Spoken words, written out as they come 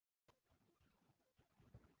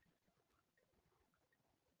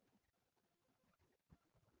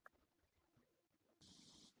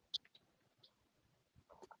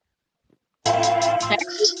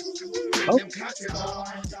Oh, Them country boys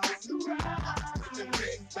on the ride with them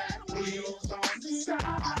big fat wheels on the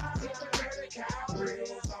side. With the dirty cow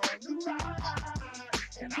grills on the ride.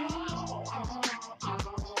 And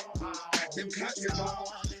them country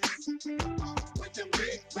boys with them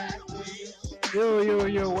big fat wheels.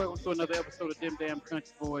 Yo, welcome to another episode of Them Damn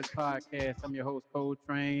Country Boys Podcast. I'm your host, Cole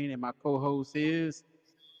Train, and my co-host is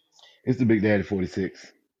it's the Big Daddy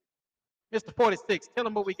 46. Mr. 46. Tell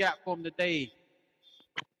him what we got for him today.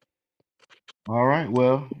 All right,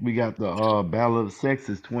 well, we got the Battle of the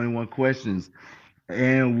Sexes, 21 questions,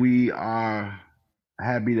 and we are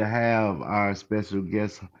happy to have our special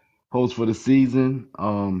guest host for the season,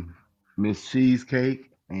 Miss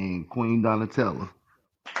Cheesecake and Queen Donatella.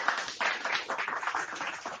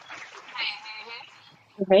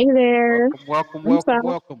 Hey there. Welcome, welcome, I'm welcome, sorry.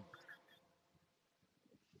 welcome.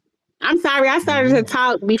 I'm sorry. I started to Mhm.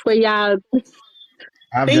 talk before y'all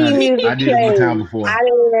I've done theme it. music I did it one time played. before. I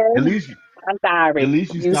At didn't. least, I'm at sorry.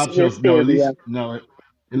 least you stopped You're your no. At Sylvia. least no.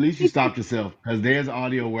 At least you stopped yourself because there's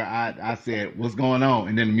audio where I said what's going on,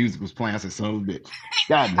 and then the music was playing. I said, "Son of a bitch,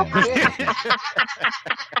 God damn." Okay,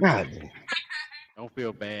 God damn. Don't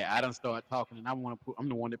feel bad. I done start talking, and I'm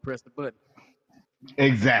the one that pressed the button.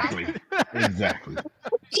 Exactly. Exactly.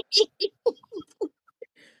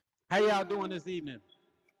 How y'all doing this evening?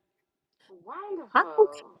 I'm,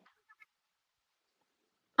 Wonderful.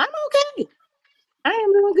 I'm okay. I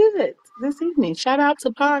am doing good this evening. Shout out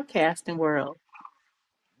to podcasting world.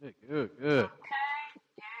 Good.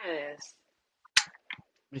 Yes.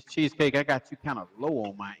 Miss Cheesecake, I got you kind of low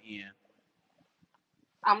on my end.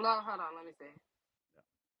 I'm low. Hold on. Let me see.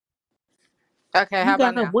 Okay, You how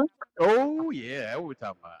about got a now? what? Oh yeah, that's what we're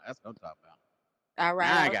talking about. That's what I'm talking about. All right.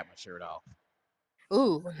 Now I got my shirt off.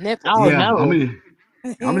 Ooh, nipples. Oh Yeah, no. I'm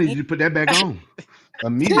gonna need you to put that back on How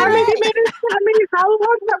immediately. many minutes? How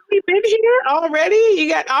long have we been here already? You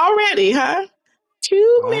got already, huh?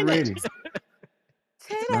 2 minutes.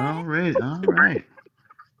 Already. Already. All right.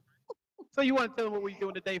 So you want to tell them what we're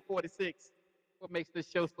doing today, 46? What makes this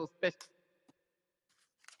show so special?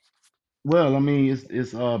 Well, I mean,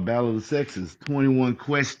 it's Battle of the Sexes, 21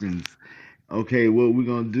 questions. Okay, what we're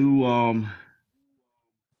gonna do,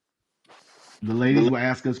 the ladies will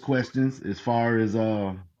ask us questions as far as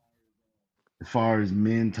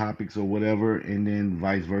men topics or whatever, and then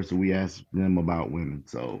vice versa, we ask them about women.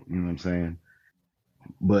 So, you know what I'm saying?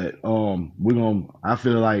 But I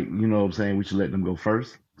feel like, you know what I'm saying, we should let them go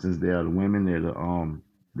first since they are the women, they're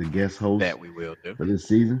the guest hosts That we will do. for this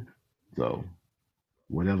season. So,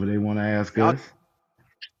 whatever they want to ask Y'all, us.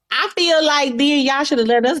 I feel like then y'all should have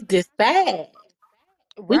let us decide.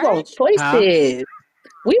 We Right? want huh? choices.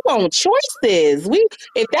 We want choices.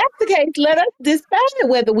 If that's the case, let us decide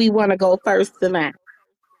whether we want to go first or not.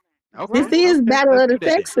 This Okay, Right? is okay. Battle Let's of the do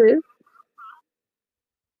that then. Sexes.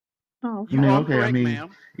 Oh, I You okay. mean, are okay, I correct, mean, ma'am.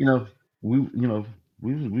 you know,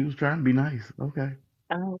 we was trying to be nice. Okay,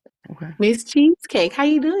 Oh, okay. Miss Cheesecake, how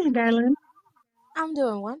you doing, darling? I'm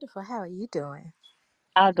doing wonderful. How are you doing?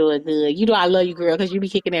 I'll do it good. You know I love you, girl, because you be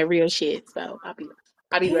kicking that real shit. So I'll be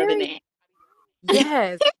loving Period. that.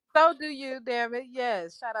 Yes. So do you, damn it.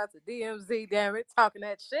 Yes. Shout out to DMZ, damn it. Talking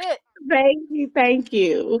that shit. Thank you, thank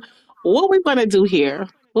you. What we gonna do here?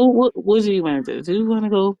 What do you want to do? Do you want to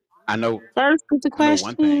go I know. first with the I know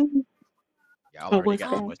one thing. question, Y'all or already what's got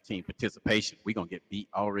too that? much team participation. We gonna get beat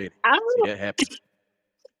already. I see Oh, that happening.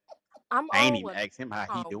 I'm I ain't on even asked him how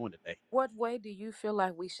he on doing today. what way do you feel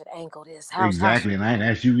like we should angle this? How should Exactly, and I ain't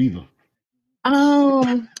asked you either.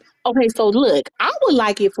 um. Okay, so look, I would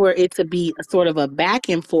like it for it to be a sort of a back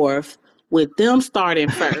and forth with them starting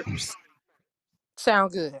first.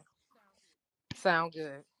 sound good? Sound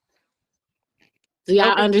good. Do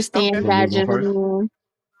y'all Okay, okay. understand So you that, wanna go first? gentlemen?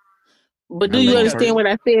 But You do I wanna you go think that's understand first? what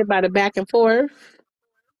I said by the back and forth?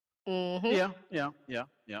 Mm-hmm. yeah.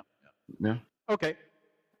 Yeah. Okay.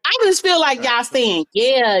 I just feel like All right. y'all So saying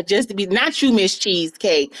yeah, just to be not you, Miss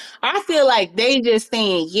Cheesecake. I feel like they just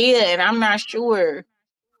saying yeah, and I'm not sure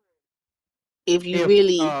if you if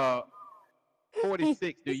really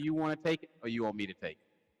 46, do you want to take it or you want me to take it?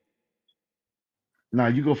 No,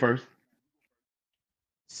 you go first.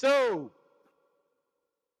 So,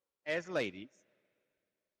 as ladies,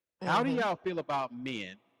 how do Mm-hmm. y'all feel about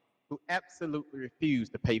men who absolutely refuse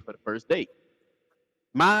to pay for the first date?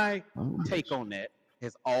 My Oh, take on that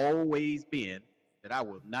has always been that I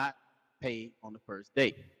will not pay on the first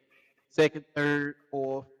date. Second, third,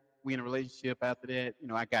 fourth, we in a relationship after that,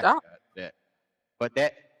 I got Oh, you after that. But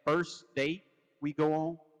that first date we go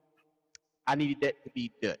on, I need that to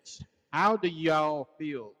be Dutch. How do y'all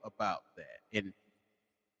feel about that? And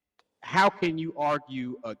how can you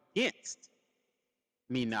argue against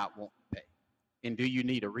me not wanting to pay? And do you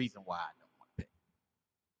need a reason why I don't want to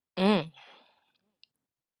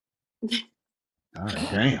pay? God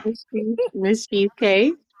damn. Miss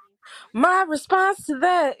Cheesecake. My response to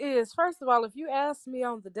that is, first of all, if you ask me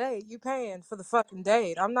on the date, you paying for the fucking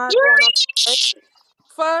date. I'm not going on the date.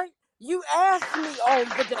 Fuck. You asked me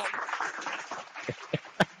on the date.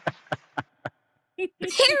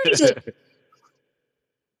 Period.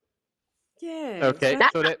 Yes. Okay,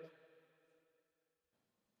 That, so that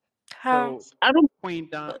Huh? so I don't. Queen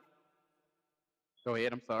Don, go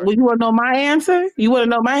ahead. I'm sorry. Well, you want to know my answer? You want to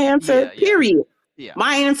know my answer? Yeah, yeah, Period. yeah.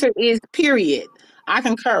 My answer is period. I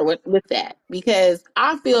concur with that because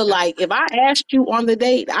I feel Okay. like if I asked you on the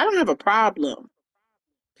date, I don't have a problem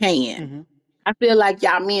paying. Mm-hmm. I feel like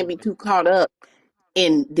y'all men be Okay. too caught up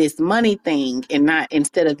in this money thing and not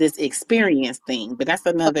instead of this experience thing. But that's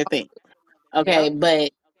another thing. Okay. Yep.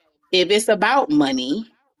 But if it's about money,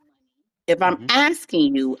 if I'm Mm-hmm.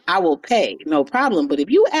 asking you, I will pay. No problem. But if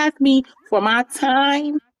you ask me for my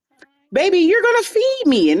time, baby, you're gonna feed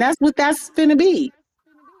me. And that's what that's gonna be.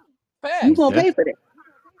 You Facts. gonna Okay. pay for that.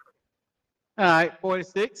 All right,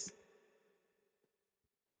 46.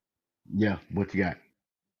 Yeah, what you got?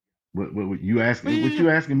 What you Well, asking? What yeah, you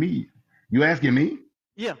asking me? You asking me?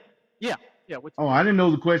 yeah, yeah, yeah. What Oh, you I want? didn't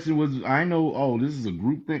know the question was. I know. Oh, this is a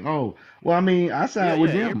group thing. Oh, well, I mean, I Yeah, side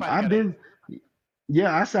with yeah. them. Everybody I've got to been. answer.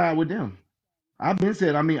 Yeah, I side with them. I've been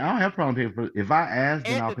said. I mean, I don't have problem paying for. If I ask,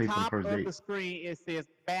 then At I'll the pay for the top first of date. the screen, it says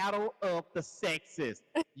 "Battle of the Sexes."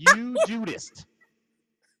 You Judas.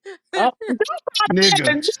 Oh,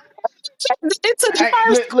 Nigga, into the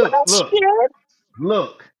first look, question.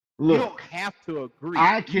 look, You don't look. have to agree.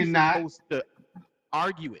 I You're cannot. supposed to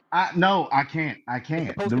argue it. I no, I can't. I It's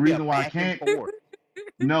can't. supposed The to be a reason why I back and can't. forth.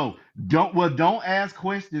 No, don't ask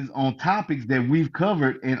questions on topics that we've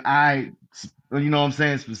covered, and you know what I'm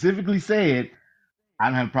saying, specifically said I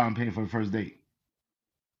don't have a problem paying for the first date.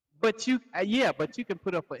 But yeah, but you can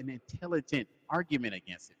put up an intelligent argument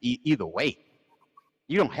against it. Either way,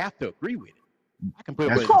 you don't have to agree with it. I can put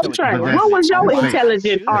up That's an but intelligent Coltrane, what that's argument was on your that's why fake. I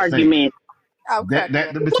intelligent should That's fake. pay. argument? I'm cracking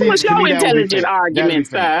up. But What see was to your me that would be intelligent fake. That'd be argument,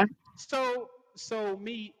 fake. sir? So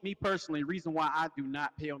me personally, reason why I do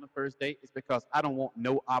not pay on the first date is because I don't want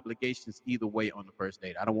no obligations either way on the first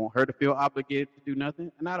date. I don't want her to feel obligated to do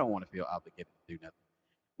nothing, and I don't want to feel obligated to do nothing.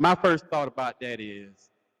 My first thought about that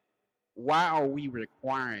is, why are we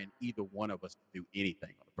requiring either one of us to do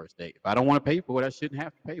anything on the first date? If I don't want to pay for it, I shouldn't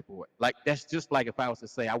have to pay for it. Like that's just like if I was to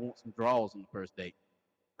say I want some draws on the first date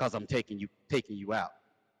because I'm taking you out.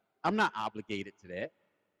 I'm not obligated to that.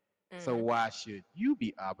 So Mm. why should you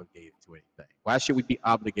be obligated to anything? Why should we be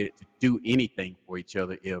obligated to do anything for each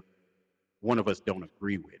other if one of us don't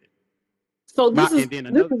agree with it? So And then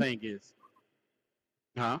this another is thing is,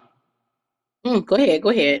 huh? go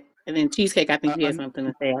ahead. And then Cheesecake, I think Uh, you had an- something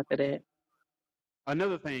to say after that.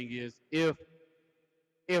 Another thing is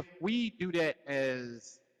if we do that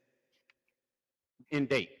as in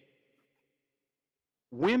date,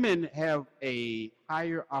 women have a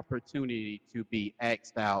higher opportunity to be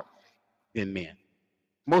asked out than men.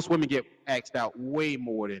 Most women get asked out way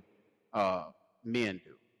more than uh, men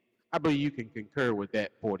do. I believe you can concur with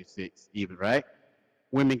that, 46, even, right?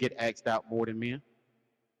 Women get asked out more than men.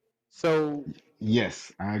 So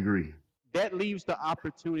Yes, I agree. that leaves the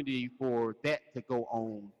opportunity for that to go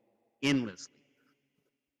on endlessly.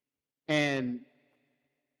 And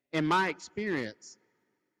in my experience,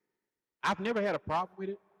 I've never had a problem with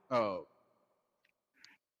it. Uh,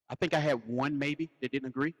 I think I had one maybe that didn't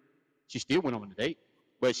agree. She still went on the date,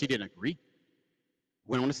 but she didn't agree.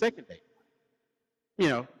 Went on the second date,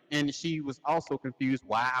 and she was also confused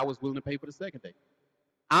why I was willing to pay for the second date.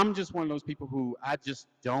 I'm just one of those people who I just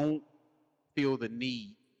don't feel the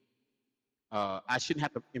need. I shouldn't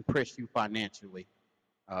have to impress you financially.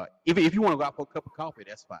 If you want to go out for a cup of coffee,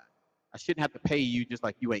 that's fine. I shouldn't have to pay you just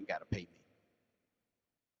like you ain't got to pay me.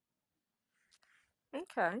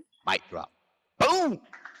 Okay. Mic drop. Boom.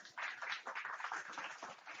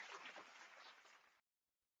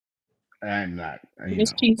 I'm not.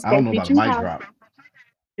 Miss I don't Cheesecake, know about a mic drop,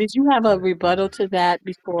 did you have a but rebuttal to that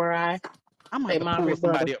before I I'm gonna say have to my pull rebuttal?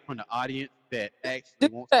 somebody up from the audience that actually Do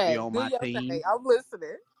wants to be that. on Do my your thing. team, I'm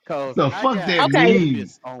listening. cause the I fuck got that Okay, mean?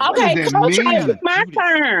 Judas on What my does okay, that team. I Coltrane, got a it's mean? my Judas.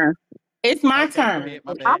 turn. It's my Okay, go turn. ahead.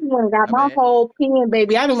 My I bad. done got My my bad. whole pen,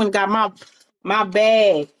 baby. I done got my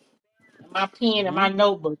bag, my pen, and Mm-hmm. my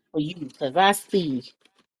notebook for you because I see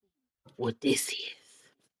what this is.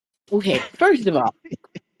 Okay, first of all,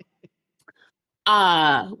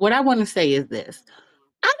 what I want to say is this.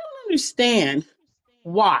 I don't understand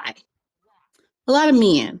why a lot of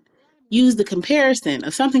men use the comparison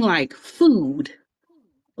of something like food,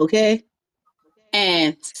 okay,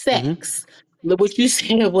 and Mm-hmm. sex. What you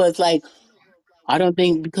said was like, I don't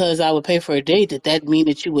think because I would pay for a date that mean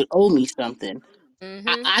that you would owe me something.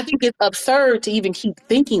 Mm-hmm. I think it's absurd to even keep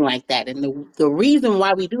thinking like that. And the reason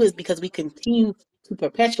why we do is because we continue to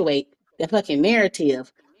perpetuate the fucking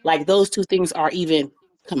narrative like those two things are even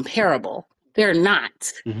comparable. They're not.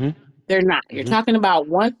 Mm-hmm. They're not. You're Mm-hmm. talking about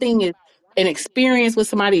one thing is an experience with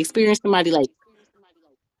somebody, experience somebody like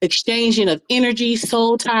exchanging of energy,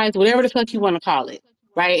 soul ties, whatever the fuck you want to call it.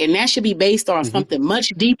 Right. And that should be based on Mm-hmm. something much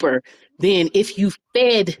deeper than if you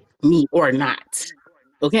fed me or not.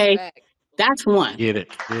 That's a Okay. fact. That's one. Get it.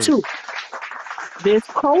 Get it. Two, this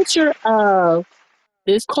culture of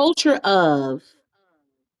this culture of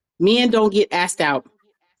men don't get asked out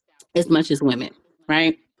as much as women,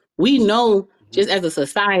 right? We know Mm-hmm. just as a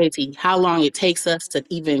society how long it takes us to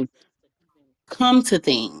even come to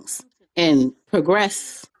things and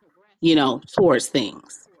progress, towards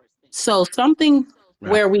things. So something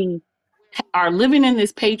Right. where we are living in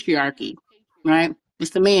this patriarchy, right?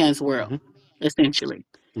 It's the man's world, Mm-hmm. essentially.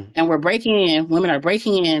 Mm-hmm. And women are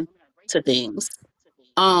breaking in to things.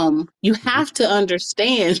 You Mm-hmm. have to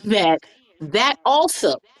understand that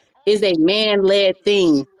also is a man-led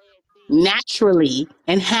thing naturally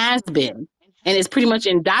and has been and is pretty much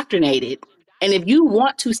indoctrinated. And if you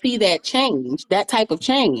want to see that change, that type of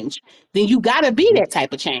change, then you got to be Mm-hmm. that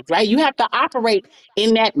type of change, right? You have to operate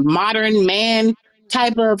in that modern man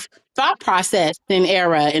type of thought process and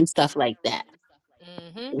era and stuff like that.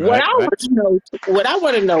 Mm-hmm. What Right. I Right. want to know, what I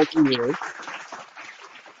want to know is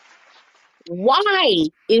why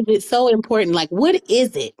is it so important? Like, what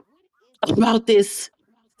is it about this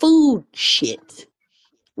food shit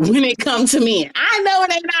when it comes to men? I know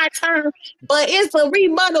it ain't our turn, but it's a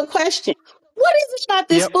rebuttal question. What is it about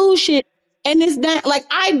this Yep. food shit? And it's not like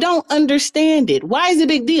I don't understand it. Why is it a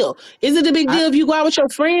big deal? Is it a big I deal if you go out with your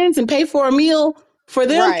friends and pay for a meal for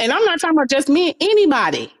them? Right. And I'm not talking about just me,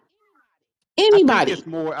 anybody. I think Anybody. it's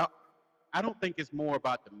more. I don't think it's more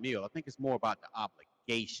about the meal. I think it's more about the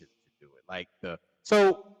obligation to do it. Like the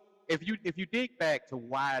so if you dig back to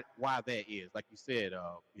why that is, like you said,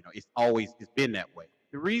 it's been that way.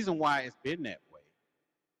 The reason why it's been that way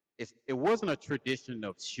is it wasn't a tradition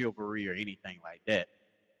of chivalry or anything like that.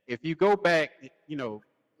 If you go back,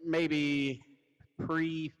 maybe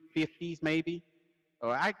pre 50s, maybe,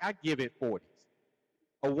 or I give it 40s.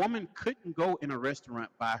 A woman couldn't go in a restaurant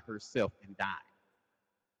by herself and dine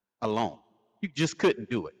alone. You just couldn't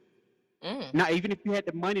do it. Mm. Now, even if you had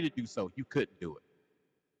the money to do so, you couldn't do it.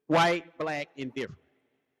 White, black, indifferent.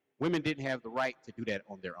 Women didn't have the right to do that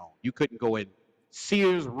on their own. You couldn't go in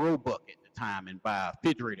Sears Roebuck at the time and buy a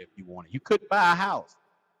refrigerator if you wanted. You couldn't buy a house,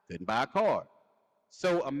 couldn't buy a car.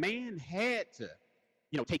 So a man had to,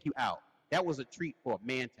 take you out. That was a treat for a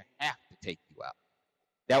man to have to take you out.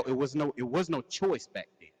 That it was no choice back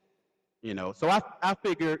then. So I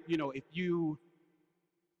figure,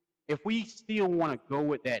 if we still want to go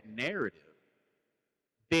with that narrative,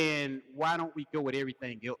 then why don't we go with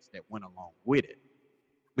everything else that went along with it?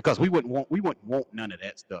 Because we wouldn't want none of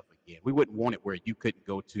that stuff again. We wouldn't want it where you couldn't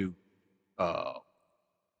go to uh,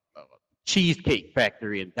 a cheesecake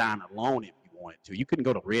factory and dine alone if you wanted to. You couldn't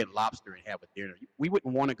go to Red Lobster and have a dinner. We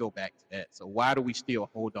wouldn't want to go back to that. So why do we still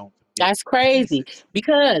hold on to bits That's and crazy pieces?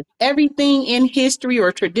 because everything in history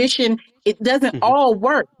or tradition, it doesn't Mm-hmm. all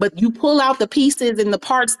work, but you pull out the pieces and the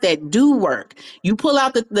parts that do work. You pull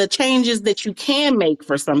out the changes that you can make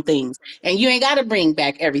for some things, and you ain't got to bring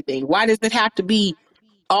back everything. Why does it have to be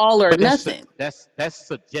all or But that's nothing? that's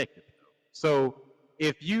subjective though. So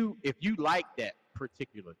if you like that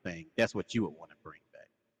particular thing, that's what you would want to bring back.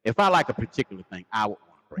 If I like a particular thing, I would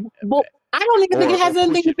want to bring that Well, back, I don't even think or it or has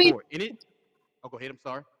anything push to it be. forward. Oh, go ahead. I'm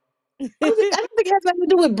sorry. I don't think it has nothing to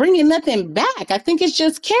do with bringing nothing back. I think it's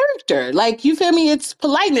just character. Like, you feel me? It's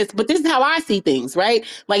politeness, but this is how I see things, right?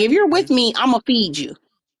 Like, if you're Mm-hmm. with me, I'm going to feed you.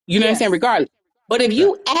 You know what I'm saying? Yes. Regardless. But if Right.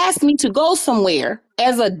 you ask me to go somewhere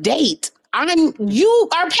as a date, Mm-hmm. you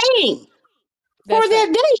are paying for That's that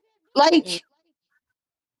fact. date. Mm. Like,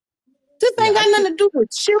 this Yeah, ain't I got think nothing to do with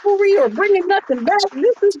chivalry or bringing nothing back.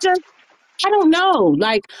 This is just, I don't know.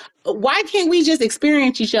 Like, why can't we just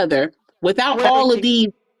experience each other without well. all of these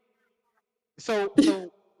So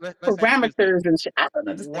let's ask this then. parameters and shit? I don't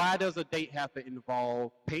understand. Why does a date have to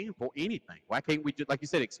involve paying for anything? Why can't we just, like you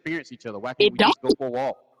said, experience each other? Why can't It we don't. just go for a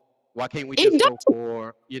walk? Why can't we It just don't. go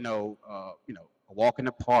for a walk in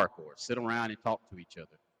the park or sit around and talk to each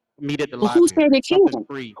other? Meet at the Well, who said library, it something can't?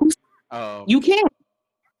 free. Who's Um, you can't?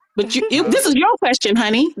 But huh? this is your question,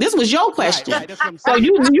 honey. This was your Right, question. right. That's what I'm So saying.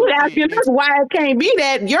 That's what you I'm saying. asking If us why it can't be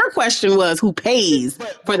that. Your question was who pays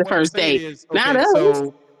but for but the what I'm first saying date, is, not okay, us.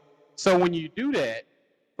 so when you do that,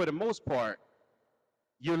 for the most part,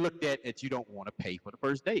 you're looked at that you don't want to pay for the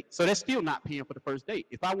first date. So that's still not paying for the first date.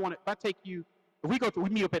 If I take you, if we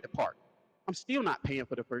meet up at the park, I'm still not paying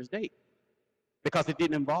for the first date because it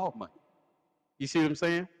didn't involve money. You see what I'm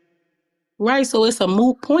saying? Right. So it's a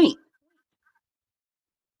moot point.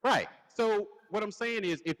 Right. So what I'm saying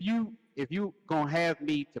is, if you gonna have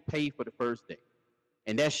me to pay for the first date,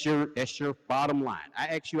 and that's your bottom line. I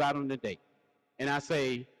ask you out on the date, and I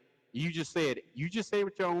say, you just said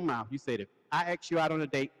with your own mouth. You said, if I ask you out on a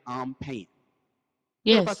date, I'm paying.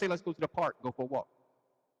 What if I Yes. say, let's go to the park, go for a walk?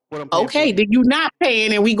 What I'm paying for Okay. then? Then you not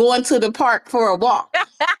paying, and we going to the park for a walk.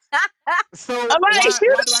 So All right.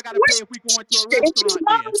 why do I gotta pay if we going to a If it restaurant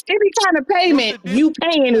then? involves any kind of What's payment, the difference? you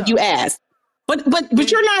paying if Yeah. you ask. But Then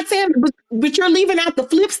you're not saying, but you're leaving out the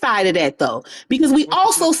flip side of that though, because we what's the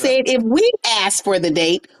also flip side? said if we ask for the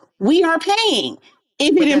date, we are paying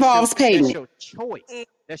if it But involves that's payment, your choice.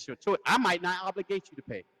 That's your choice. I might not obligate you to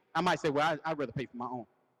pay. I might say, well, I'd rather pay for my own.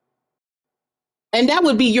 and that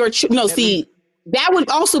would be your no. That leaves See, that would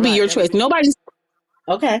also be right. your choice. Nobody's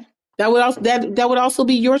okay. That would also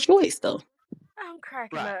be your choice though. I'm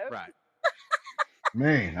cracking Right. up. Right.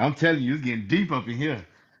 Man, I'm telling you, it's getting deep up in here.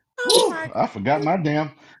 I'm Whew, cracking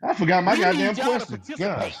I forgot my We need goddamn y'all to question. participate.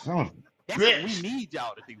 Gosh, son of a That's what we bitch. need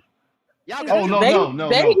y'all to do. Y'all got Oh up. your no, They no, no,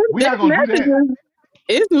 they no. We're there's not gonna do that messages.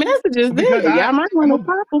 It's messages because there. Y'all might want to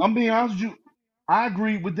pop them. I'm being honest with you. I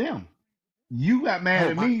agreed with them. You got mad Oh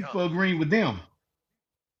at my me God. for agreeing with them.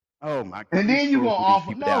 Oh my God. And Let me then you scroll gonna through these offer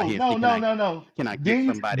people down here and see can I get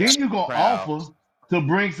somebody out Then of you the gonna crowd. offer to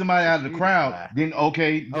bring somebody out of the Security crowd. fly. Then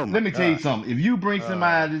okay, Oh my let me tell you God. something. If you bring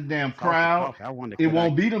somebody out of this damn Coffee, crowd, coffee. I wonder it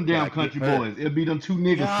won't be them could damn I get country her? boys. It'll be them two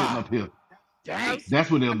niggas sitting God up here. I'm dang.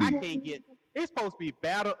 That's what it'll I be. can't get it's supposed to be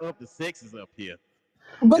battle of the sexes up here.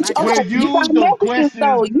 And But I got Well, okay, you got use them messages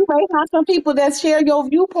though. questions. You may have some people that share your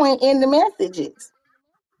viewpoint in the messages.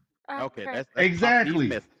 okay, cracking. let's pop these Exactly.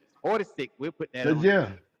 messages. 46, we'll put that 'Cause on yeah.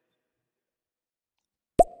 there.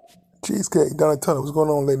 Cheesecake, Donatella, what's going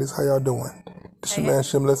on, ladies? How y'all doing? This Hey, your hey. man,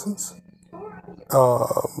 Shim Listens.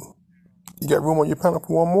 You got room on your panel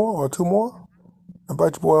for one more or two more?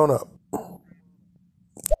 Invite your boy on up.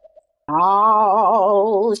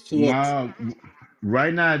 Oh shit! Now,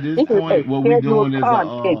 right now at this This is a point, what we scheduled doing is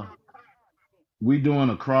content. we doing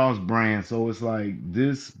a cross brand. So it's like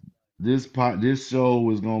this show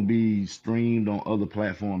is gonna be streamed on other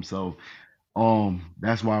platforms. So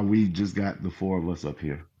that's why we just got the four of us up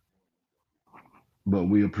here. But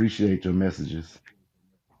we appreciate your messages.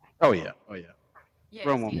 Oh yeah, oh yeah. Yes,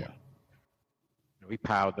 Run one yes. Yeah. more. We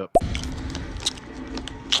piled up.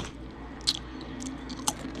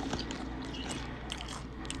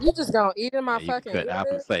 You just gonna eat in Yeah, my you can fucking cut. I was ear?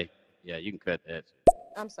 gonna say, yeah, you can cut that.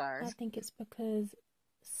 I'm sorry. I think it's because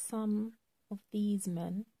some of these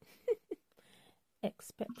men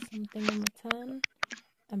expect something in return,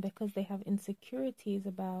 and because they have insecurities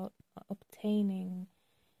about obtaining,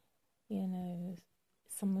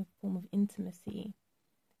 some form of intimacy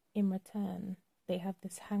in return, they have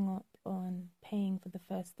this hang up on paying for the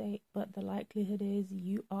first date. But the likelihood is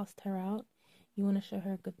you asked her out, you want to show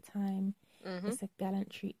her a good time. Mm-hmm. It's a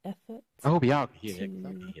gallantry effort I hope y'all can hear that. 'Cause I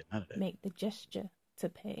to can't hear none of that. make the gesture to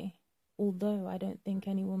pay. Although I don't think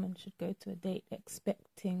any woman should go to a date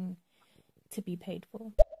expecting to be paid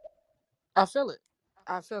for. I feel it.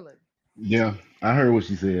 I feel it. Yeah. I heard what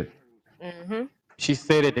she said. Mm-hmm. She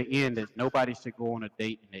said at the end that nobody should go on a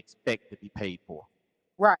date and expect to be paid for.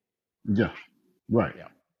 Right. Yeah. Right. Yeah.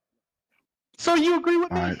 So you agree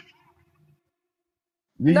with All me? right.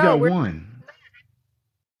 You No, got we're one.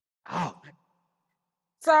 Oh,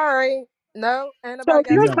 sorry. No, ain't So nobody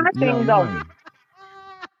got here's time. my You got thing though. one.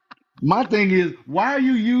 My thing is, why are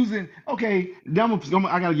you using? Okay,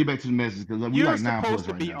 I gotta get back to the message because we you're like nine supposed plus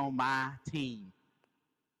to right be now. on my team.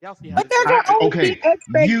 Y'all see how But this there works? can only be Okay,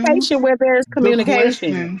 expectation use where there's the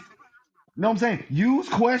communication. questions. No, I'm saying use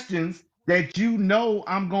questions that you know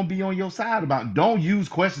I'm gonna be on your side about. Don't use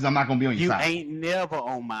questions I'm not gonna be on your You side for. ain't never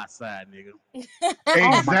on my side, nigga.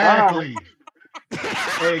 Oh my god! Exactly.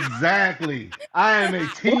 Exactly. I am a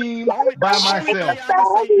team only by only thing myself. I can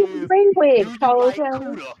say What do you is, agree with, do you like Colton?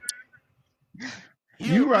 Cuda?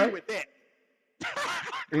 He'll You agree right. with that.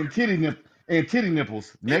 And titty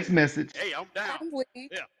nipples. Next message. Hey, I'm down. I'm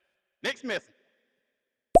weak. Yeah. Next message.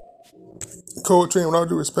 Cold Train, with all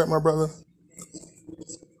due respect, my brother,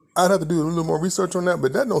 I'd have to do a little more research on that,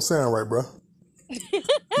 but that don't sound right, bro.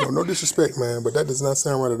 No disrespect, man, but that does not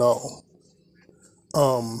sound right at all.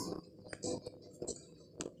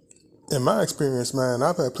 In my experience, man,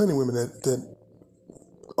 I've had plenty of women that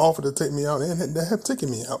offer to take me out and that have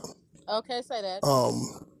taken me out. Okay, say that.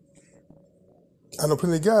 I know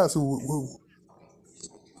plenty of guys who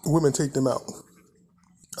women take them out.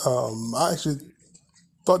 I actually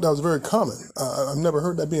thought that was very common. I've never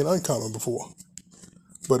heard that being uncommon before.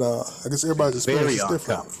 But I guess everybody's It's experience very is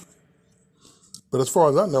different. uncommon. But as far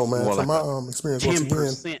as I know, man, More from like my a experience, once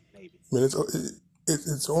again, 10% maybe. I mean,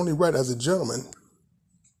 it's only right as a gentleman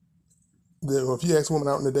that if you ask a woman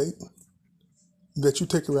out on a date, that you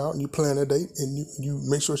take her out and you plan a date and you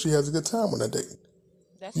make sure she has a good time on that date.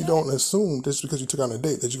 That's You right. don't assume just because you took her on a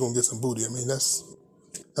date that you're gonna get some booty. I mean, that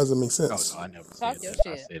doesn't make Oh sense. no, I never Talk said your that.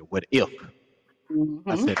 I shit. said what if.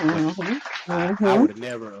 I Mm-hmm, said what if. mm-hmm, I mm-hmm. would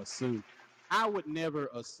never assume. I would never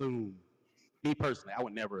assume. Me personally, I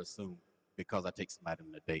would never assume because I take somebody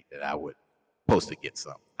on a date that I would supposed to get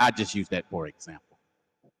some. I just use that for example.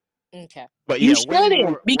 Okay. But You yeah, way shouldn't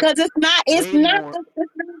more, because way more.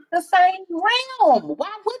 it's not the same realm.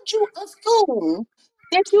 Why would you assume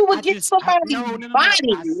that you would get somebody's No.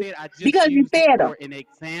 body I said I just because you used it fed them? for an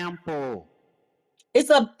example. It's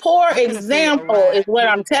a poor I could have said example, is ride what to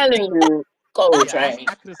I'm the date. telling you, Yeah, Coltrane.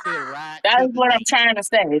 I could have said ride That to is the what I'm date. trying to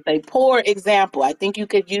say. It's a poor example. I think you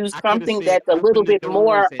could use I could have something said that's a little open the bit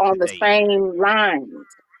more doors at on the the date. same lines,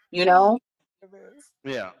 you know?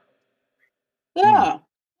 Yeah. Hmm. Yeah.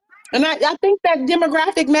 And I think that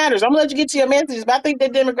demographic matters. I'm gonna let you get to your messages, but I think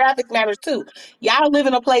that demographic matters too. Y'all live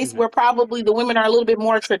in a place Mhm. where probably the women are a little bit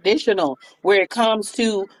more traditional where it comes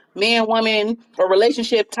to man, woman, or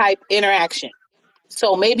relationship type interaction.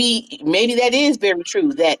 So maybe that is very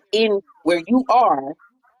true that in where you are,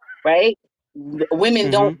 right, women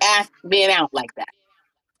don't Mhm. ask men out like that.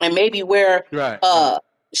 And maybe where Right. Right. uh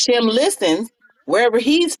Shem listens, wherever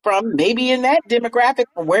he's from, maybe in that demographic,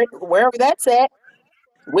 wherever that's at,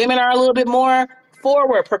 women are a little bit more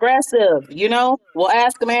forward, progressive, will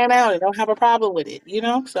ask a man out and don't have a problem with it,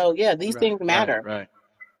 So yeah, these Right. things Right. matter. Right.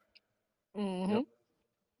 Mm-hmm. Yep.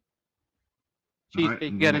 All right, Cheesecake,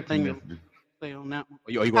 I'm you going got back to anything to messages. say on that one?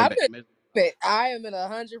 Are you going I'm back in to message? agreement. I am in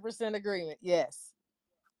 100% agreement. Yes.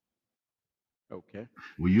 Okay.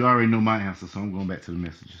 Well, you already know my answer, so I'm going back to the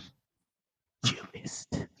messages. Chillest.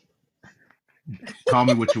 Call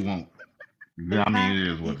me what you want. They I mean, hide, it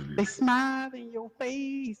is what it they is. smile in your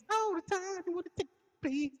face all the time. You want to take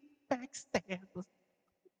please backstabbers.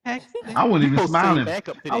 I Backstab. wasn't You even supposed to sing smiling. back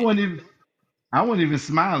up to I that. wasn't even. I wasn't even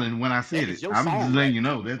smiling when I That said is it. your I'm just song letting right you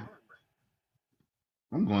there. know that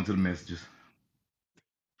I'm going to the messages.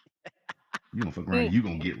 You gonna fuck around? Mm. You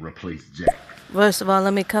gonna get replaced, Jack? First of all,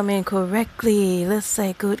 let me come in correctly. Let's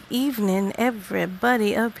say good evening,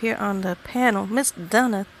 everybody up here on the panel. Miss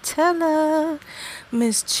Donatella,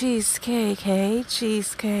 Miss Cheesecake, hey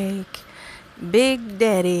Cheesecake, Big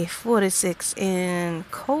Daddy 46, and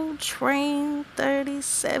Coltrane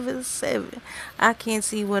 37.7. I can't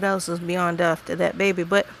see what else is beyond after that, baby,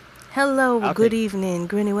 but hello, I'll good take it. evening.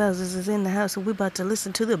 Granny Wells is in the house, and we're about to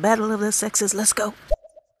listen to the Battle of the Sexes. Let's go.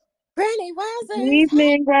 Granny Good Wowzers.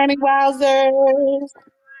 evening, Granny Wowzers.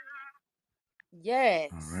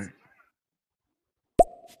 All Yes. right.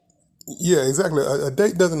 Yeah, exactly. A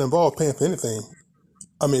date doesn't involve paying for anything.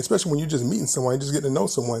 I mean, especially when you're just meeting someone, you just get to know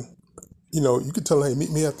someone. You could tell them, hey,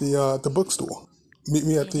 meet me at the bookstore, meet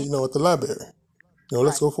me at the Mm-hmm. at the library.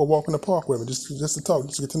 Let's Right. go for a walk in the park with me, just to talk,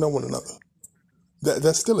 just to get to know one another.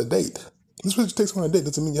 That's still a date. Just because it takes on a date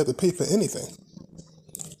doesn't mean you have to pay for anything.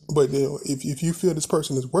 But if you feel this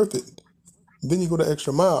person is worth it, then you go the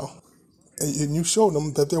extra mile and you show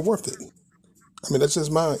them that they're worth it. I mean, that's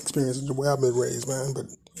just my experience, the way I've been raised, man. But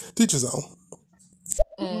teach his own.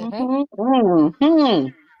 Mm-hmm. Mm-hmm.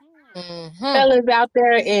 Mm-hmm. Fellas out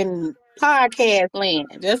there in podcast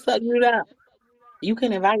land, just so you know, you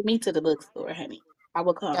can invite me to the bookstore, honey. I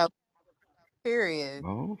will come. Oh, period.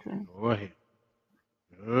 Okay. Go ahead.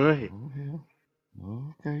 Go ahead. Oh hell.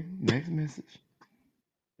 Okay. Next message.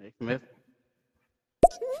 Next message.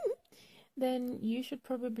 Then you should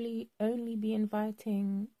probably only be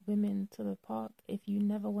inviting women to the park if you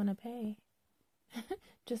never want to pay.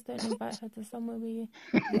 Just don't invite her to somewhere where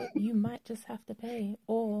you might just have to pay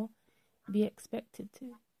or be expected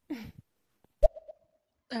to.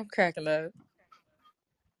 I'm cracking up.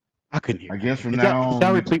 I couldn't hear I guess nothing. from Did now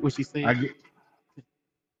y'all on, repeat what she I said? get.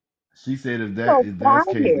 She said So if that's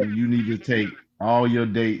the case, quiet. then you need to take all your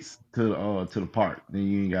dates to the park. Then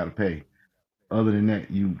you ain't got to pay. Other than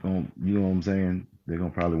that, you know what I'm saying? They're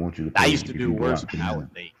gonna probably want you to I pay used to if do you go worse out to when I would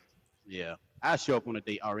dinner. date. Yeah. I show up on a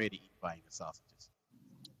date already eating the sausages.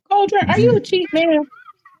 Coltrane, are you a cheap man?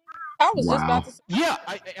 I was just about Wow. to say, Yeah,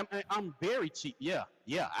 I'm very cheap. Yeah,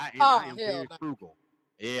 yeah, I am. I oh, am hell very no. frugal.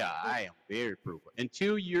 Yeah, Mm. I am very frugal.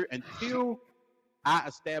 Until I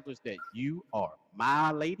establish that you are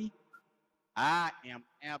my lady, I am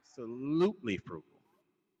absolutely frugal.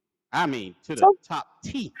 I mean, to the So, top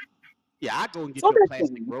T. Yeah, I go and get so you a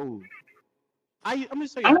plastic listen. rose. I'm gonna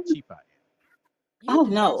show you I how don't, cheap I am. You oh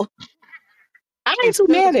do. no, I ain't too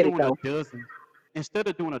Instead mad of at it doing a though. dozen, instead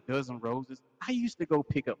of doing a dozen roses, I used to go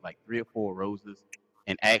pick up like 3 or 4 roses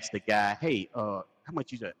and ask the guy, "Hey, how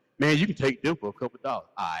much you say?" Man, you can take them for a couple dollars.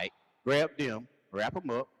 All right, grab them, wrap them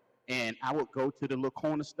up, and I would go to the little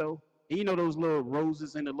corner store. And you know those little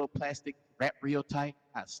roses in the little plastic wrap real tight.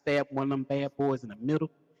 I stab one of them bad boys in the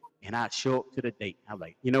middle, and I'd show up to the date. I'm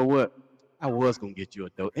like, you know what? I was gonna get you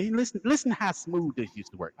a dozen. Hey, listen how smooth this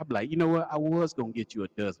used to work. I'm like, you know what? I was gonna get you a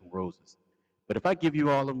dozen roses. But if I give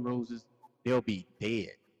you all them roses, they'll be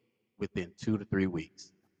dead within 2 to 3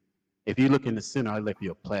 weeks. If you look in the center, I left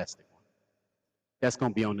you a plastic one. That's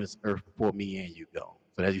gonna be on this earth before me and you go.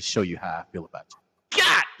 So that just show you how I feel about you.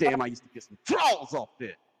 God damn, I used to get some draws off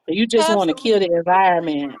that. You just want to kill Absolutely. the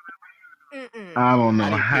environment. Mm-mm. I don't I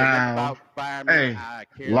know didn't care nothing how. about environment. Hey, I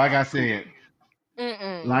cared like I about coochie. said,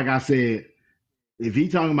 Mm-mm. like I said, if he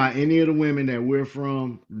talking about any of the women that we're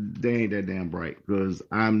from, they ain't that damn bright. Because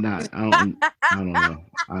I'm not. I don't. I don't know.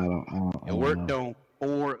 I It don't worked know. on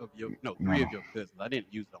four of your, no, three No. of your cousins. I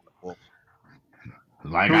didn't use it on the fourth.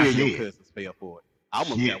 Like I Three of your said, cousins fell for it. I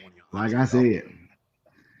almost shit. got one of your aunts Like to I fall for said, it.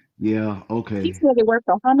 yeah. He Okay. said it worked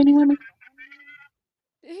on how many women?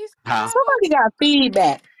 He's Huh? Somebody got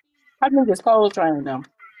feedback. I think it's cold training them.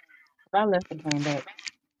 I left and came back.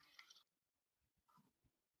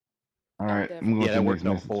 All I'm right. definitely I'm going Yeah, to the that next worked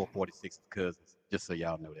on message. 446 cousins. Just so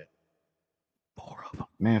y'all know that. 4 of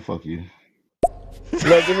Man, fuck you.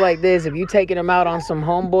 Look, them. it's like this. If you taking them out on some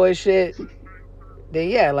homeboy shit, then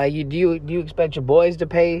yeah, like do you expect your boys to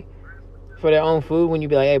pay for their own food when you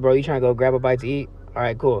be like, hey, bro, you trying to go grab a bite to eat? All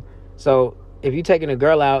right, cool. So if you taking a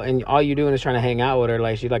girl out and all you doing is trying to hang out with her,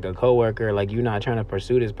 like she's like a coworker, like you not trying to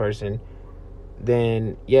pursue this person,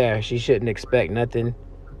 then yeah, she shouldn't expect nothing.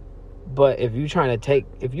 But if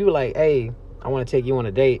you like, hey, I want to take you on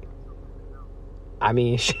a date. I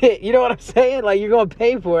mean, shit, you know what I'm saying? Like you're gonna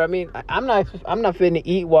pay for it. I mean, I'm not fitting to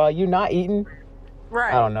eat while you not eating.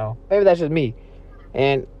 I right. don't know. Maybe that's just me.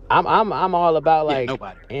 And I'm all about Yeah, like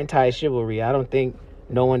nobody. anti-chivalry. I don't think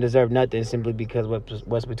no one deserves nothing simply because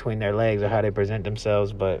what's between their legs or how they present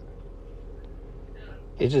themselves, but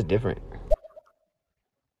it's just different.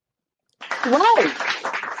 Right.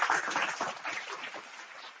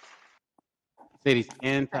 Said he's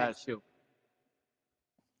Right. anti-chivalry.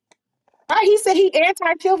 Right. He said he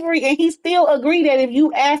anti-chivalry and he still agreed that if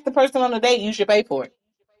you ask the person on a date, you should pay for it.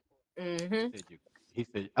 He Mm-hmm. said you. He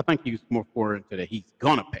said I think he was more for into that he's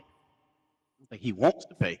gonna pay. I don't think he wants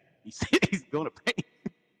to pay. He said he's gonna pay.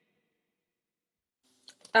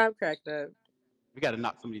 I'm cracked up. We got to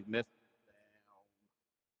knock some of these messages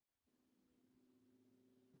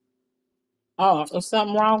Oh, so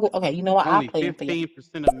something wrong with? Okay, you know what? down. I'll Only play them for you.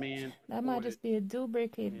 15% of men That might reported just be a deal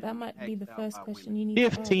breaker. That being might be the asked out first by women. question you need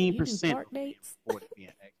to ask. You do 15% park of men dates? reported being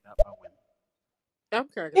asked out by women. I'm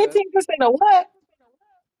cracked up. 15% of what?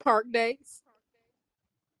 Park dates.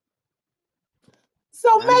 So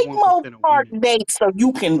make more 91% of park women. dates so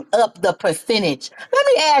you can up the percentage. Let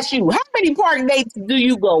me ask you, how many park dates do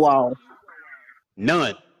you go on?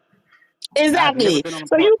 None. I've never Exactly. been on a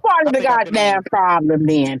So park. you part I of the think I've been goddamn on. problem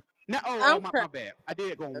then. No, I'm my cracked bad. I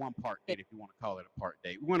did go on up. one park date, if you want to call it a park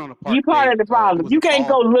date. We went on a You park part date. of the It problem. was You a can't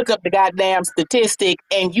go ball. look up the goddamn statistic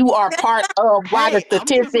and you are part of why the Hey,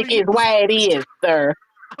 I'm just statistic is reading. why it is, sir.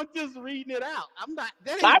 I'm just reading it out. I'm not.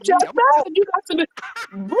 That I'm ain't me. just I'm just. saying you got to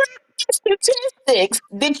bring statistics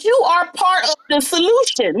that you are part of the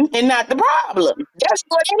solution and not the problem. That's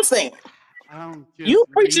what I'm saying. I'm You just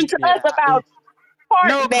preaching to reading it us out. about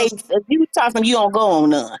park No, cause dates and you talking you don't go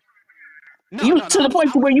on none. no, You no, no. to the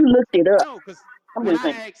point I to where was you looked it up. no, cause I'm just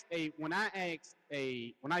saying.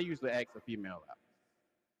 when I usually ask a female out,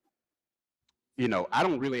 I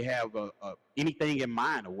don't really have anything in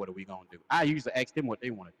mind of what are we gonna do. I usually ask them what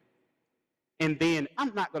they want to do, and then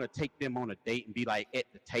I'm not gonna take them on a date and be like at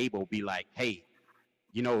the table, be like, hey,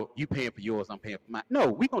 you paying for yours, I'm paying for mine. No,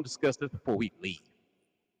 we gonna discuss this before we leave,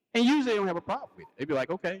 and usually they don't have a problem with it. They be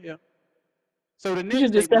like, okay, yeah. So the You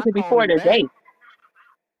should next day when discuss I it call before them the back, date.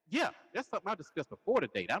 yeah, that's something I discussed before the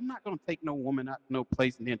date. I'm not gonna take no woman out to no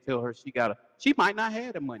place and then tell her she might not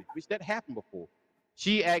have the money, which that happened before.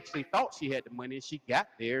 She actually thought she had the money and she got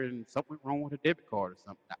there and something went wrong with her debit card or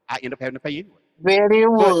something. I end up having to pay anyway. But it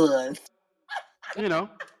But, was. you know,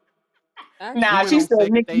 I we Nah, went she on said,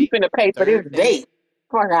 second Nikki, you date, finna pay for this third date. date.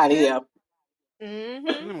 Fuck out of yeah. here.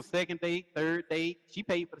 We Mm-hmm. went on second date, third date. She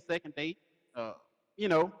paid for the second date. Uh, you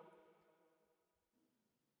know,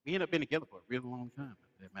 we ended up being together for a really long time,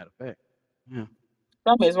 as a matter of fact. Yeah.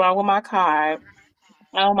 Something's wrong with my card.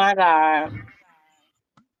 Oh my God.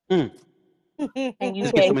 Mm. And you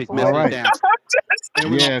Let's get pay some of these for All messages it. right. down.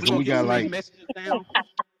 And Yeah, we're cause gonna we get got some of these like messages down.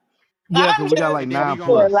 yeah, I'm cause we got just like And then we're nine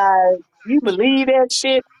gonna plus. like, you believe that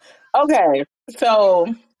shit? Okay,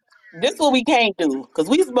 so this what we can't do because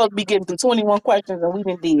we supposed to be getting through 21 questions and we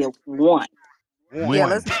done did one. Yeah, one.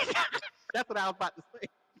 let's. One. That's what I was about to say.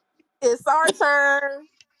 It's our turn.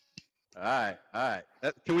 All right.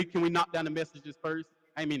 Can we knock down the messages first?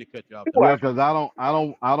 I didn't mean to cut you off though. Yeah, Sure. cause I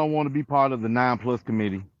don't want to be part of the 9+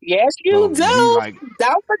 committee. Yes, you So we do. like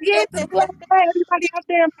Don't forget to like everybody out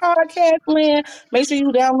there in podcast land. Make sure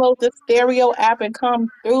you download the stereo app and come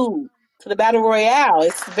through to the Battle Royale.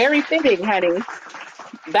 It's very fitting, honey.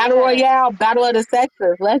 Battle Yeah. Royale, Battle of the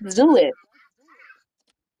Sexes. Let's do it.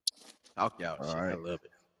 Talk y'all all shit. I right. love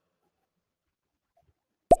it.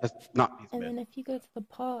 Let's knock these And then messages. if you go to the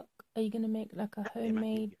park, are you gonna make like a Damn, I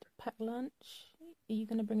can't homemade get packed lunch? Are you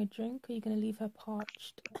gonna bring a drink? Or are you gonna leave her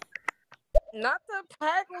parched? Not the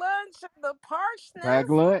packed lunch and the Pack parchness.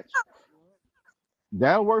 lunch.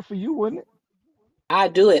 That'll work for you, wouldn't it? I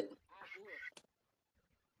do it.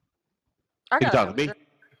 I You gotta talking have a to me? drink.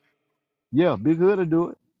 Yeah, Big Hood will do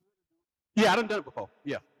it. Yeah, I done it before.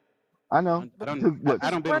 Yeah. I know. I don't Took what I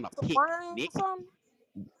Did you don't been bring on a some wine or picnic. something?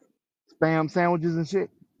 spam sandwiches and shit.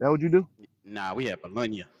 That what you do? Nah, we had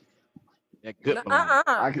bologna. That good No, bologna.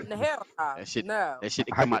 I can The hell no. That shit No. that shit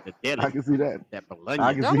that I come can out the deli. I can see that. That I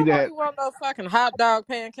bologna. can Don't see nobody that. want no fucking hot dog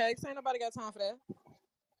pancakes. Ain't nobody got time for that.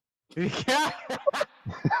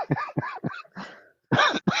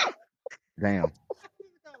 Damn.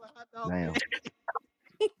 Hot dog man. Damn.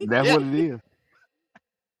 That's Yeah. what it is.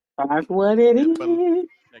 That's what it That, is.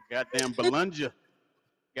 that goddamn bologna.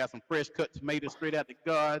 Got some fresh cut tomatoes straight out the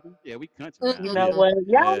garden. Yeah, we country Mm, around You mm, know here. mm. what?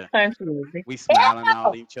 Y'all Yeah. country. We smiling all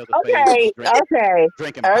Yeah. in each other's face, Okay. Okay.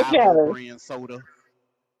 drinking bottle Okay. brand soda.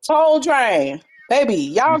 Soul Train. Baby,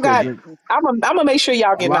 You y'all said got drink I'm gonna make sure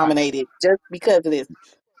y'all a get lot. nominated just because of this.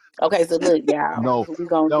 Okay, so look, y'all. No, We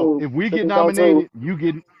gonna no. do If we what get we gonna do. nominated, you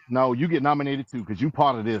get no. You get nominated too, cause you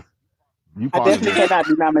part of this. You I part of definitely this. cannot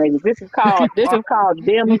be nominated. you This is part. called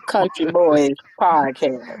Them You Country part. Boys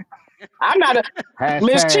podcast. I'm not a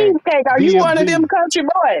Miss Hashtag Cheesecake. Are you one of them DMG. country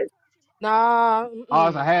boys? Nah. Oh,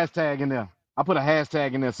 it's a Mm-mm. hashtag in there. I put a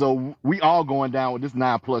hashtag in there, so we all going down with this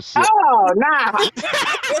 9+ shit. Oh, nah.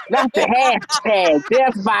 That's the hashtag.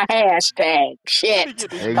 That's my hashtag. Let Shit. me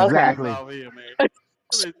get these Okay. messages Exactly. off here, man.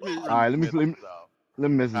 Let me All run right, these messages off.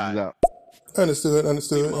 let me All messages right, out. Understood, read them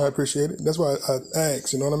understood. I all. appreciate it. That's why I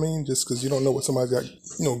asked, you know what I mean? Just because you don't know what somebody's got,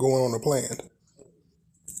 going on or planned.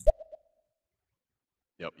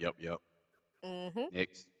 Yep. Mm-hmm.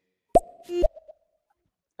 Next.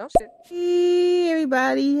 Oh shit. Hey,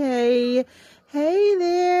 everybody. Hey. Hey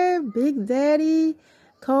there, Big Daddy,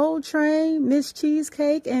 Coltrane, Miss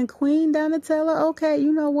Cheesecake, and Queen Donatella. Okay,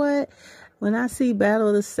 you know what? When I see Battle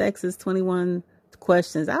of the Sexes 21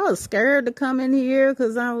 questions, I was scared to come in here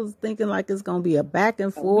because I was thinking like it's going to be a back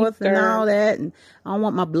and Don't be forth and scared. all that. And I don't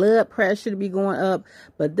want my blood pressure to be going up.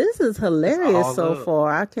 But this is It's hilarious all so love.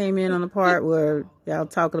 far. I came in on the part where y'all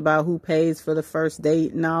talking about who pays for the first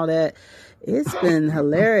date and all that. It's been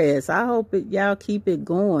hilarious. I hope y'all keep it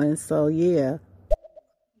going. So, yeah.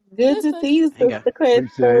 Good to Listen, see you, Ain't got. Sister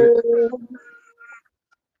Appreciate it. Crystal.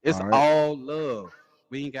 It's All right. all love.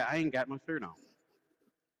 I ain't got my shirt on.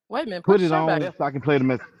 Wait a minute. Put Put your it shirt back. on Well, so I can play the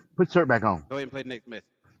message. Put your shirt back on. go ahead and play the next message.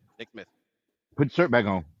 Next message. Put your shirt back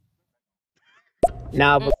on.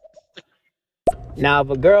 Now, Mm. if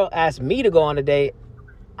a girl asks me to go on a date,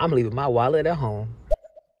 I'm leaving my wallet at home.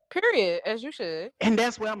 Period. As you should. And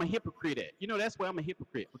that's where I'm a hypocrite at. That's where I'm a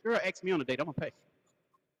hypocrite. If a girl asks me on a date, I'm gonna pay.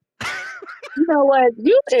 You know what?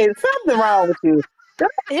 You is something wrong with you.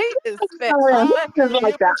 He is He I'm spectacular. just a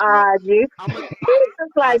like to hypocrite. argue. I'm a. He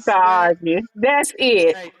just I like to swear. argue. That's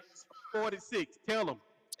it. Hey, 46. Tell them.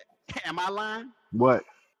 Am I lying? What?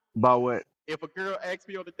 About what? If a girl asks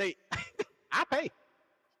me on a date, I pay.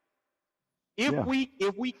 If Yeah.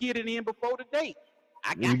 we get it in before the date,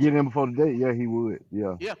 I If we got get you. in before the date, yeah, he would.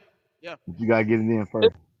 Yeah. Yeah. But you gotta get it in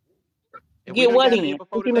first. If we Get done what got it in? in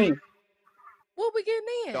before What the you date, mean? What we getting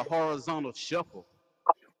the in? horizontal shuffle.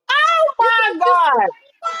 Oh You my got this. God.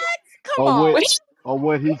 What? Come Or what? on. Or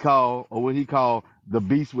what he called the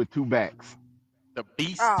beast with two backs. The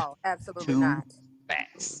beast Oh, absolutely two not.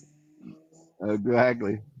 backs.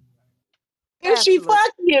 Exactly. If she Absolutely.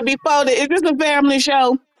 fuck you before is this a family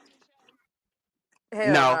show?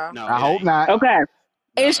 Hell No, no. no, I it hope ain't. not. No, Okay.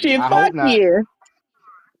 no, If it she ain't I family. fuck hope not. you,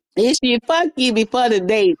 if she fuck you before the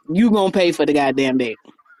date, you gonna pay for the goddamn date.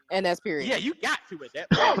 And that's period. Yeah, you got to at that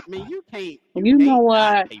point. I mean, you You know can't not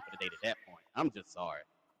what? pay for the date at that point. I'm just sorry.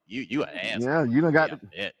 You an asshole Yeah, if you pay after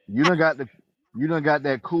that. you done got the you done got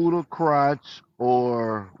that cooler crotch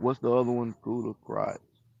or what's the other one? Cooter crotch.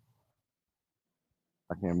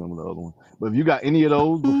 I can't remember the other one. But if you got any of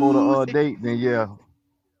those before the Pussy. date, then yeah,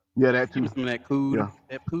 that Give me too. some of that cooter, Yeah,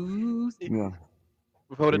 that pussy yeah,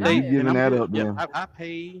 before the yeah. You date, Right. and giving I'm that good. up Yep, then? I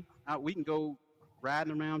pay. We can go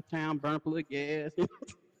riding around town, burn up a little gas. All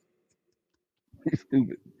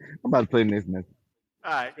Stupid. I'm about to play the next message.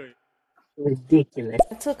 right, go ahead. Ridiculous.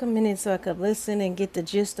 I took a minute so I could listen and get the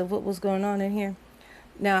gist of what was going on in here.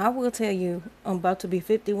 Now, I will tell you, I'm about to be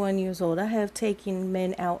 51 years old. I have taken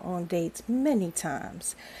men out on dates many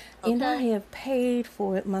times, and I Okay. have paid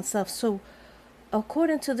for it myself. So,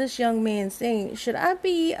 according to this young man's thing, should I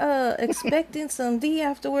be expecting some D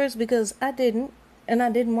afterwards? Because I didn't, and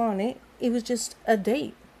I didn't want it. It was just a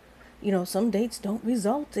date. You know, some dates don't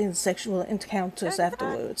result in sexual encounters Exactly.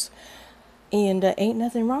 afterwards. And ain't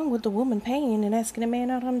nothing wrong with the woman paying and asking a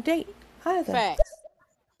man out on a date either. Facts.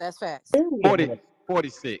 That's facts.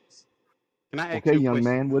 46. Can I ask Okay, you a young question?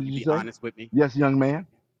 man. What Can did you you be say? honest with me? Yes, young man.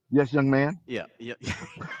 Yes, young man. Yeah, yeah.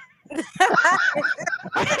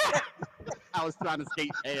 I was trying to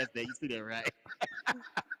skate past that. You see that, right?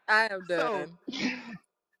 I am So done.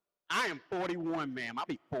 I am 41, ma'am. I'll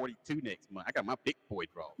be 42 next month. I got my big boy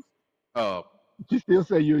draws. Uh, You still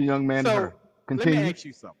say you're a young man to so her. let me Continue. ask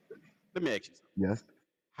you something. Let me ask you something. Yes,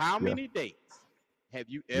 How yes, many dates have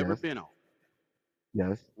you ever yes, been on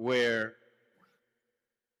yes. where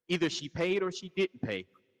either she paid or she didn't pay,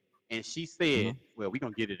 and she said, "Well, we're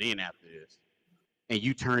gonna get it in after this," and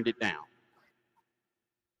you turned it down?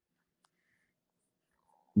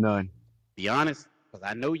 None. Be honest, because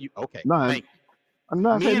I know you. Okay, None. thank you. I'm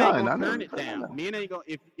not saying Men ain't none. gonna I turn never it said down. none. Men ain't gonna.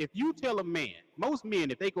 If you tell a man, most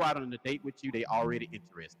men, if they go out on a date with you, they already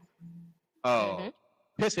interested. Mm-hmm.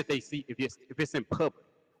 Especially if they see if it's in public.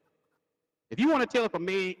 If you want to tell if a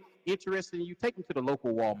man interested in you, take him to the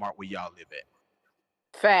local Walmart where y'all live at.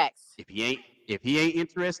 Facts. If he ain't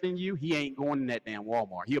interested in you, he ain't going in that damn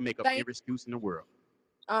Walmart. He'll make up Thank. every excuse in the world.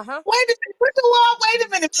 Uh-huh. Wait a minute. Wait a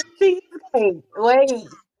minute. Wait.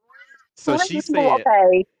 So she Explain, said,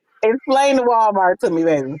 okay. Explain the Walmart to me,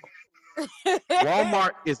 baby.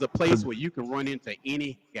 Walmart is a place 'Cause where you can run into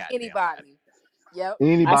any goddamn body. Anybody. Yep.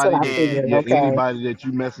 That's what I anybody And figured. yeah, Okay. anybody that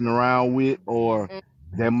you messing around with or Mm.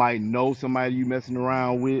 that might know somebody you messing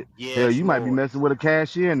around with. Hell, yes, you might be Lord. messing with a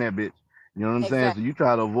cashier in that bitch. You know what I'm saying? So Exactly. you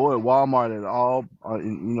try to avoid Walmart at all,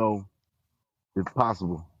 if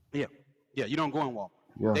possible. Yeah. Yeah, you don't go in Walmart.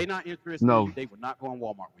 If Yeah. they not interested in No, you, they would not go in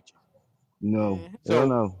Walmart with you. no. Mm-hmm. Hell So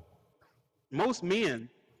no. most men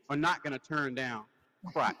are not gonna turn down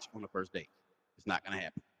crotch on the first date. It's not gonna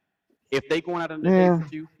happen. If they going out on a date Yeah.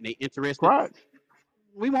 with you and they interested, Crotch.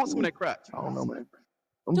 we want some of that crotch. I don't know, man.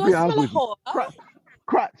 I'm Do gonna I be honest smell a with you. whore?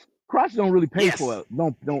 Crotch don't really pay for Yes. it.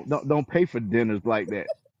 Don't pay for dinners like that.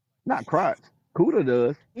 Not Crotch. Cuda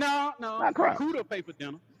does. No. Not Crotch. Cuda pay for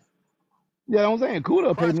dinner. Yeah, I'm saying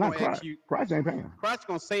Cuda pay, Crotch not gonna Crotch. ask you. Crotch ain't paying. Crotch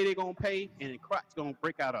gonna say they're gonna pay, and then Crotch gonna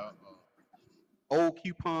break out a old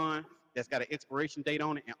coupon that's got an expiration date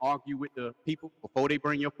on it and argue with the people before they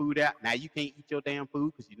bring your food out. Now you can't eat your damn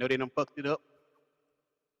food because you know they done fucked it up.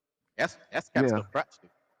 That's the kind of Yeah. stuff Crotch do.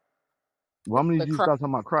 Well, I'm gonna The need you to crotch. start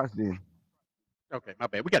talking about Crotch then. Okay, my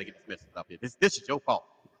bad. We gotta get this message up here. This is your fault.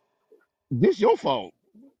 This your fault.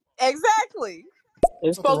 Exactly.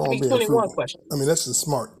 It's Nothing supposed to wrong be being 21 frugal. questions. I mean, that's just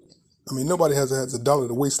smart. I mean, nobody has a dollar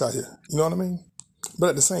to waste out here. You know what I mean? But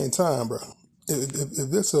at the same time, bro,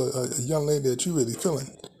 if there's a young lady that you really feeling,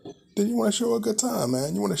 then you want to show her a good time,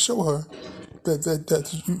 man. You want to show her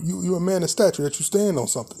that you're a man of stature, that you stand on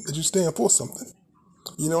something, that you stand for something.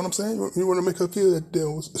 You know what I'm saying? You want to make her feel that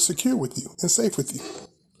they're secure with you and safe with you.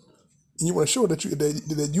 And you want to show her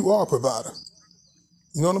that you are a provider.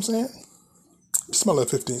 You know what I'm saying? Smell that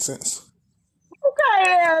 15 cents. Okay,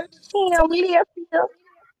 there. Damn, Leah.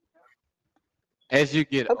 As you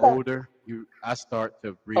get Okay. older, I start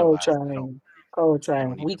to realize I don't Coltrane. I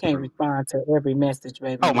don't Coltrane. need We to can't prove. respond to every message,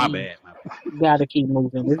 baby. Oh, my We bad, my bad. gotta keep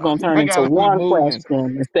moving. It's Sorry, gonna turn I into gotta keep one moving.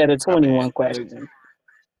 question instead of my bad. 21 questions.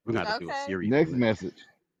 We're gonna have to do a Okay. series Next on that. message.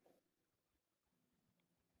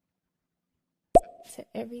 To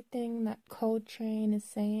everything that Coltrane is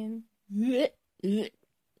saying.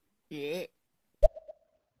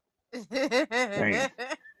 Damn.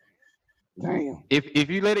 Damn. If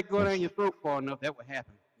you let it go down your throat far enough, that would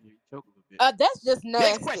happen. You choke a little bit. That's just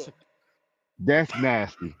Next nasty. question. That's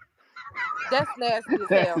nasty. That's nasty as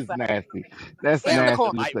That hell, is Si. nasty. That's In the Sounded nasty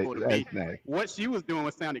corner. to say. delightful to me. That's nasty. What she was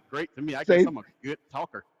doing sounded great to me. I guess Say I'm a good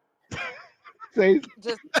talker. say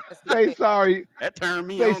Just nasty say as hell. sorry. That turned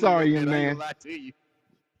me Say on a little sorry, bit. young I ain't man. gonna lie to you.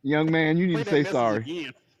 Young man, you need Play to that say message sorry.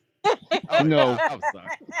 again. Oh No. yeah, I'm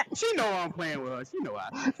sorry. She know I'm playing with her. She know I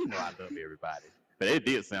love everybody. But it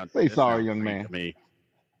did sound. Say That sorry, sounds young sweet man. to me.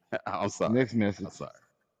 I'm sorry. Next message. I'm sorry.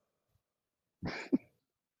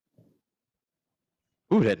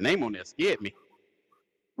 Ooh, that name on there scared me.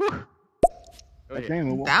 Whew. Go That ahead. came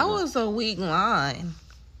a That while. was a weak line.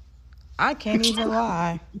 I can't even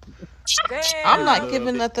lie. I'm not You Damn. loved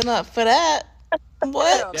giving it. nothing up for that. Hell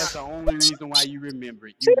What? no. That's the only reason why you remember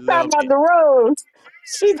it. She You talking loved about it. the rose.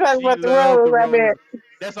 She talking She about the loved rose the right there. rose.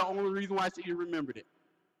 That's the only reason why she remembered it.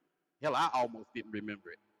 Hell, I almost didn't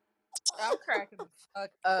remember I'm cracking the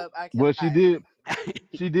fuck up. I Well, cannot. it.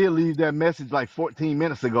 she did leave that message like 14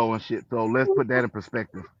 minutes ago and shit. So let's put that in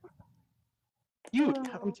perspective.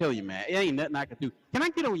 I'm telling you, man, it ain't nothing I can do. Can I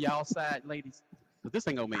get on y'all side, ladies? Because this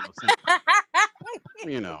ain't gonna make no sense.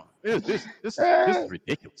 You know, this is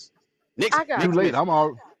ridiculous. I got Too Next a late. message.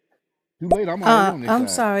 I'm already on this I'm side.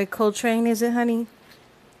 sorry, Coltrane, is it, honey?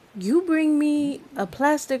 You bring me a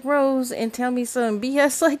plastic rose and tell me some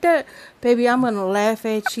BS like that, baby, I'm gonna laugh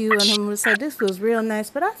at you and I'm gonna say this was real nice,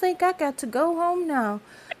 but I think I got to go home now.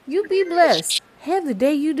 You be blessed. Have the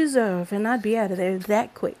day you deserve, and I'd be out of there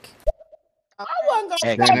that quick. I okay. wasn't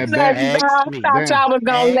Ask Damn, gonna that me. say that, bad. Ask y'all. me. Thought Damn, y'all was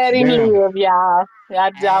gonna Ask let him me. damn, live, y'all.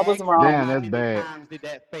 Y'all was Ask me. damn, wrong. How that's many bad. times did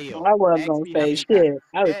that fail? I wasn't Ask gonna me how say many times. shit.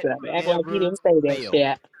 I was That trying to act like he never didn't say that failed.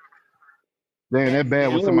 shit. Damn, That that bad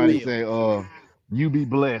when never somebody Mm-mm. failed. say, you be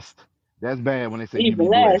blessed. That's bad when they say Be you be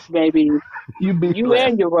blessed, blessed. baby. You be You blessed.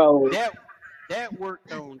 and your rose. That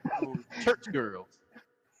worked on church girls.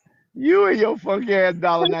 You and your funky ass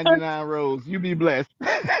 $1.99 rose. You be blessed.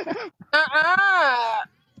 Uh-uh.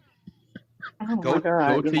 Oh my Go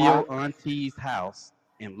god, go to y'all. your auntie's house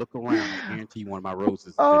and look around. I guarantee you one of my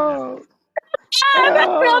roses is in there. Oh, Ah,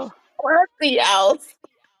 that's so oh. quirky, y'all.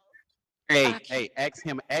 I Hey, can't. ask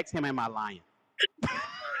him, am I lying?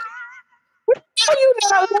 Oh, you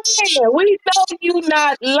not lying. We know you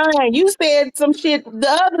not lying. You said some shit the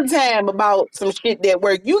other time about some shit that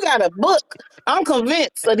worked. You got a book. I'm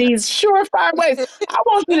convinced of these surefire ways. I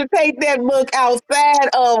want you to take that book outside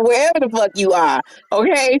of wherever the fuck you are.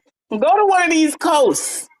 Okay? Go to one of these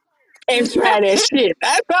coasts and try that shit.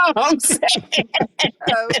 That's all I'm saying.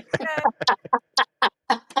 Okay.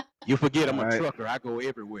 You forget All I'm a right. trucker. I go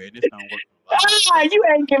everywhere, and this don't work a lot of Ah, places. you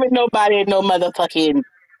ain't giving nobody no motherfucking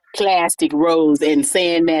plastic rose and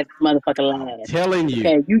saying that motherfucking I'm line. telling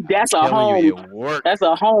you. Okay, I'm telling you, it that's works.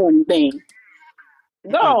 a home thing.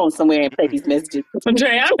 Go Mm-mm, on somewhere and play mm-mm. these messages.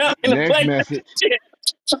 Andre, I'm not gonna Next play that message. shit.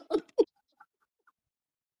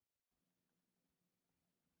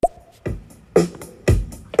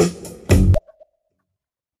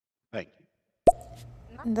 Thank you.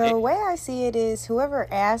 The Next. way I see it is whoever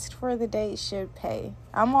asked for the date should pay.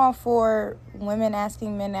 I'm all for women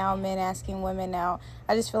asking men out, men asking women out.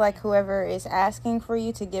 I just feel like whoever is asking for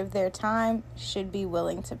you to give their time should be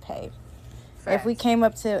willing to pay. Facts. If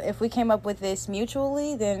we came up with this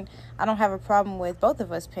mutually, then I don't have a problem with both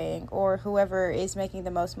of us paying, or whoever is making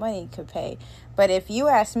the most money could pay. But if you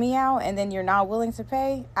ask me out and then you're not willing to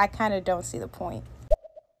pay, I kind of don't see the point.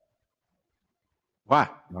 Why?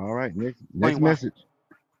 All right. Next Explain why. message.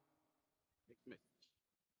 Next message.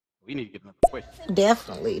 We need to get another question.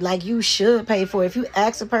 Definitely. Like you should pay for it. If you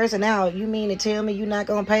ask a person out, you mean to tell me you're not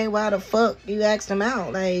gonna pay? Why the fuck you asked them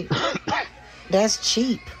out? Like that's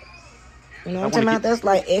cheap. You know Because what I I'm want talking to about? get the That's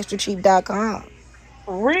like truth. extracheap.com.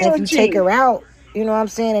 And Real if you take cheap. her out, you know what I'm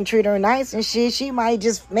saying, and treat her nice and shit, she might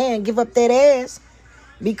just, man, give up that ass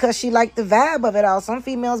because she like the vibe of it all. Some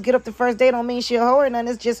females get up the first date don't mean she a hoe or nothing.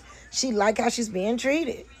 It's just she like how she's being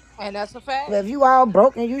treated. And that's a fact. But if you all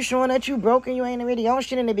broken, you showing that you broken, you ain't really on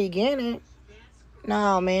shit in the beginning.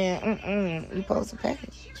 No, man, you supposed to pay.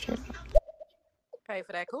 Straight up. Pay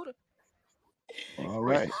for that cooter. All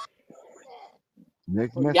Next right. question.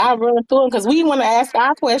 Next message. Y'all running through them because we want to ask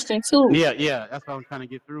our question too. Yeah. That's what I'm trying to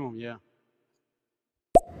get through them. Yeah.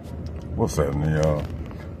 What's happening, y'all?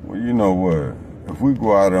 Well, you know what? If we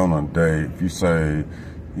go out on a date, if you say,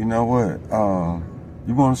 you know what,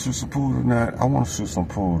 you want to shoot some pool tonight? I want to shoot some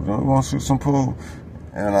pool. You want to shoot some pool?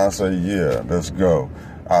 And I say, yeah, let's go.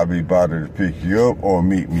 I'll be by to pick you up or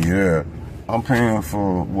meet me there. I'm paying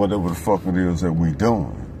for whatever the fuck it is that we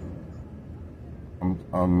doing.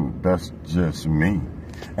 That's just me.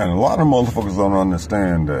 And a lot of motherfuckers don't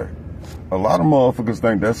understand that. A lot of motherfuckers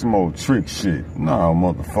think that's some old trick shit. Nah,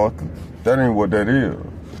 motherfucker. That ain't what that is.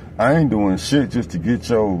 I ain't doing shit just to get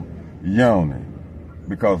your yoni.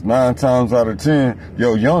 Because 9 times out of 10,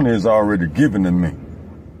 your yoni is already given to me.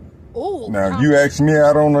 Ooh, Now, if you ask me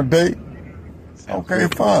out on a date, Sounds okay, good.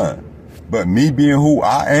 fine. But me being who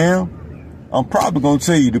I am, I'm probably going to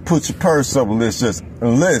tell you to put your purse up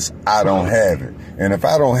unless I don't have it. And if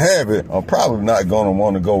I don't have it, I'm probably not going to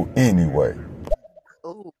want to go anyway.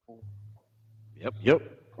 ooh. Yep.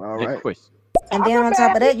 All Next right. question. And then on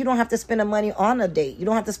top of that, you don't have to spend the money on a date. You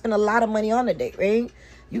don't have to spend a lot of money on a date, right?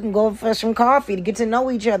 You can go for some coffee to get to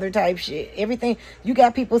know each other type shit. Everything. You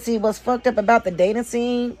got people see what's fucked up about the dating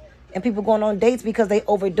scene and people going on dates because they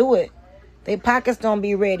overdo it. Their pockets don't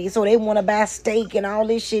be ready, so they want to buy steak and all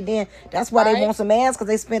this shit. Then that's why they Right? want some ass, because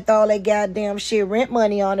they spent all that goddamn shit rent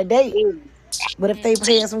money on a date. But if they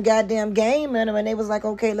had some goddamn game in them and they was like,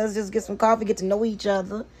 okay, let's just get some coffee, get to know each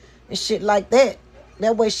other and shit like that.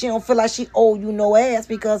 That way she don't feel like she owe you no ass,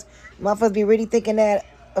 because motherfuckers be really thinking that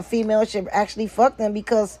a female should actually fuck them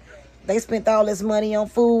because they spent all this money on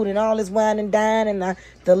food and all this wine and dine and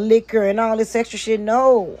the liquor and all this extra shit.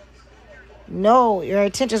 No, your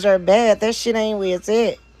intentions are bad. That shit ain't where it's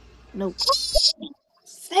at. No.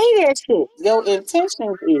 Say that shit. Your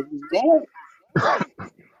intentions is that.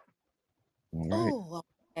 All right. Oh,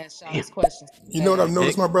 I'm ask y'all Damn. this question so You know what I've bad.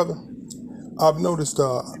 noticed, Next. my brother? I've noticed a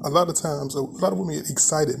lot of times, a lot of women get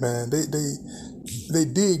excited, man. They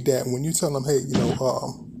dig that when you tell them, hey,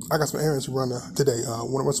 I got some errands to run today.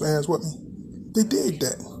 Want to run some errands with me? They dig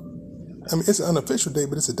that. I mean, it's an unofficial date,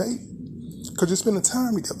 but it's a date because you're spending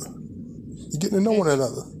time together. You're getting to know one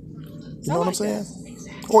another. You I know what I'm like saying?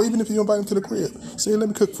 that. Or even if you invite them to the crib, say, let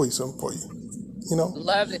me cook for you something for you. You know,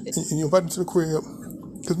 Love it. and you invite them to the crib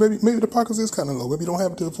because maybe the pockets is kind of low. Maybe you don't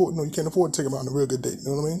have it to afford. No, you can't afford to take them out on a real good date.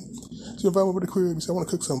 You know what I mean? So you invite them over to the crib. You say, I want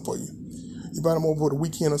to cook something for you. You invite them over the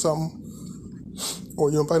weekend or something,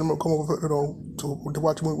 or you invite them to come over, to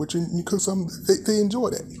watch a movie with you. And you cook something. They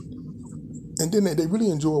enjoy that, and then they really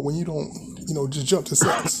enjoy when you don't, just jump to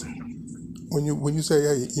sex. When you say,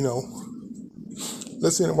 hey,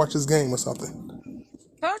 let's sit and watch this game or something.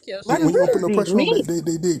 Talk your Like When a shit. you don't put real no date. pressure on them, Me.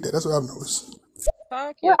 they dig that. That's what I've noticed.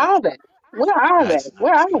 Talk Where your are they? Where are they? Nice.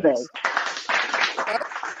 Where are they? shit.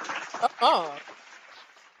 Come on.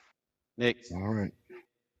 Next. All right.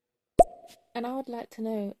 And I would like to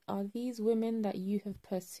know, are these women that you have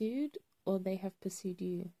pursued or they have pursued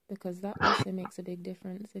you? Because that also makes a big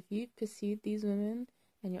difference. If you've pursued these women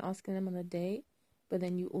and you're asking them on a date, but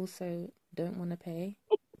then you also don't want to pay,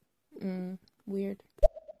 weird.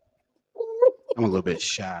 I'm a little bit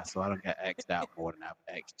shy, so I don't get asked out more than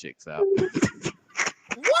I've asked chicks out.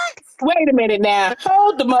 What? Wait a minute now.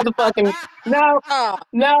 Hold the motherfucking. No, Oh,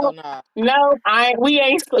 no, no. no.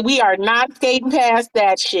 We are not skating past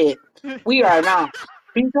that shit. We are not.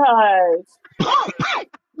 Because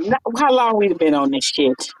how long we been on this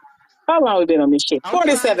shit? How long we been on this shit? I'm trying.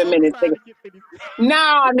 47 I'm minutes, trying nigga. to get to this.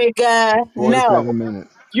 Nah, nigga. No. 47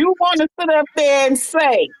 minutes. You want to sit up there and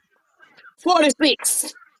say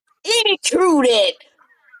 46. Any true that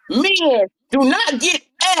men do not get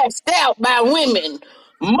asked out by women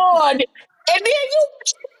more than, and then you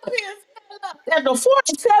at the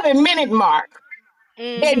 47-minute mark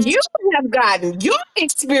that Mm-hmm. you have gotten, your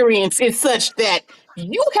experience is such that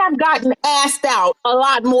you have gotten asked out a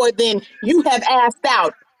lot more than you have asked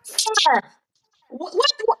out. Sir, what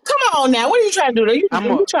come on now. What are you trying to do? I'm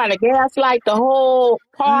Are a you trying to gaslight the whole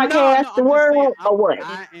no, podcast, no. the I'm just saying. world, or what?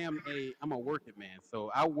 I'm a working man,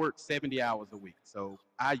 so I work 70 hours a week. So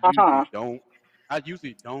Uh-huh. I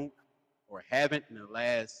usually don't, or haven't in the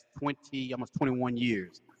last 20, almost 21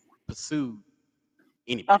 years, pursued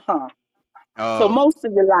anybody. Uh-huh. So most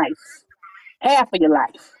of your life, half of your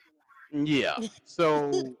life. Yeah.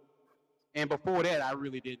 So, and before that, I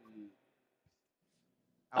really didn't.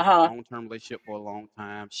 I was in a Uh-huh. long-term relationship for a long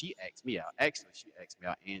time. She asked me out. Actually, she asked me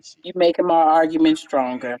out, and she You making my argument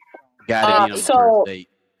stronger. got it in on the first So date.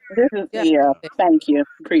 this is, Yeah. yeah, thank you.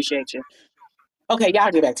 Appreciate you. Okay,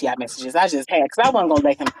 y'all get back to y'all messages. I just had, because I wasn't going to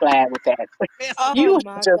let him slide with that. Oh You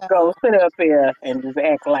my just go God. sit up there and just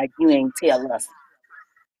act like you ain't tell us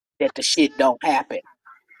that the shit don't happen.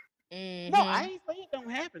 No, Mm-hmm. I ain't say it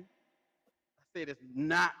don't happen. I said it's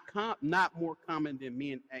not more common than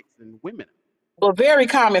men asking women. But very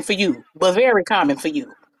common for you. But very common for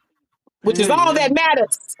you. Which is all that Mm,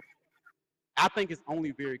 matters. I think it's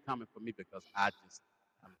only very common for me because I'm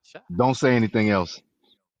shy. Don't say anything else.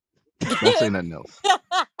 Don't say nothing else.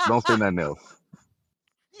 Don't say nothing else.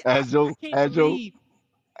 Yeah, As I your can't as your believe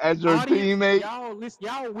as your audience, teammate, y'all listen,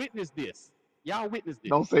 y'all witness this. Y'all witness this.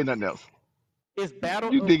 don't say nothing else. It's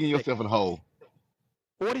Battle You of the digging Sexes. yourself in a hole.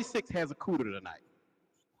 46 has a cooler tonight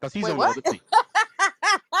because he's Wait, on the what? other team.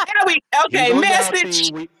 Okay, He's on y'all message.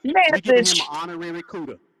 team. We giving him an Message. honorary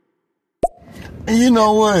cooler. And you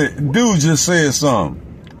know what? Dude just said something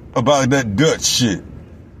about that Dutch shit.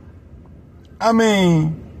 I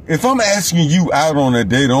mean, if I'm asking you out on a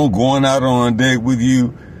date, I'm going out on a date with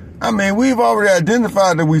you. I mean, we've already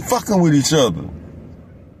identified that we fucking with each other.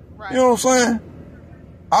 Right. You know what I'm saying?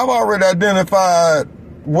 I've already identified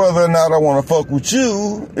whether or not I want to fuck with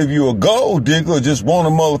you, if you a gold digger or just want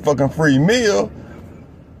a motherfucking free meal,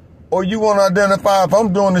 or you want to identify if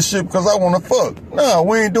I'm doing this shit because I want to fuck. Nah,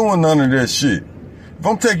 we ain't doing none of that shit. If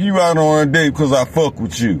I'm taking you out on a date because I fuck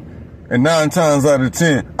with you, and 9 times out of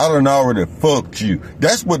 10, I done already fucked you.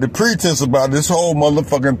 That's what the pretense about this whole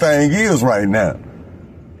motherfucking thing is right now.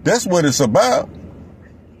 That's what it's about.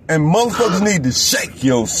 And motherfuckers need to shake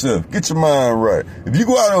yourself. Get your mind right. If you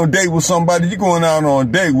go out on a date with somebody, you're going out on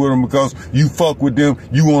a date with them because you fuck with them,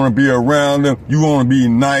 you want to be around them, you want to be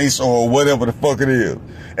nice or whatever the fuck it is.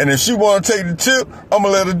 And if she want to take the tip, I'm going to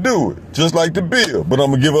let her do it. Just like the bill. But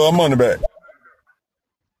I'm going to give her her money back.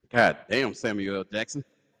 God damn, Samuel L. Jackson.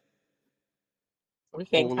 We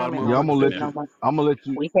Whole can't lot of comment Yeah, on I'm motherfuckers gonna in let there. you. I'm gonna let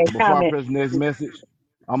you we can't before I comment. press the next message.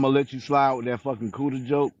 I'm gonna let you slide with that fucking Cuda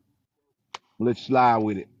joke. Let you slide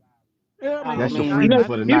with it. Yeah, I Oh That's mean, your man, freebie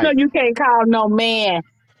for the you know night. you can't call no man,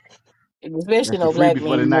 especially That's your no black freebie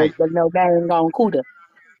for the man, no night. no dang on CUDA.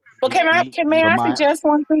 But he, he, may So I my. suggest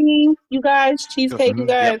one thing, you guys, Cheesecake, you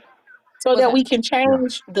Mm-hmm. yep. guys, so What's that that? we can Yeah.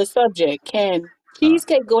 change the subject? Can Uh,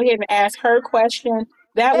 Cheesecake go ahead and ask her question?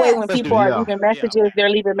 That way, when Yes. let's do people that. are Yeah. leaving Yeah. messages, they're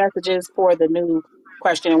leaving messages for the new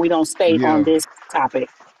question, and we don't stay on Yeah. this topic.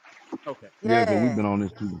 Okay. Yeah. Cause we've Yeah. been on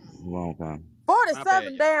this too for a long time. My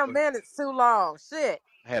bad, 47 y'all. damn Go ahead. minutes too long. Shit.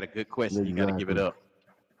 I had a good question. You got to give it Exactly. up.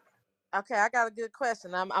 Okay, I got a good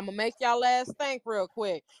question. I'm gonna make y'all last think real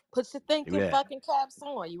quick. Put your Give me thinking that. fucking caps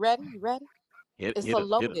on. You ready? You ready? It's a Hit us.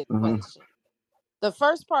 loaded Mm-hmm. question. The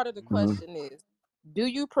first part of the Mm-hmm. question is, do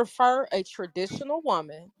you prefer a traditional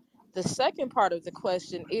woman? The second part of the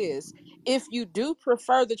question is, if you do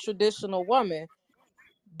prefer the traditional woman,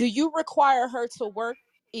 do you require her to work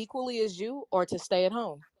equally as you or to stay at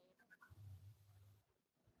home?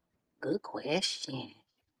 Good question.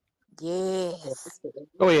 Yes.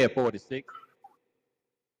 Go ahead, 46.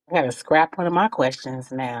 I gotta scrap one of my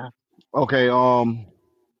questions now. Okay.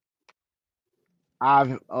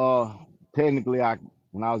 I've technically I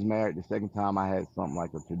when I was married the second time I had something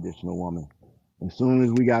like a traditional woman. As soon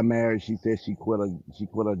as we got married, she said she quit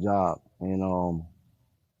her job, and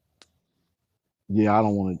yeah, I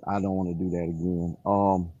don't want to do that again.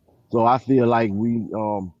 So I feel like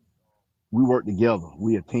we work together.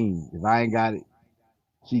 We a team. If I ain't got it,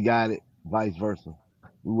 she got it. Vice versa.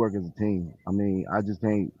 We work as a team. I mean, I just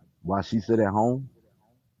can't. While she sit at home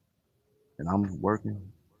and I'm working,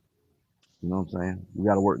 you know what I'm saying? We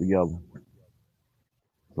got to work together.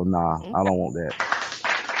 So nah, I Okay. don't want that.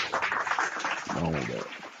 I don't want that.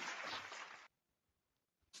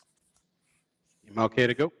 Am I okay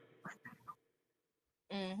to go?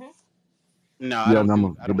 Mm-hmm. No, I Yeah, don't and I'm do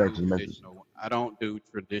gonna I get don't back do to the message. traditional. I don't do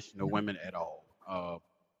traditional women at all.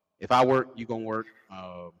 If I work, you gonna work.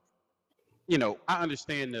 I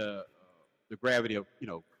understand the gravity of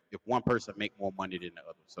if one person make more money than the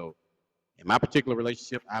other. So in my particular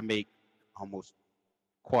relationship, I make almost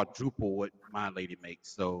quadruple what my lady makes.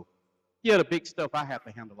 So yeah, the big stuff I have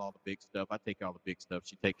to handle all the big stuff. I take care of all the big stuff.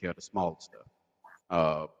 She take care of the small stuff.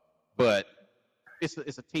 Uh, but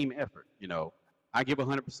it's a team effort. I give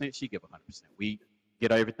 100%. She give 100%. We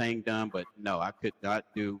get everything done. But no, I could not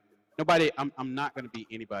do. Nobody. I'm not going to be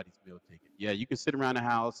anybody's meal ticket. Yeah, you can sit around the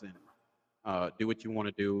house and do what you want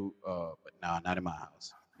to do. But no, not in my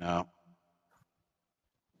house. No.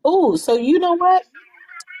 Oh, so you know what?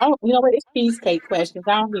 Oh, you know what? It's cheesecake questions.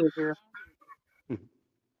 I don't hear, girl.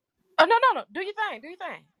 Oh, no, no, no. Do your thing. Do your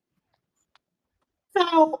thing.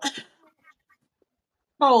 So,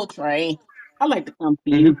 Coltrane, I like to come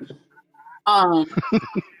to Mm-hmm. you. Um,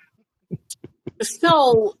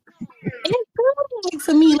 so it feels like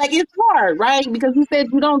to me like it's hard, right? Because you said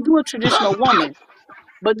you don't do a traditional woman,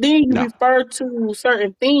 but then you No. refer to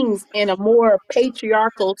certain things in a more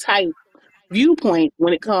patriarchal type viewpoint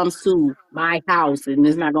when it comes to my house, and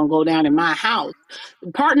it's not going to go down in my house.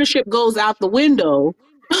 Partnership goes out the window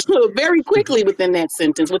very quickly within that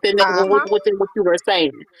sentence, Uh-huh. within what you were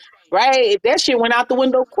saying, right? That shit went out the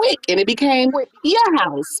window quick, and it became Quick. your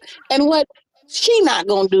house, and what she not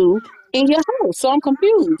gonna do in your house. So I'm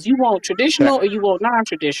confused. You want Can I traditional or you want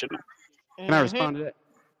non-traditional? can I Mm-hmm. respond to that?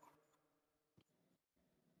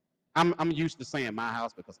 I'm used to saying my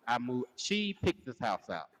house because I moved. She picked this house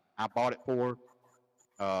out. I bought it for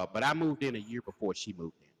her, but I moved in a year before she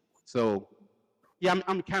moved in. So yeah,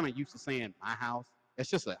 I'm kind of used to saying my house. It's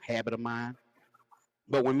just a habit of mine.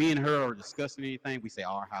 But when me and her are discussing anything, we say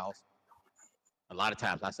our house. A lot of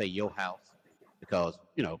times I say your house because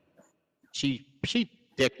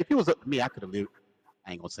if it was up to me, I could have lived.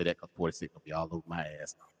 I ain't gonna say that because 46 will be all over my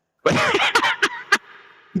ass. But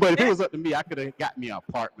but if it Yeah. was up to me, I could have got me an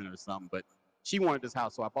apartment or something. But she wanted this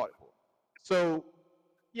house, so I bought it for her. So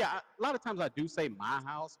yeah, a lot of times I do say my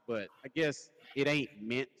house, but I guess it ain't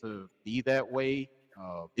meant to be that way.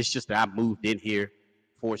 It's just that I moved in here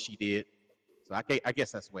before she did. So I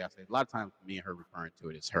guess that's the way I say it. A lot of times me and her referring to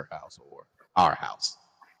it as her house or our house.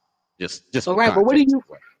 Just All for right, but context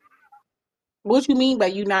anyway. what you mean by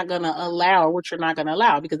you not gonna allow or what you're not gonna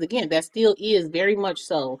allow? Because again, that still is very much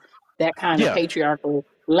so that kind of Yeah. patriarchal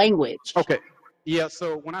language. Okay. Yeah,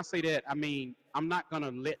 so when I say that, I mean I'm not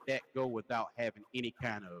gonna let that go without having any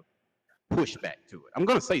kind of pushback to it. I'm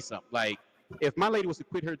gonna say something like, if my lady was to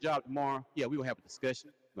quit her job tomorrow, yeah, we gonna have a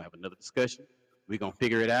discussion. We're gonna have another discussion. We're gonna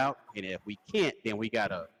figure it out, and if we can't, then we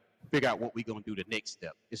gotta figure out what we're gonna do the next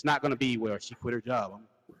step. It's not gonna be where she quit her job.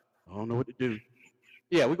 I don't know what to do.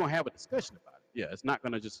 Yeah, we're gonna have a discussion about it. Yeah, it's not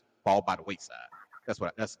gonna just fall by the wayside. That's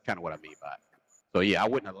kind of what I mean by it. So yeah, I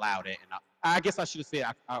wouldn't allow that, and I guess I should have said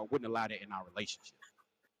I wouldn't allow that in our relationship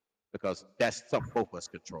because that's something both of us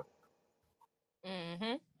control.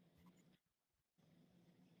 Mm-hmm.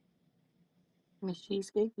 Miss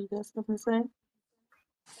Cheesecake, you got something to say?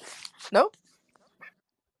 Nope.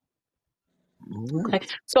 All right. Okay.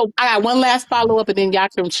 So I got one last follow up and then y'all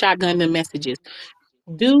can shotgun the messages.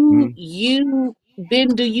 Do Mhm. you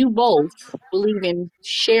do you both believe in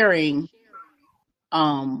sharing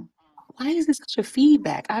why is this such a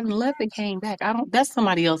feedback? I've left and came back. I don't that's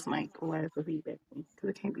somebody else mic. Why is the feedback? Because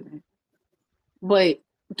it can't be that. But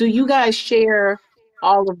do you guys share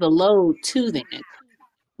all of the load too then?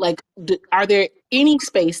 Like are there any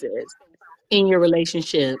spaces in your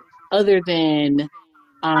relationship other than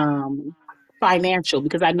um financial?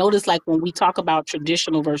 Because I notice like when we talk about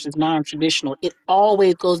traditional versus non-traditional, it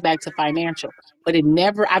always goes back to financial, but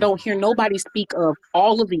I don't hear nobody speak of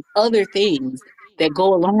all of the other things that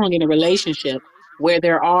go along in a relationship where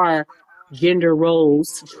there are gender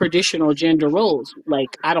roles, traditional gender roles.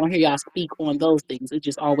 Like I don't hear y'all speak on those things. It's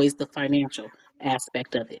just always the financial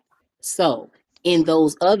aspect of it. So in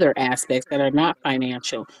those other aspects that are not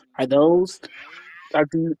financial, are those are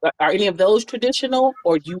any of those traditional,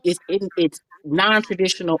 or it's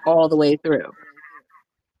non-traditional all the way through?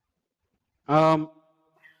 Um.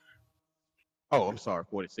 Oh, I'm sorry.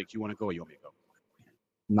 46. You want to go? Or you want me to go?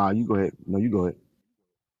 Nah, you go ahead. No, you go ahead.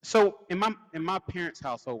 So in my parents'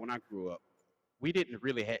 household when I grew up, we didn't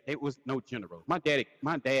really have it was no gender roles. My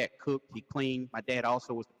dad cooked, he cleaned. My dad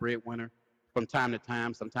also was the breadwinner from time to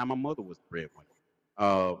time. Sometimes my mother was the breadwinner.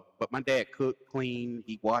 But my dad cooked, cleaned,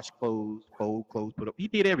 he washed clothes, fold clothes, put up. He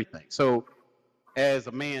did everything. So as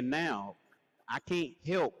a man now, I can't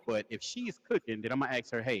help but if she's cooking, then I'm gonna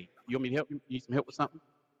ask her, hey, you want me to help you? You need some help with something?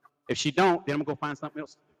 If she don't, then I'm gonna go find something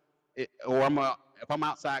else to do. Or if I'm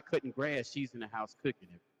outside cutting grass, she's in the house cooking.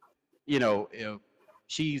 If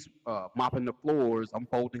she's mopping the floors, I'm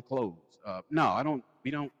folding clothes. No, I don't.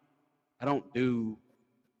 We don't. I don't do.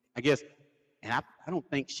 I guess, and I don't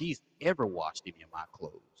think she's ever washed any of my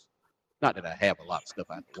clothes. Not that I have a lot of stuff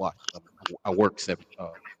I have to wash. I work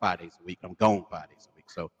 5 days a week. I'm gone 5 days a week.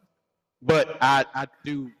 So, but I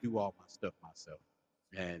do all my stuff myself.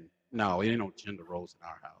 And no, it ain't no gender roles in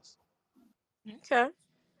our house. Okay.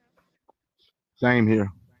 Same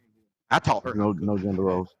here. I taught her There's how to no cook. gender In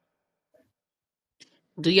fact, roles.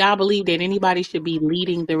 Do y'all believe that anybody should be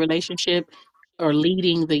leading the relationship or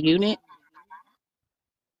leading the unit?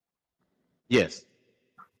 yes,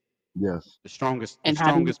 Yes. the And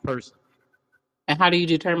how do you strongest person.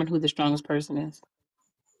 determine who the strongest person is?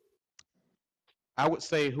 I would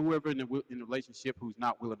say whoever in the relationship who's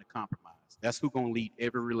not willing to compromise. That's who's gonna lead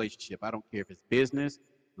every relationship. I don't care if it's business,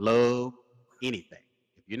 love, anything.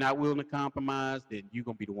 If you're not willing to compromise, then you're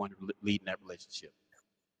gonna be the one leading that relationship.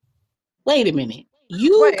 Wait a minute.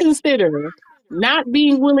 You Wait. consider not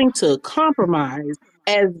being willing to compromise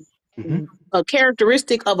as Hmm. a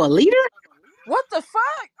characteristic of a leader? What the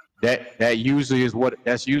fuck?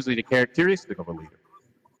 That's usually the characteristic of a leader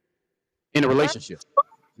in a That relationship,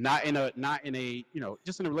 not in a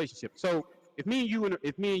just in a relationship. So if me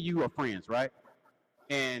and you are friends, right?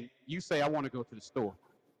 And you say I want to go to the store,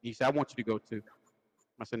 and you say I want you to go too.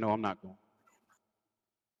 I said no, I'm not going.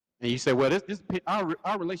 And you say, well,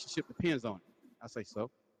 our relationship depends on it. I say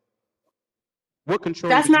so. What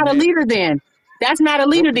control That's do you not a have? leader then. That's not a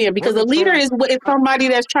leader then, What because a leader control? is somebody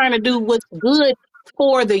that's trying to do what's good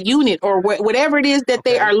for the unit or whatever it is that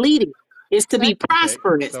they are Okay, leading is to thank be okay.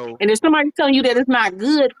 prosperous. So And if somebody's telling you that it's not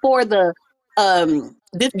good for the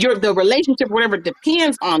relationship, whatever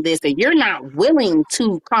depends on this, and you're not willing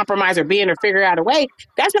to compromise or bend or figure out a way,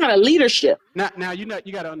 that's not a leadership. now you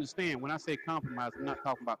got to understand when I say compromise, I'm not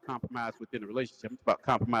talking about compromise within a relationship. I'm talking about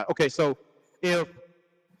compromise. Okay, so if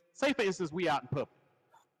say for instance we out in public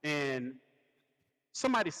and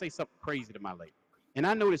somebody say something crazy to my lady, and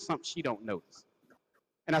I notice something she don't notice.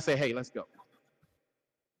 And I say, hey, let's go.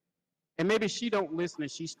 And maybe she don't listen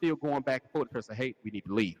and she's still going back and forth with her, say, hey, we need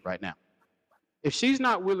to leave right now. If she's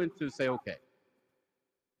not willing to say, okay,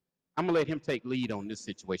 I'm gonna let him take lead on this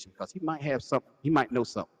situation because he might have something, he might know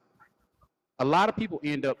something. A lot of people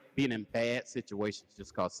end up being in bad situations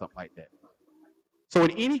just because something like that. So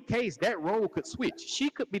in any case, that role could switch. She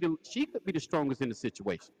could be the strongest in the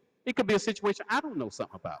situation. It could be a situation I don't know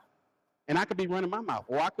something about. And I could be running my mouth,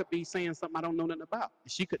 or I could be saying something I don't know nothing about.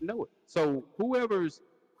 She could know it. So whoever's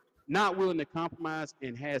not willing to compromise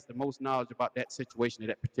and has the most knowledge about that situation at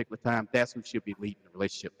that particular time, that's who should be leading the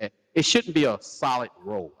relationship. It shouldn't be a solid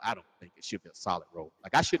role. I don't think it should be a solid role.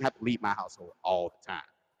 Like, I shouldn't have to lead my household all the time.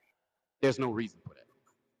 There's no reason for that.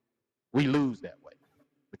 We lose that way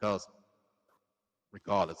because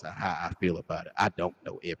regardless of how I feel about it, I don't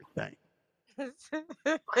know everything.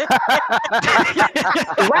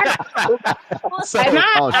 Right. So, And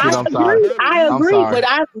Oh shit! I I'm sorry. agree. I I'm agree. sorry. But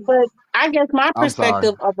I guess my I'm sorry.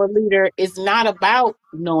 perspective of a leader is not about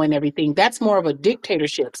knowing everything. That's more of a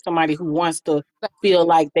dictatorship, somebody who wants to feel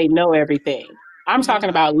like they know everything. I'm talking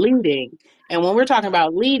Mhm. about leading. And when we're talking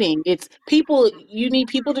about leading, it's people, you need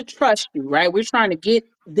people to trust you, right? We're trying to get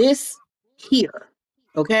this here.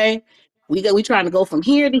 Okay? We trying to go from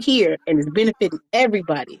here to here and it's benefiting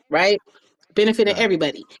everybody, right? Benefiting right.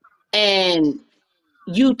 everybody. And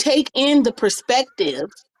you take in the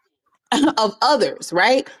perspective of others,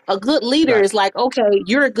 right? A good leader Right. is like, okay,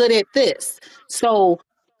 you're good at this, so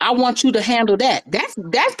I want you to handle that.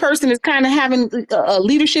 That person is kind of having a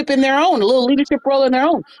leadership in their own, a little leadership role in their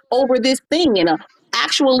own over this thing. And a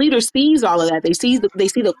actual leader sees all of that. They see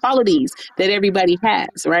the qualities that everybody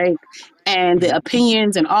has, right? And the Mm-hmm.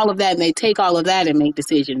 opinions and all of that, and they take all of that and make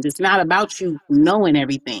decisions. It's not about you knowing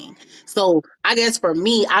everything. So I guess for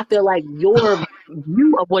me, I feel like your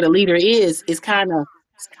view of what a leader is kind of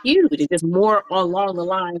skewed. It's just more along the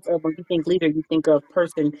lines of when you think leader, you think of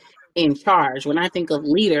person in charge. When I think of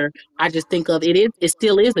leader, I just think of it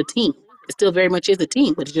still is a team. It still very much is a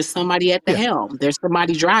team, but it's just somebody at the Yeah. helm. There's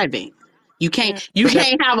somebody driving. Mm. You But that,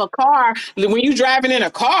 can't have a car when you driving in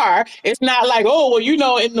a car. It's not like, oh well,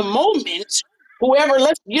 in the moment, whoever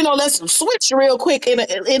let's switch real quick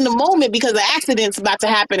in the moment because the accident's about to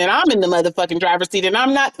happen and I'm in the motherfucking driver's seat and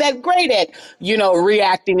I'm not that great at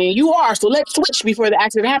reacting and you are. So let's switch before the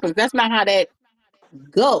accident happens. That's not how that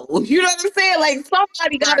go. You know what I'm saying? Like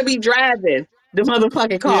somebody got Right. to be driving the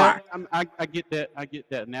motherfucking yeah, car. I get that. I get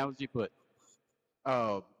that analogy, but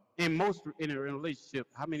uh, in a relationship,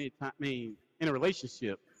 how many times? I mean, in a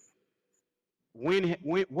relationship,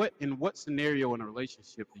 in what scenario in a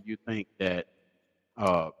relationship do you think that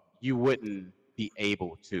uh, you wouldn't be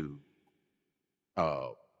able to, uh,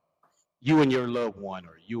 you and your loved one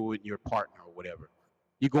or you and your partner or whatever,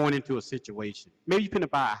 you're going into a situation. Maybe you're finna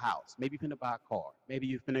buy a house. Maybe you're finna buy a car. Maybe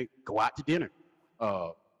you're finna go out to dinner. Uh,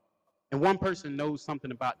 and one person knows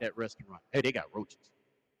something about that restaurant. Hey, they got roaches.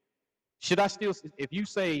 Should I still, if you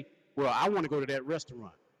say, well, I want to go to that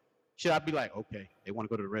restaurant, should I be like, okay, they want to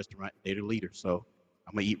go to the restaurant, they're the leader, so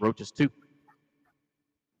I'm gonna eat roaches too?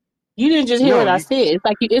 You didn't just hear No, what I said.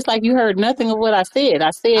 It's like you heard nothing of what I said.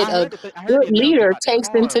 I said I a heard I heard good the analogy leader about the takes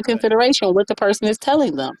car, into but consideration what the person is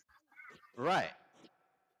telling them. right.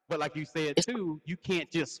 But like you said It's too, you can't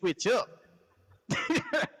just switch up.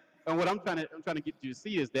 And what I'm trying to get you to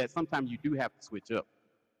see is that sometimes you do have to switch up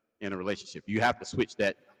in a relationship. You have to switch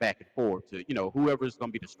that back and forth to, whoever's going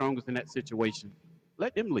to be the strongest in that situation,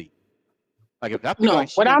 let them lead. Like if I feel no. like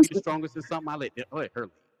she going to be the strongest in something, let her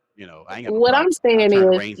lead. I ain't got no What problem. I'm I'll saying turn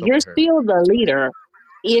the is reins over you're to her. still the leader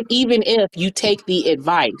even if you take the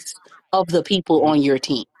advice of the people Mm-hmm. on your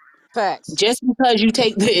team. Facts. Just because you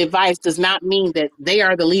take the advice does not mean that they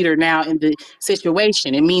are the leader now in the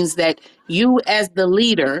situation. It means that you as the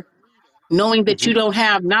leader, knowing that Mm-hmm. you don't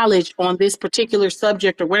have knowledge on this particular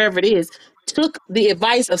subject or whatever it is, took the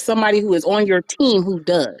advice of somebody who is on your team who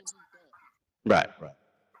does. Right, right.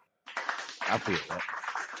 I feel that.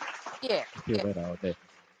 Yeah. I feel Yeah. that all day.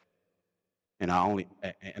 And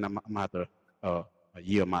I'm out to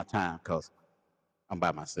yield my time because I'm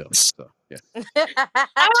by myself. So yeah,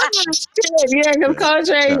 Oh, shit. Yeah, because yeah,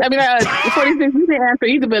 Coltrane, yeah. 46, you didn't answer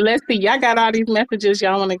either, but let's see. Y'all got all these messages.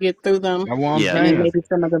 Y'all want to get through them. That's what I'm Yeah, And then yeah. saying. maybe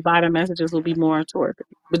some of the bottom messages will be more toward it.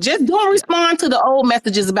 But just don't Yeah. respond to the old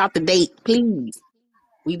messages about the date, please.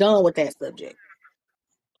 We done with that subject.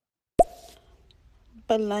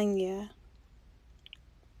 Balanya.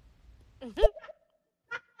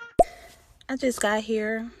 I just got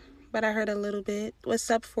here, but I heard a little bit.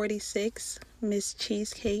 What's up, 46? Miss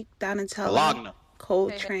Cheesecake, Donatella, Bologna.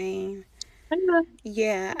 Cold Hey, hey. Train.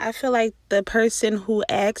 Yeah, I feel like the person who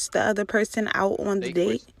asked the other person out on the Steak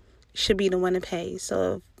date frisky. should be the one to pay.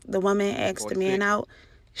 So if the woman asks the man 46. out,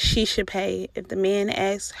 she should pay. If the man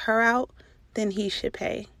asks her out, then he should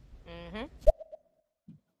pay. Mm-hmm.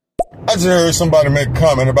 I just heard somebody make a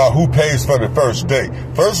comment about who pays for the first date.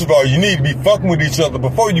 First of all, you need to be fucking with each other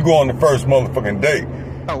before you go on the first motherfucking date.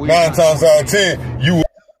 Oh, 9 times out of 10, you.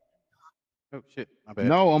 Oh shit, my bad.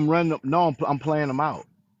 No, I'm running. No, I'm playing them out.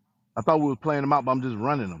 I thought we were playing them out, but I'm just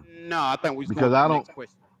running them No, I think we just because going to I the don't. next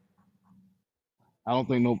question. I don't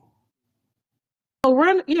think no. Oh,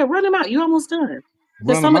 run them out. You almost done.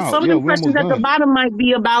 Because Run them some out. of Yeah, them we questions almost at the done. bottom might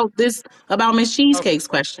be about Miss Cheesecake's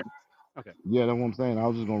question. Okay. Yeah, that's what I'm saying. I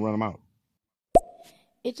was just gonna run them out.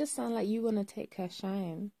 It just sounds like you want to take her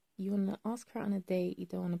shine. You want to ask her on a date. You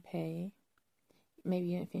don't want to pay. Maybe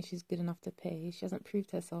you don't think she's good enough to pay. She hasn't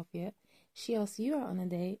proved herself yet. She asks you out on a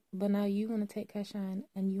date, but now you want to take her shine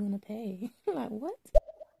and you want to pay. Like, what?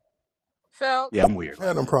 Felt. Yeah, I'm weird. I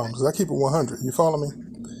have them problems. I keep it 100. You follow me?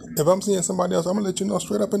 If I'm seeing somebody else, I'm gonna let you know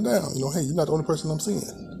straight up and down. Hey, you're not the only person I'm seeing.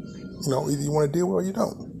 Either you want to deal with it or you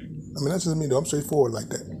don't. I mean, that's just me though. I'm straightforward like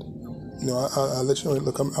that. I let you know.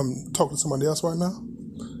 Look, I'm talking to somebody else right now,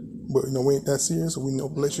 but we ain't that serious. We no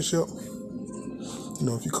relationship.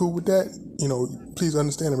 If you're cool with that, please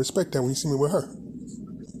understand and respect that when you see me with her.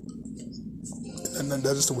 And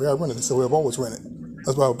that's just the way I run it. That's the way I've always run it.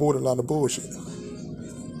 That's why I avoid a lot of bullshit.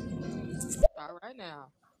 All right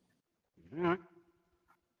now.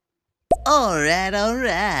 All right. All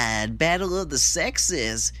right. Battle of the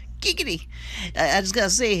sexes. Giggity. I just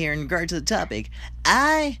gotta say here in regard to the topic,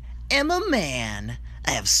 I am a man.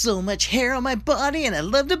 I have so much hair on my body and I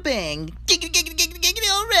love to bang. Giggity, giggity, giggity,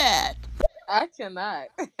 giggity, all right. I cannot.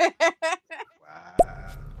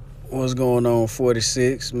 What's going on,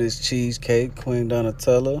 46, Miss Cheesecake, Queen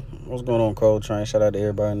Donatella? What's going on, Cold Train? Shout out to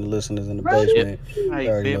everybody and the listeners in the basement. How You you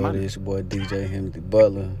already feel, know man? it is your boy DJ Timothy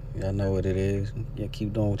Butler. Y'all know what it is. Yeah,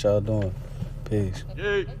 keep doing what y'all doing. Peace.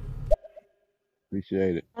 Yeah.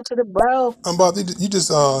 Appreciate it. To the bro. Bob, you just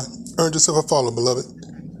earned yourself a follow, beloved.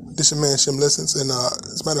 This your man Shim Listens, and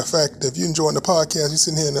as a matter of fact, if you're enjoying the podcast, you're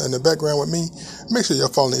sitting here in the background with me. Make sure y'all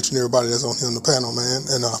following each and everybody that's on here on the panel, man,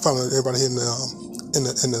 and following everybody here in the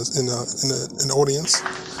audience.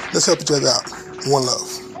 Let's help each other out. One love.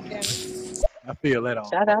 I feel that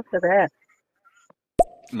on. Shout out to that.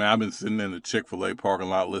 Man, I've been sitting in the Chick-fil-A parking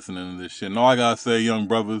lot listening to this shit. And all I gotta say, young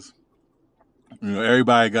brothers,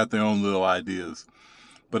 everybody got their own little ideas.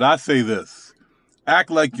 But I say this.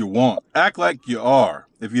 Act like you want. Act like you are.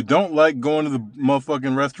 If you don't like going to the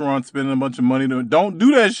motherfucking restaurant, spending a bunch of money, don't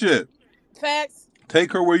do that shit. Facts.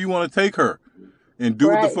 Take her where you want to take her. And do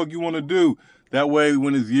what the Right. fuck you want to do. That way,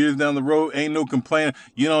 when it's years down the road, ain't no complaining.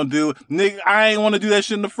 You don't do it. Nigga, I ain't want to do that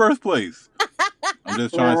shit in the first place. I'm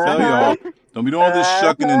just trying to tell y'all. Don't be doing all this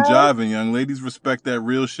shucking and jiving, young ladies. Respect that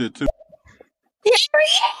real shit, too.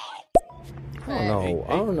 I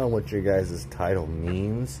don't know what your guys' title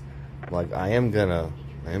means. Like, I am gonna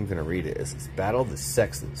read it. It's Battle of the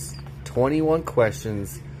Sexes. 21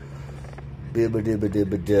 questions.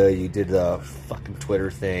 Bibba-dibba-dibba-duh. You did the fucking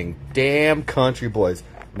Twitter thing. Damn country boys.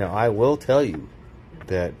 Now, I will tell you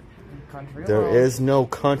that there is no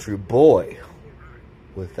country boy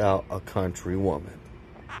without a country woman.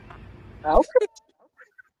 Okay.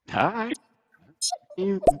 All right.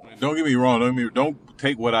 Don't get me wrong. Don't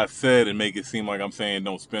take what I said and make it seem like I'm saying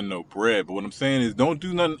don't spend no bread. But what I'm saying is don't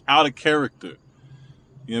do nothing out of character. You know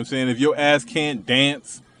what I'm saying? If your ass can't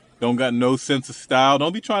dance, don't got no sense of style,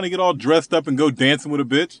 don't be trying to get all dressed up and go dancing with a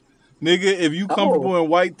bitch. Nigga, if you comfortable in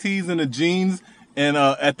white tees and the jeans and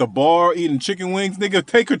at the bar eating chicken wings, nigga,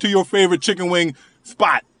 take her to your favorite chicken wing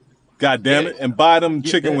spot. God damn it. And buy them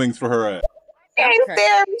chicken wings for her ass.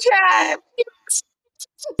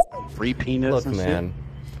 Free peanuts. Look, and man,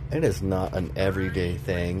 it is not an everyday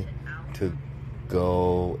thing to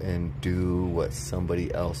go and do what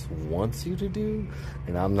somebody else wants you to do,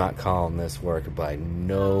 and I'm not calling this work by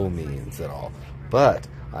no means at all. But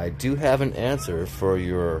I do have an answer for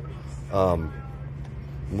your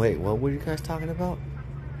wait, what were you guys talking about?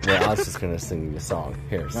 Yeah, I was just gonna sing you a song.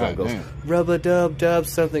 Here, so it goes, rub-a-dub-dub,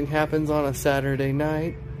 something happens on a Saturday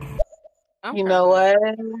night. You know what?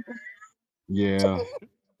 Yeah.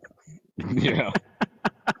 Yeah.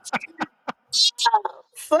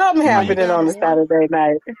 Something happening on a Saturday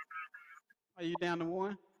night. Are you down to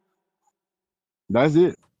one? That's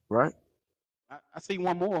it, right? I see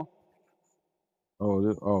one more.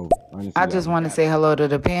 I just want to say hello to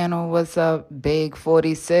the panel. What's up, Big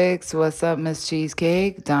 46? What's up, Miss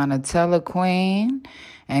Cheesecake? Donatella Queen.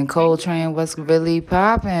 And Coltrane, what's really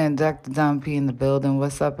poppin'? Dr. Don P in the building.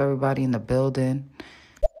 What's up, everybody in the building?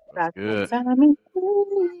 Good.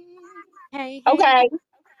 Hey. Okay.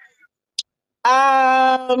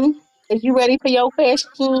 Is you ready for your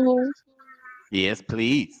question? Yes,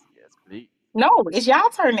 please. Yes, please. No, it's y'all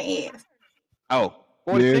turn to ask. Oh,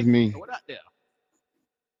 Yeah, it's 46. me. Throw it out there.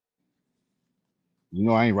 You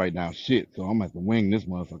know I ain't write down shit, so I'm gonna have to wing this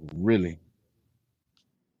motherfucker. Really.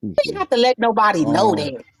 Let me You see. don't have to let nobody know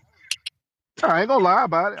that. I ain't gonna lie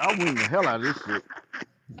about it. I'll wing the hell out of this shit.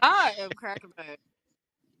 I am cracking back.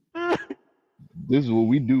 This is what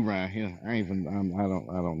we do around here. I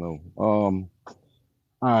don't know.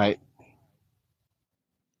 All right.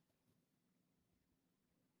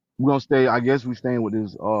 We're gonna stay. I guess we're staying with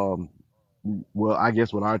this. Well, I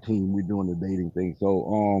guess with our team, we're doing the dating thing. So,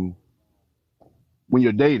 when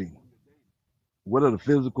you're dating, what are the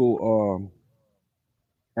physical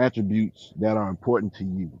attributes that are important to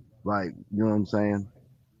you? Like, you know what I'm saying?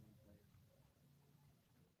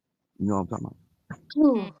 You know what I'm talking about?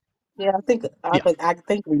 Mm, Yeah, Yeah. I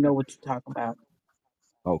think we know what you're talking about.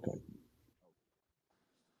 Okay.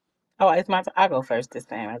 Oh, it's my turn. I'll go first this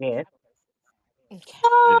time, I guess. okay.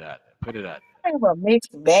 Put Uh, it out there. Put it out I have a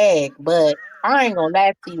mixed bag, but I ain't gonna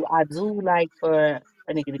lie to you. I do like for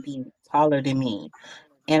a nigga to be taller than me,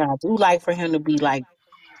 and I do like for him to be like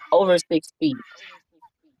over 6 feet.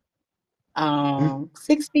 Mm.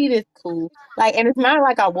 6 feet is cool. Like, and it's not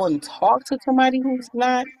like I wouldn't talk to somebody who's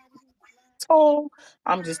not tall.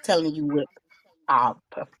 I'm just telling you what I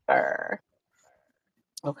prefer.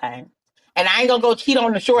 Okay. And I ain't gonna go cheat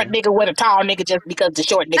on the short there. nigga with a tall nigga just because the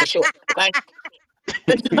short nigga short. Okay.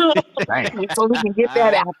 Damn. So we can get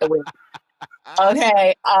that Okay. out the way.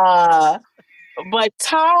 Okay. But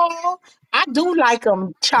tall, I do like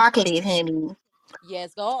them chocolate, honey.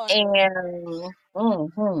 Yes, God.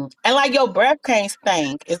 And like your breath can't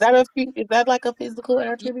stink. Is that like a physical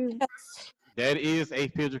attribute? Yes. That is a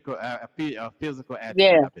physical attribute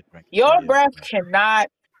Yeah. I've been drinking. Your That is breath correct. cannot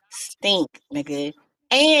stink, nigga.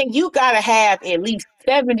 And you gotta have at least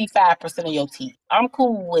 75% of your teeth. I'm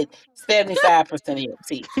cool with 75% of your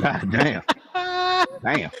teeth. God damn.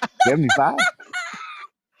 Damn. 75?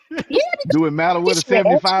 Yeah, Do it matter you what a should have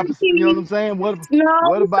extra 75%? You know what teeth. I'm saying? No,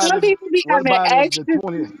 some people be What having about if the extra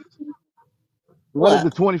 20? teeth. What if What?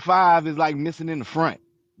 the 25 is like missing in the front?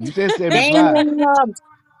 You said Damn. 75.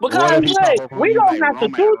 What Because if he pop look, up on we you like gonna have to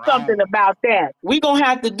Roman do something Rome? about that. We gonna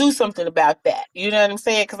have to do something about that. You know what I'm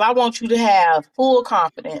saying? Because I want you to have full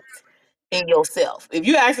confidence in yourself. If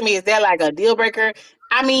you ask me, is that like a deal breaker?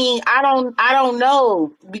 I mean, I don't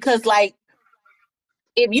know because like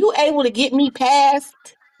if you able to get me past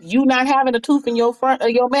you not having a tooth in your front of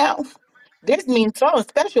your mouth, this means something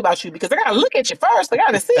special about you because I gotta look at you first. I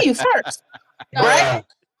gotta see you first, right? Okay.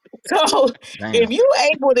 So if Damn. you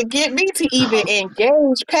able to get me to even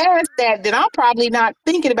engage past that, then I'm probably not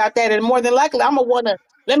thinking about that, and more than likely I'm gonna wanna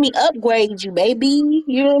let me upgrade you, baby.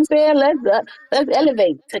 You know what I'm saying? Let's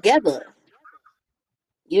elevate together.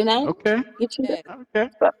 You know, Okay. get you Yes. Okay.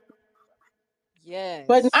 there.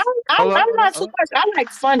 But Yes. Hold I'm up. Hold up. not too Hold up. much. I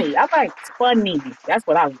like funny. I like funny. That's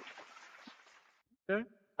what I like. Okay.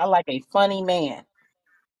 I like a funny man.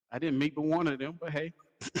 I didn't meet but one of them, but hey.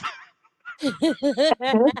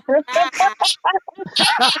 Okay.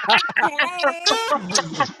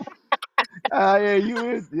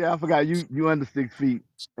 Yeah, yeah, I forgot you under 6 feet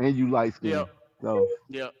and you light Yep. skinned. So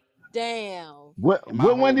Yep. Damn. And my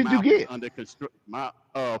what one whole did you mouth is get? under construct. My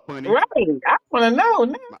funny. Right. I want to know.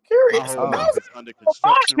 Now I'm My curious. whole That Oh, mouth was is under a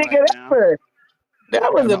boss construction nigga right now. ever. That I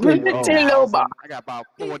was got a about you pretty oh little boss. 40,000. I got about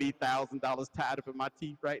He $40,000 tied up in my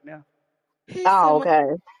teeth right now. he's so Oh, much okay.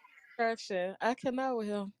 construction. I cannot with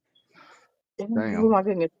him. Oh damn. my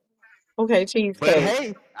goodness. Okay, But cheesecake.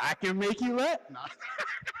 hey, I can make you laugh. No.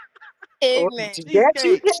 Oh, Ignorant. that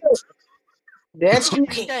you Cheesecake. can. That you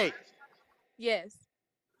can. Cheesecake. Yes.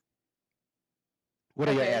 What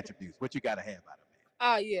are your Okay. attributes? What you gotta have out of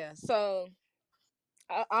Oh yeah. So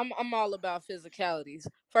I'm all about physicalities.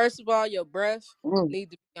 First of all, your breath Mm,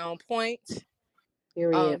 need to be on point.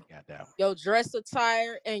 period. Um, a man? Goddamn. your dress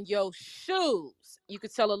attire and your shoes. You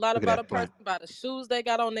could tell a lot Look at about a that person flannel. by the shoes they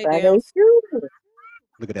got on their That damn is feet. true.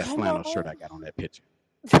 Look at that Come flannel shirt on. I got on that picture.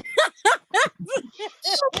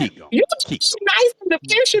 Keep going. You Keep going. nice in the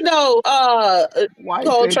picture though, Why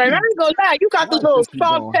you say Coltrane. I keep? ain't gonna lie. You got the Why you little say keep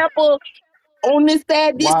salt going? pepper on this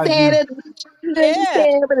Why is side, you? and this Yeah.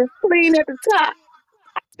 side, but it's clean at the top.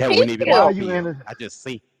 That wasn't even Why my are Hell, you bill. enter? I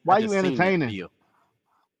Why you just seen that entertaining? bill.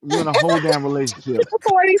 You in a whole damn relationship.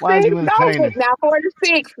 Why is 46. you No, entertaining? now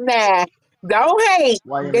 46 now. Don't hate.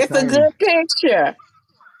 Why you It's a entertaining? good picture.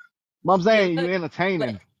 But I'm Yeah. saying you Look.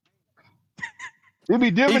 entertaining. It'd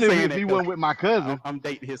be He's different saying if that he because wasn't with my cousin, I'm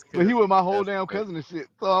dating his but he cousin. with my whole That's damn that. cousin and shit.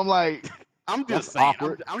 So I'm like, I'm that's just saying.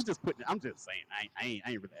 awkward. I'm just putting. I'm just saying. I ain't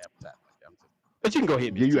really advertising like that. But you can go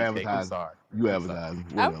ahead, Miss Give you Cheesecake. I'm advertising. sorry. You I'm sorry. advertising.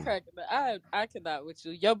 I'm Whatever. cracking up. I cannot with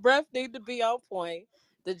you. Your breath need to be on point.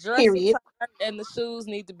 The dress Period. attire and the shoes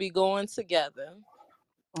need to be going together.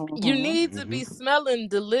 You Mm-hmm. need to be smelling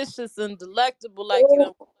delicious and delectable like you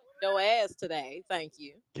don't your ass today. Thank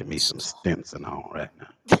you. Give me some Stinson on right now.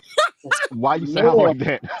 Why you sound Man, like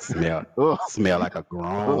that? Smell Ugh. smell like a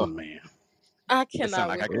Ugh. grown man. I It sound cannot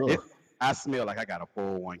like with Ugh. I smell like I got a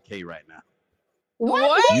 401k right now.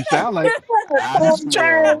 what? what? You sound like I Cold smell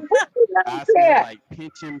train. What you I like smell that? like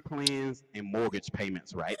pension plans and mortgage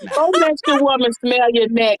payments right now. Go let your woman smell your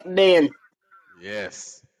neck then.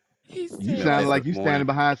 Yes. He you Smell said, sounding that like this you standing morning.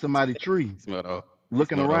 behind somebody's tree,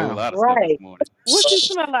 looking Smelled a whole around. lot of stuff this Right. morning. "What you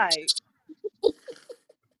smell like?"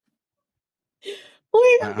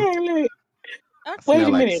 Wait, Uh-huh. okay, wait. I Wait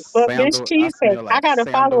a cannot. minute. But Miss I Cheesecake, smell I like got a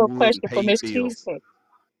follow-up sandalwood and question for paid Miss bills. Cheesecake.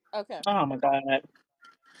 Okay. Oh my God.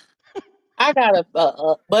 I got a,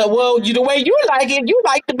 but well, you the way you like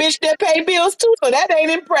the bitch that pay bills too, so that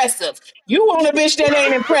ain't impressive. You want a bitch that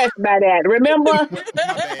ain't impressed by that, remember? Well,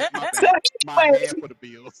 my bad, my So bad. My anyway, half of the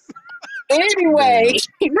bills. anyway, Damn.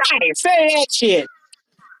 right, say that shit.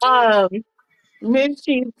 Um, Miss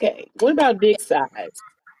Cheesecake, what about dick size?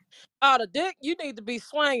 Oh, the dick, you need to be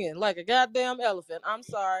swinging like a goddamn elephant. I'm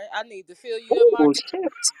sorry. I need to feel you in my. Oh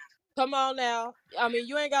shit. Come on now. I mean,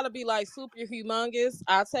 you ain't got to be like super humongous.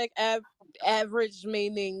 I take average,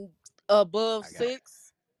 meaning above I got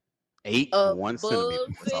 6. 8 1 centimeter.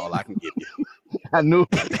 Above That's all 6. I can give you.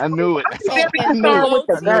 I knew it. That's I'm all And, very I and can knew give it. concerned you. with below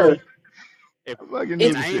the I knew 10. it. girth. If I fucking knew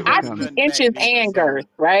It's and the I shit ain't was I holding need coming. nothing back inches neither, and girth, so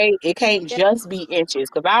right? It can't Yeah, just be inches,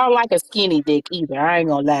 because I don't like a skinny dick either. I ain't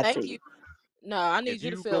gonna lie thank to you. you. No, I need if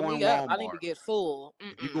you to you fill go in me up. I need to Walmart, get full.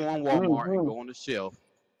 if you go in hmm Walmart and go on the shelf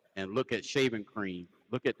and look at shaving cream,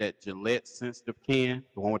 look at that Gillette sensitive can,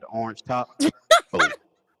 the one with the orange top, boom,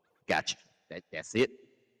 gotcha. That's it.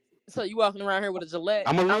 So you walking around here with a Gillette?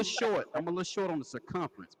 I'm a little I'm short. I'm a little short on the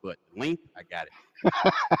circumference, but length, I got it.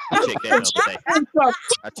 I checked that The the other day.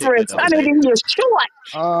 I checked that circumference, the other honey, day. then you're short.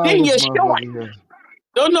 Oh, Then this you're short. motherfucker here.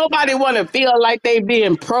 Don't Nah, nobody want to feel like they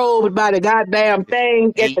being probed by the goddamn it's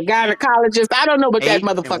thing at the eight, gynecologist. I don't know what that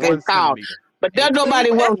eight and motherfucker is one called, centimeter. but don't 8 See,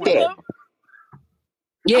 nobody and want one that. Eskimo. centimeter.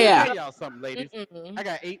 I'm gonna Yeah. tell No. y'all something, ladies. Mm-mm. I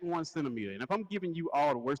got 8 and 1 centimeter, and if I'm giving you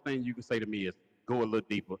all, the worst thing you can say to me is go a little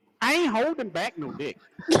deeper. I ain't holding back no dick.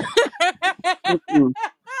 Mm-mm.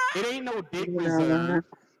 It ain't no dick You know what? reserve,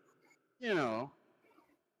 you know.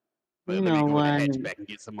 You But let me know go in the what? hatchback and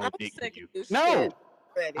get some I'm more dick for sick of you. this shit No,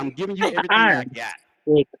 I'm already. giving you everything I I'm got.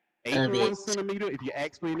 sick 8 of and 1 it. centimeter. If you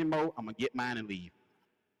ask for any more, I'm gonna get mine and leave.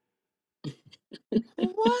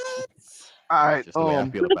 What? All That's right. just the way I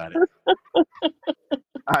feel about it.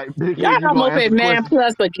 All right, Big Y'all Head, you gonna almost answer at the 9 question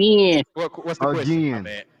plus again. What's the question? My again?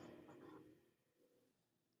 bad.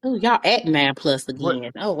 Oh, y'all at 9 plus What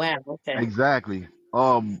again. Oh wow. Okay. exactly?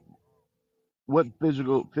 What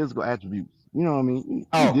physical attributes? You know what I mean?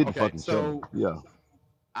 You Oh, did the okay. fucking show. So Yeah.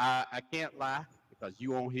 I can't lie because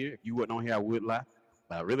you on here. If you wasn't on here, I would lie.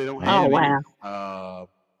 But I really don't Oh have Man, any. wow.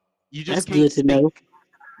 You just That's can't good to know. stink.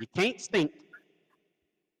 You can't stink,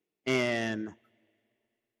 and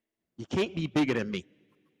you can't be bigger than me.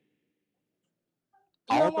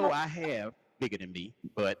 You don't Although want I have bigger than me,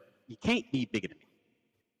 but you can't be bigger than me.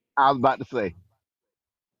 I was about to say,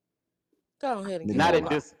 to go ahead and nigga get Not your don't at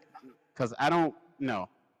money. lie. this, because I don't know.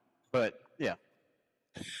 But yeah,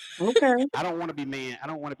 Okay. I don't want to be man. I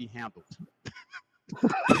don't want to be handled.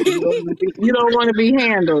 You don't want to be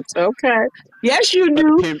handled. Okay. Yes, you About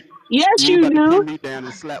to do. pin, Yes, you ain't you about to do. pin me down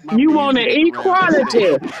and slap my You mean want an titties around this equality.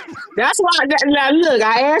 stage. That's why. Now, look,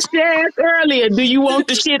 I asked you ass earlier, do you want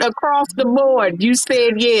the shit across the board? You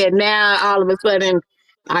said, yeah. Now, all of a sudden,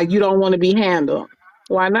 you don't want to be handled.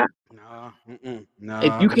 Why not? No,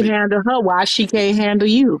 If no. you can handle her, why she can't handle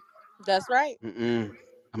you? That's right.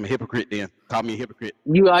 I'm a hypocrite then. Call me a hypocrite.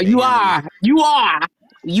 You are. Can't You handle me. are. You are.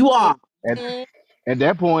 You are. At Mm-mm.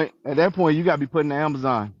 that point, you gotta be put in the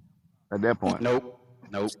Amazon. At that point, Nope.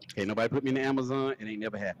 Can't nobody put me in the Amazon. It ain't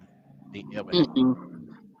never happened. Ain't ever happened. Mm-mm.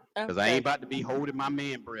 Because I ain't Okay. about to be holding my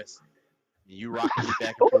man breast and you rocking me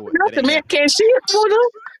back and Oh, forth. not That the ain't man. happening. Can she hold them?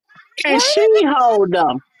 Can Wait she a minute. hold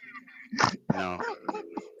them? No.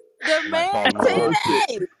 The I might man fall in love oh real quick. shit,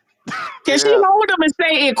 titty. Can she yeah, hold them and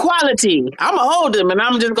say equality? I'm going to hold them and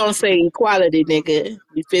I'm just going to say equality, nigga.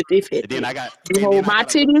 You 50-50. And then I got You and then hold I my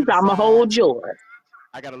gotta look titties, to the I'm going to side. hold yours.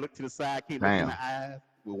 I gotta look to the side, can't look in damn. the eyes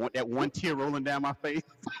with that one tear rolling down my face.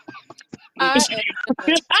 I am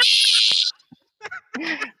done.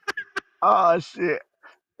 Oh shit,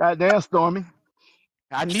 goddamn Stormy.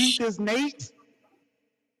 I need this, Nate.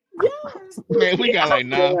 Yes. Man, we got like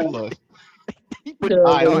 9+. He All putting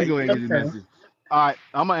right, let me Good. like go ahead and get this Okay. message. All right,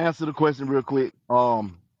 I'm gonna answer the question real quick.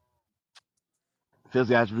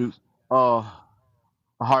 Physical attributes. A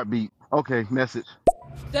heartbeat. Okay, message. I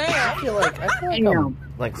Damn. feel like I'm Damn.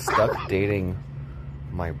 like stuck dating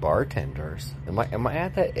my bartenders. Am I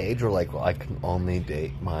at that age where like I can only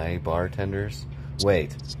date my bartenders?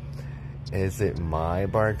 Wait, is it my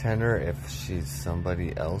bartender if she's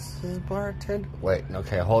somebody else's bartender? Wait,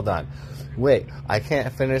 okay, hold on. Wait, I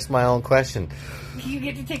can't finish my own question. You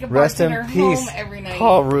get to take a Rest in bartender peace, home every night.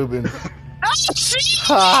 Paul Rubin.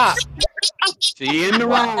 Ha! She in the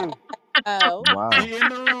room. Oh. Wow. She in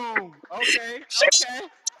the room. Okay.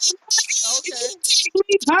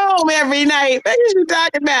 Home every night. What are you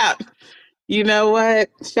talking about? You know what?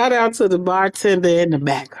 Shout out to the bartender in the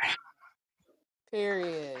background.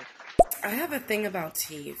 Period. I have a thing about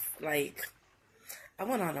teeth. Like, I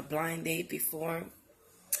went on a blind date before,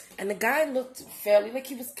 and the guy looked fairly like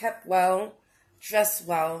he was kept well, dressed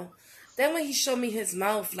well. Then when he showed me his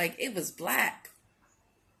mouth, like, it was black.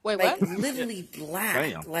 Wait, like, what? literally black.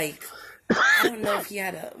 Damn. Like, I don't know if he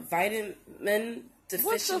had a vitamin deficiency.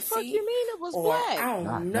 What the fuck you mean it was or black? I don't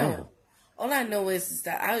God know. damn. All I know is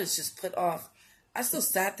that I was just put off. I still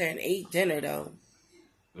sat there and ate dinner, though.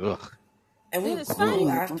 Ugh. And we Did were it cool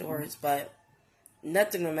stink? afterwards, but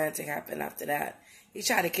nothing romantic happened after that. He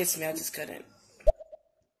tried to kiss me, I just couldn't.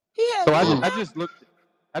 He had So good I mouth. just looked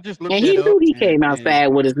And he that up, knew he and came outside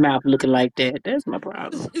with his mouth looking like that. That's my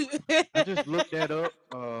problem. I just looked that up.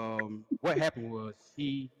 What happened was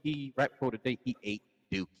he right before the date he ate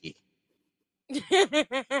dookie.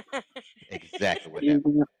 Exactly what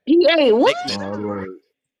happened. He ate what? Next Oh, message. word.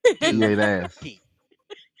 He ate ass. Dookie.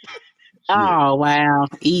 Shit. Oh, wow.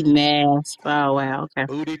 Eating ass. Oh, wow. Okay.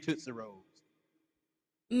 Booty Tootsie Rolls.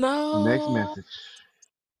 Next No. message.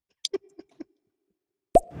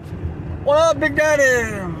 What up, Big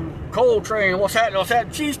Daddy? Coltrane, what's happening? What's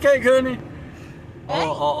that cheesecake, honey?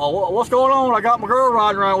 What's going on? I got my girl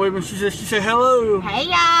riding around with me. She said hello. Hey,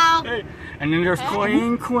 y'all. Hey. And then there's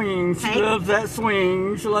Queen. She loves that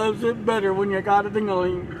swing. She loves it better when you got a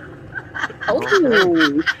ding-a-ling. Oh.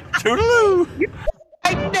 Toodaloo.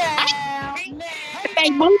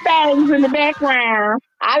 Big blue bangs in the background.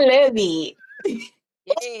 I love it.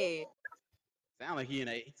 Yeah. Sound like he in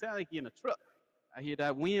a truck. I hear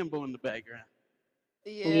that wind blowing in the background.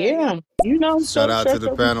 Yeah. You know, Shout out to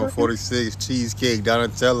the panel 46, Cheesecake,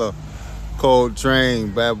 Donatella,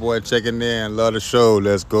 Coltrane, Bad Boy checking in. Love the show.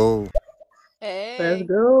 Let's go. Hey. Let's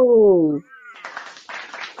go.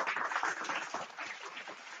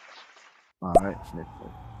 All right. Next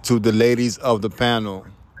one. To the ladies of the panel,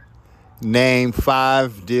 name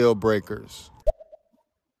 5 deal breakers.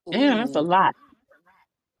 Damn, that's a lot.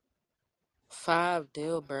 5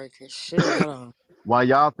 deal breakers. Shit, hold on. While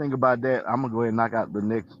y'all think about that, I'm gonna go ahead and knock out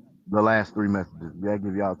the last 3 messages. Yeah,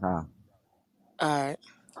 give y'all time. All right.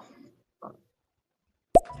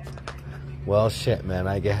 Well, shit, man,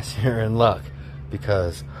 I guess you're in luck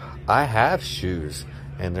because I have shoes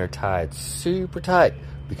and they're tied super tight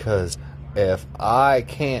because if I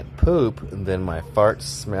can't poop, then my farts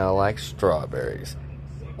smell like strawberries.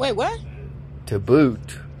 Wait, what? To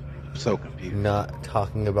boot, So confused. not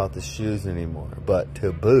talking about the shoes anymore, but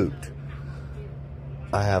to boot,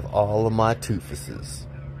 I have all of my toofuses.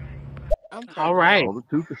 All right. All the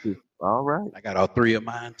toofuses. All right. I got all 3 of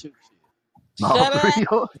mine too. All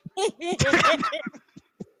Shut up.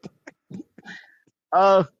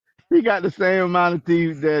 3 he got the same amount of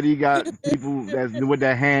teeth that he got people that's with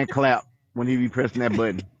that hand clap when he be pressing that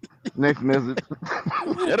button. Next message.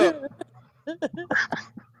 Shut up.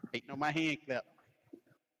 Ain't no my hand clap.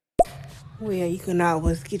 Well, you can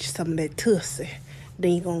always get you some of that Tussie.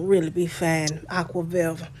 Then you gonna really be fine. Aqua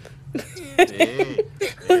Velva.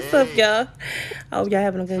 What's up, y'all? Hope y'all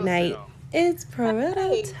having a good night. It's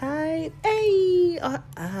prototype. Hey.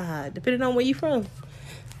 Depending on where you from.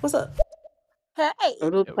 What's up? Hey.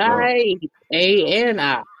 Prototype.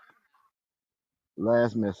 A-N-I.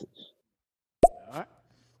 Last message. All right.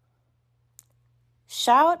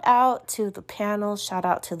 Shout out to the panel. Shout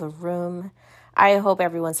out to the room. I hope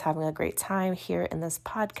everyone's having a great time here in this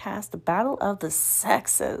podcast, The Battle of the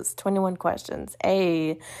Sexes, 21 questions.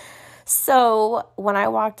 Hey. So when I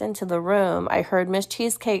walked into the room, I heard Miss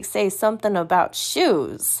Cheesecake say something about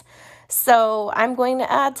shoes. So I'm going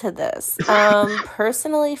to add to this.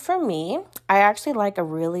 Personally, for me, I actually like a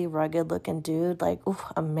really rugged looking dude, like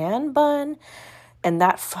a man bun and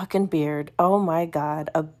that fucking beard. Oh my God,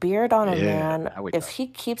 a beard on a man. If he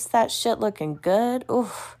keeps that shit looking good,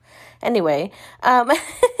 oof. Anyway, I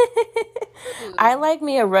like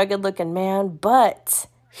me a rugged looking man, but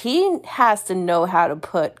He has to know how to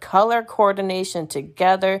put color coordination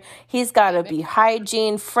together. He's got to be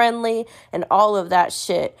hygiene friendly and all of that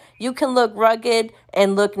shit. You can look rugged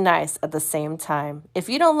and look nice at the same time. If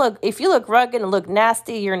you look rugged and look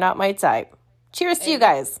nasty, you're not my type. Cheers to you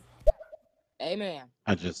guys. Amen.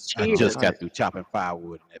 I just Cheers. got through chopping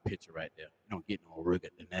firewood in that picture right there. You don't get no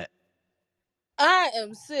rugged than that. I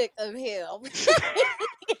am sick of him.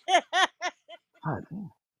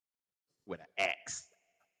 With an axe.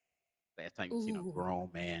 Last time you seen a grown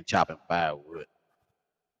man chopping firewood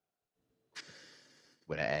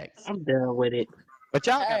with an axe. I'm done with it. But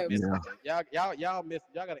y'all gotta miss Yeah. y'all miss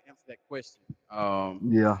y'all gotta answer that question.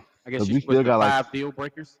 Yeah. I guess 'Cause you're we supposed still to got like 5 deal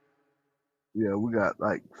breakers. yeah, we got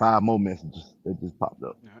like 5 more messages that just popped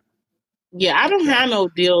up. Yeah, I don't have no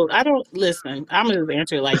deal. I don't listen. I'm gonna just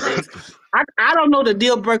answer it like this. I don't know the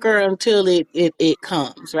deal breaker until it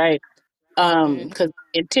comes, right? Because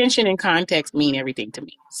intention and context mean everything to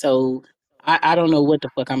me. So I don't know what the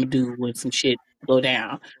fuck I'm gonna do when some shit go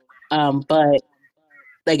down. But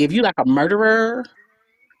like if you like a murderer,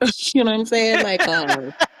 you know what I'm saying? Like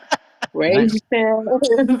Damn. racist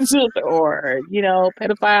or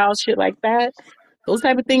pedophile shit like that. Those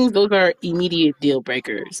type of things, those are immediate deal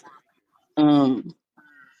breakers.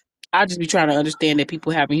 I'll just be trying to understand that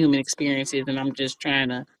people having human experiences, and I'm just trying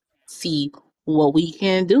to see what we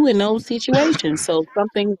can do in those situations. So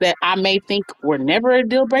something that I may think were never a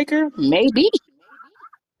deal breaker, maybe,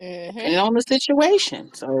 depending on the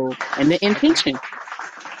situation. So and the intention.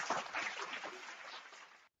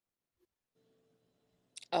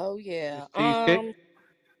 Oh yeah. Cheesecake.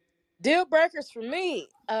 Deal breakers for me.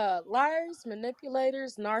 Liars,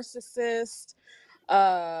 manipulators, narcissists.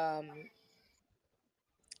 Um,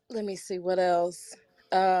 let me see what else.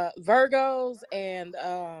 Virgos and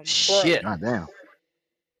Brooke. Shit. God damn.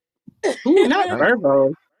 Ooh, not Damn.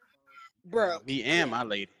 Virgo. Brooke. Me and my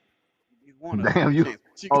lady. You want Damn you.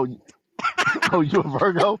 Oh, you a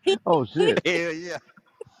Virgo? Oh shit. Hell yeah.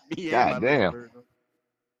 Me and my God lady damn. Virgo.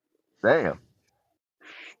 Damn.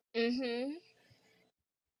 Mm-hmm.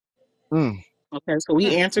 Okay, so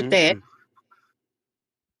we answered that.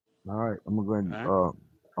 All right, I'm gonna go ahead and, All right.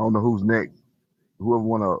 I don't know who's next.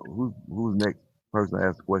 Who's next person to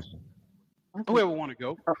ask the question? Whoever wanna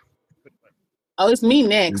go. Oh, it's me Did you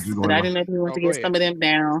next, go but in I my, didn't know if you want Oh, to go get ahead. some of them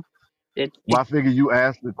down. well, I figure you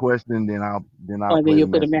ask the question, then I'll Or then play the you'll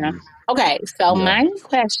put them down. messages. Okay, so Yeah. my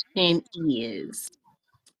question is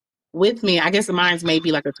with me. I guess mine's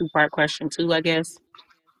maybe like a 2-part question too. I guess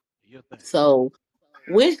so.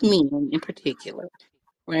 With me in particular,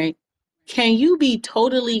 right? Can you be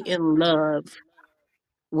totally in love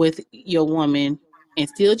with your woman and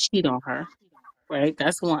still cheat on her? Right,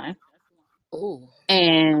 that's one. Ooh.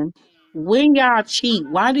 And when y'all cheat,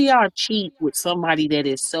 why do y'all cheat with somebody that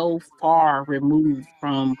is so far removed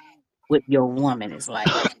from what your woman is like?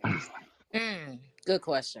 Good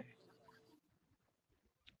question.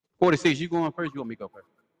 46, you going first? You want me to go first?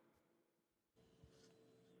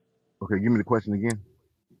 Okay, give me the question again.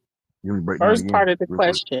 Give me the breakdown First again, part of the real quick.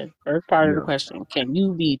 question. First part of the Yeah. question. Can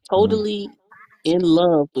you be hmm totally in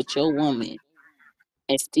love with your woman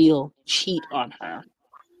and still cheat on her?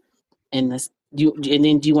 And then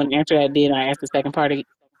do you want to answer that? Then I ask the second part of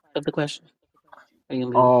the question. Or you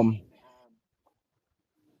leave it?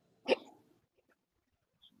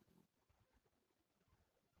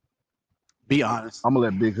 Be honest. I'm gonna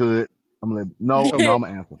let Big Hood. I'm gonna let no. I'm gonna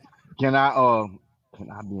answer. Can I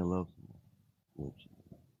be in love?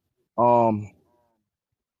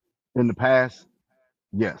 In the past,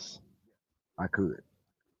 yes, I could.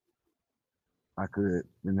 I could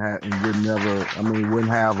and would never. I mean,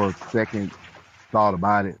 wouldn't have a second thought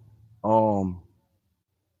about it.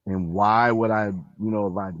 And why would I? If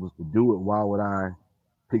I was to do it, why would I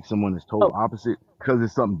pick someone that's total opposite? Because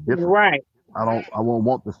it's something different. Right. I won't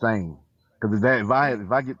want the same. Because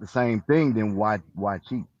if I get the same thing, then why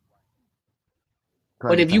cheat?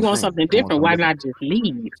 But if you want something different, why not just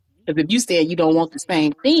leave? Because if you said you don't want the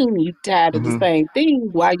same thing, you tired of the Mm-hmm. same thing,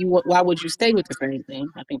 why would you stay with the same thing?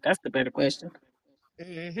 I think that's the better question.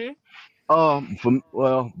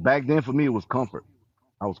 Back then for me it was comfort.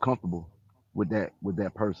 I was comfortable with that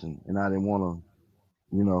person, and I didn't want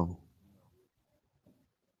to.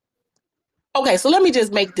 Okay, so let me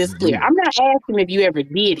just make this clear. Leave. I'm not asking if you ever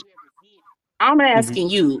did it. I'm asking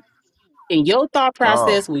you, in your thought Oh,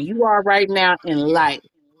 process, where you are right now in life,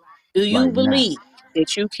 do you like now? believe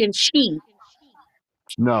that you can cheat? You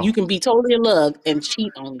No. can be totally in love and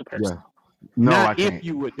cheat on the Yeah. person. No, Not I if can't.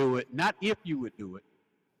 you would do it. Not if you would do it.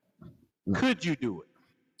 No, Could you do it?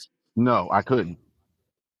 no I couldn't.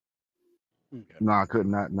 Okay. No, I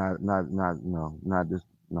couldn't. Not. No, not this.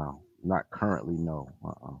 No. Not currently, no.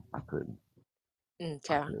 I couldn't.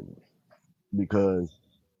 I Okay. couldn't because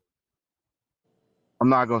I'm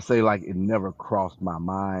not gonna say like it never crossed my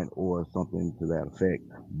mind or something to that effect,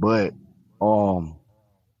 but um,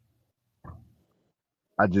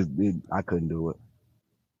 I couldn't do it.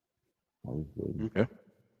 I just couldn't. Okay.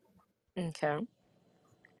 Okay.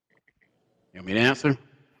 You want me to answer?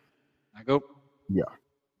 I go. Yeah.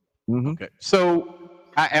 Mm-hmm. Okay. So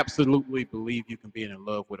I absolutely believe you can be in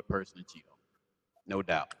love with a person and cheat on, no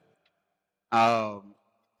doubt.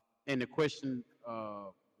 And the question,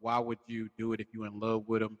 why would you do it if you're in love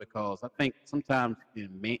with them? Because I think sometimes in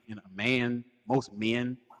a man, most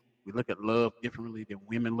men, we look at love differently than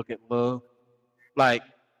women look at love. Like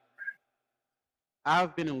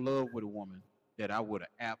I've been in love with a woman that I would have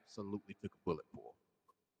absolutely took a bullet for,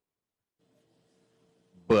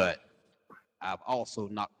 but I've also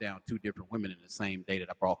knocked down 2 different women in the same day that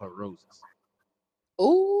I brought her roses.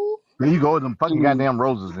 Ooh. There you go with them fucking Mm. goddamn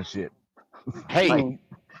roses and shit. Hey, Like,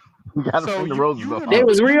 you gotta so bring the you roses you up remember They out.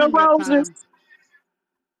 was you real remember that roses. time?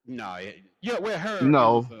 No, yeah, with her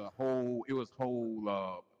No. it was whole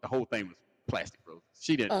the whole thing was plastic roses.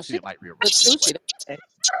 She Oh, didn't she like real the roses anyway. coochie that day.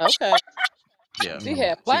 Okay. Yeah, She Mm.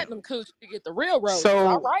 had she platinum coochie to get the real roses. All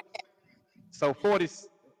so right. so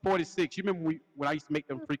 46. You remember when I used to make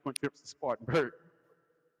them frequent trips to Spartanburg?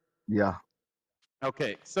 Yeah.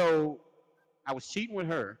 Okay, so I was cheating with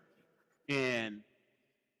her,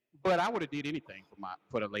 but I would have did anything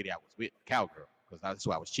for the lady I was with, cowgirl, because that's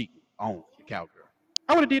who I was cheating on, the cowgirl.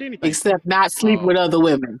 I would have did anything for Except not sleep her. with other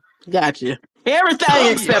women. Gotcha.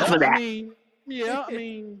 Everything except for that. I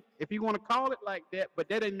mean, if you want to call it like that, but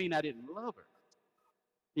that didn't mean I didn't love her.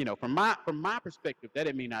 You know, from my perspective, that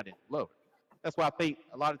didn't mean I didn't love her. That's why I think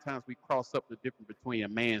a lot of times we cross up the difference between a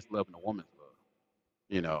man's love and a woman's love.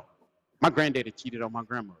 You know, my granddaddy cheated on my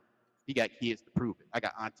grandmother. He got kids to prove it. I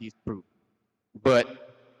got aunties to prove it.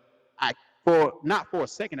 But not for a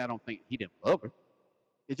second, I don't think he didn't love her.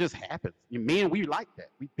 It just happens. Men, we like that.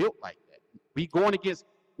 We built like that. We going against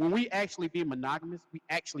when we actually be monogamous. We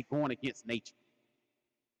actually going against nature.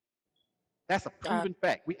 That's a proven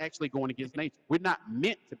fact. We actually going against nature. We're not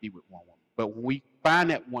meant to be with one woman, but when we find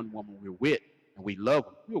that one woman we're with and we love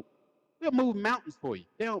them, we'll move mountains for you.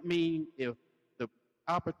 They don't mean if the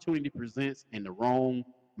opportunity presents and the wrong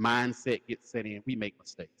mindset gets set in, we make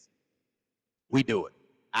mistakes. We do it.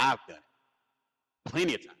 I've done it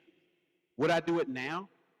plenty of times. Would I do it now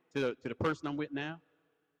to the person I'm with now?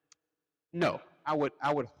 No, I would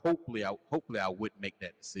hopefully I wouldn't make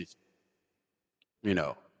that decision. You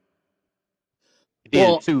know.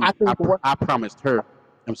 Then Well, two, I think I promised her.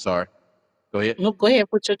 I'm sorry. Go ahead. No, go ahead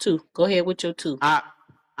with your 2. Go ahead with your 2. I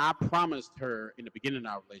promised her in the beginning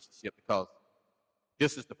of our relationship because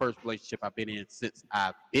this is the first relationship I've been in since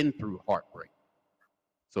I've been through heartbreak.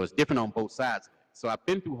 So it's different on both sides of it. So I've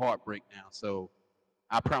been through heartbreak now. So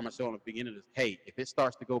I promised her on the beginning of this, hey, if it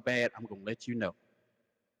starts to go bad, I'm gonna let you know.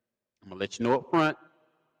 I'm gonna let you know up front.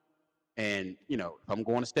 And you know, if I'm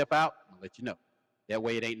going to step out, I'm gonna let you know. That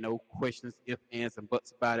way it ain't no questions, ifs, ands, and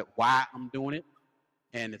buts about it, why I'm doing it.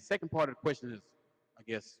 And the second part of the question is, I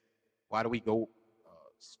guess, why do we go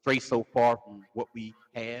stray so far from what we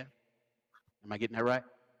have? Am I getting that right?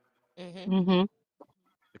 Mm-hmm. Mm-hmm.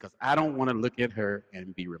 Because I don't want to look at her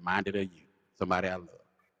and be reminded of you, somebody I love.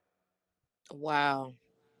 Wow.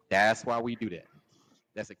 That's why we do that.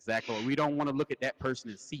 That's exactly what we don't want to look at that person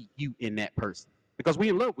and see you in that person. Because we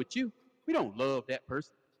in love with you. We don't love that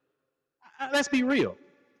person. Let's be real.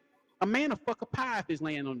 A man will fuck a pie if it's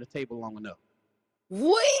laying on the table long enough.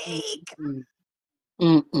 Weak.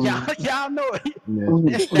 Y'all know it.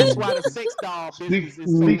 Yes. That's why the sex doll business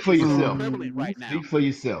is Speak for so yourself. prevalent right now. Speak for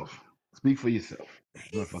yourself. Speak for yourself.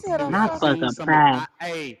 He said a Not fuck. fuck a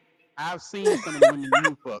pie. I've seen some of the women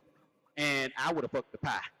you fuck, and I would have fucked the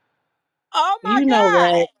pie. Oh my You know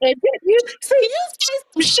God. what? You say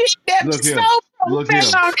some shit that Look was here. so Look here.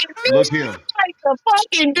 profound. Look here. Like the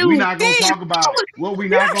fucking We dude. not gonna Damn. talk about what we You're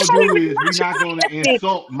not not gonna trying do to is we not gonna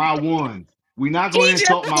insult my ones. We not He gonna just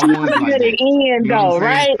insult my coming ones to like that. the end You know what I'm though,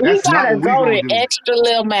 saying? right? He That's not gotta what we go gonna the do. extra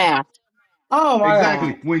little mile. Oh my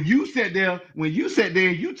Exactly. god. When you sat there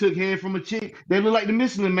and you took head from a chick, they look like the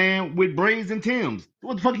Michelin man with braids and Timbs.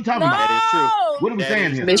 What the fuck you talking about? That is true. No. What are we That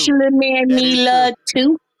saying is here? true. Michelin man That me is love true.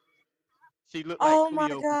 too. She looked like Oh my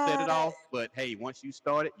Cleo who set it God. off, but hey, once you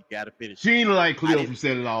start it, you gotta finish it. She ain't look like I Cleo didn't from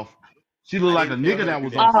Set It Off. She looked I like a didn't tell nigga her to that do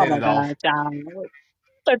was that. on Oh Set my It Off. god, y'all.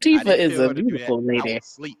 I Latifah didn't is tell a her to do that. beautiful I lady. was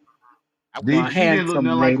asleep. Well, She didn't look handsome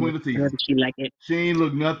nothing like lady. Queen Whatever Latifah. she like it. She ain't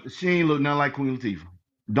look nothing like Queen Latifah.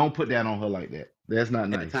 Don't put that on her like that. That's not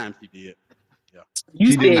At the nice. time she did. Yeah.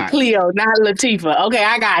 You She did said not. Cleo, not Latifah. Okay,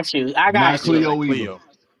 I got you. I Not got She looked you. like Cleo either. Cleo.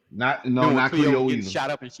 Not Cleo Cleo getting either.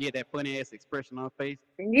 shot up and she had that funny ass expression on her face.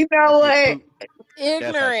 You know what? That's how she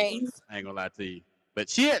Ignorance. was. I ain't gonna lie to you. But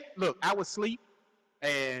she had, look, I was asleep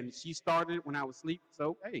and she started when I was asleep.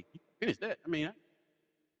 So hey, you finished that. I mean,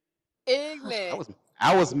 Ignorant.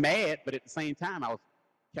 I was mad, but at the same time I was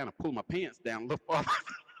kind of pulling my pants down a little farther.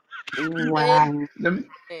 Wow.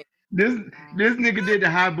 This nigga did the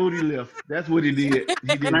high booty lift. That's what he did.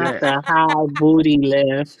 He did Not that. the high booty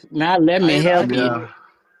lift. Now let me help you. Yeah.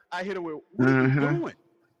 I hit her with, what are you doing?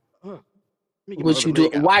 Let me get my What other you do?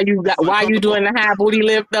 leg out. Why you doing the high booty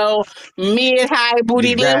lift though? Mid high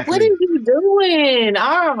booty lift. What are Exactly. you doing?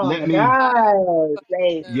 Oh my God!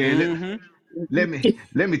 Like, Yeah.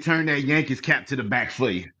 Let me turn that Yankees cap to the back for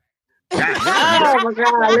you. God damn, oh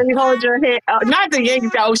girl. my God! Let me hold your head. Not the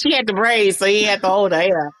Yankees. Oh, she had the braids, so he had to hold her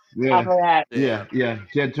hair. Off of that. Yeah.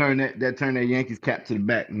 She had turn that Yankees cap to the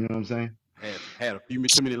back. You know what I'm saying? Had a few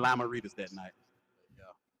too many lima readers that night.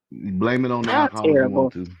 You blame it on the Y'all alcohol if you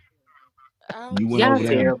want to. You went Y'all over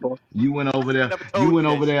there. terrible. You went over there.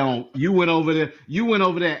 You went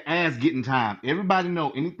over there ass getting time. Everybody know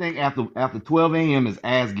anything after 12 a.m. is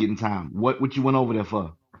ass getting time. What you went over there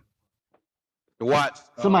for? To watch.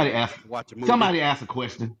 Somebody ask a movie. Somebody ask a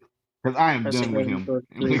question. Because I am That's done with him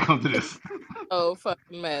when it comes to this. Oh,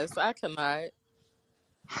 fucking mess. I cannot.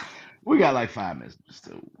 We got like 5 minutes.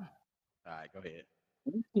 So. All right, go ahead.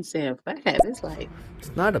 He said, "Fast." It's like it's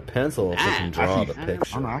not a pencil if it can draw the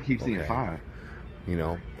picture. I keep seeing fire. You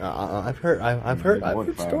know, I've heard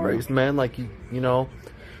stories, man. Like you know,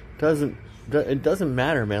 it doesn't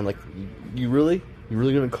matter, man. Like you really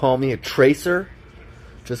gonna call me a tracer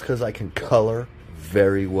just because I can color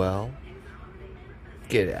very well?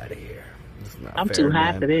 Get out of here. I'm fair, too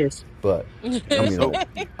high man. for this. But you know,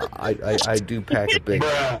 I do pack a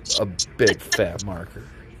big fat marker.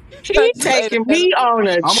 He taking me on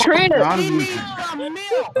a trip. I'm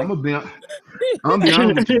be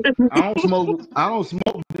honest with you. I don't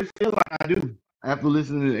smoke, but it feels like I do. After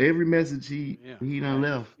listening to every message he done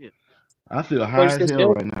left. Yeah. I feel high as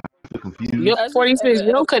hell right now. I feel confused. Your 46,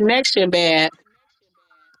 your connection bad.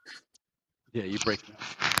 Yeah, you breaking up.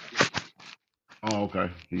 Oh, okay.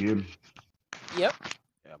 You hear me? Yep.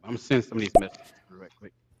 Yeah, I'm sending some of these messages right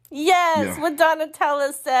quick. Yes, what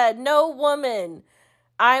Donatella said. No woman,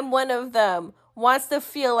 I'm one of them, wants to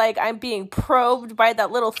feel like I'm being probed by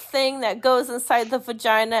that little thing that goes inside the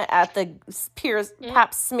vagina at the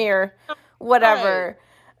pap smear, whatever.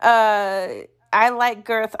 I like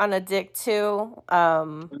girth on a dick too.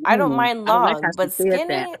 I don't mind long, but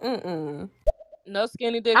skinny, no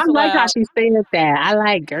skinny dicks I like how allowed. she said that. I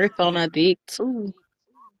like girth on a dick too.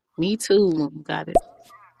 Me too. Got it.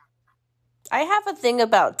 I have a thing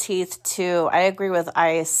about teeth too. I agree with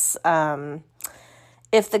Ice.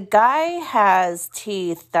 If the guy has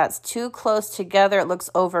teeth that's too close together, it looks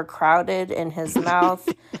overcrowded in his mouth,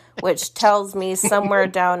 which tells me somewhere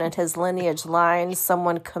down in his lineage line,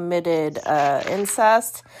 someone committed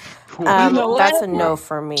incest. That's a no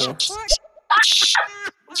for me.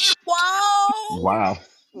 Wow.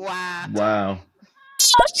 Wow. Oh,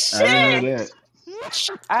 I didn't know that.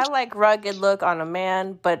 I like rugged look on a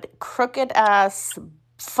man, but crooked ass,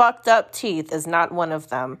 fucked up teeth is not one of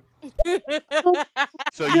them.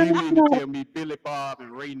 So you mean to tell me Billy Bob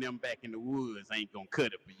and Ray them back in the woods ain't gonna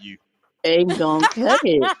cut it for you? Ain't gonna cut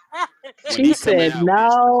it. She said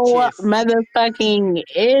no motherfucking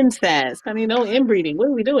incest. I mean, no inbreeding. What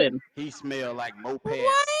are we doing? He smelled like moped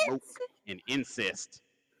smoke and incest.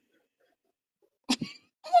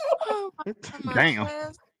 Damn.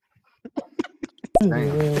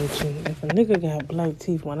 If a nigga got black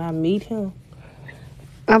teeth when I meet him,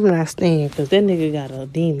 I'm not staying because that nigga got a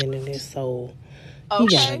demon in his soul. He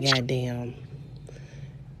got a goddamn.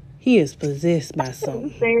 He is possessed by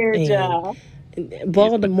something.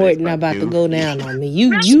 Voldemort not about to go down on me.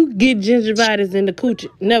 You get gingivitis in the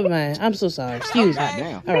coochie. Never mind. I'm so sorry. Excuse me.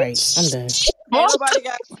 All right, I'm done. Ain't nobody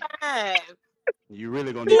got time. You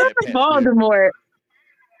really gonna need that Pat Voldemort.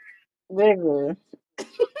 Nigga.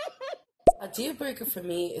 A deal breaker for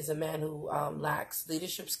me is a man who lacks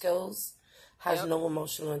leadership skills, has no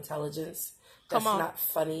emotional intelligence, that's not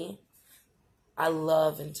funny. I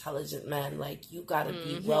love intelligent men. Like, you gotta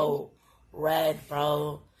be well read,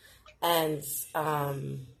 bro. And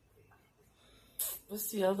what's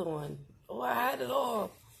the other one? Oh, I had it all.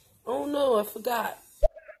 Oh no, I forgot.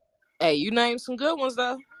 Hey, you named some good ones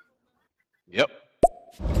though. Yep.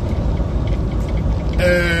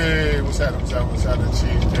 Hey, what's happening? What's happening?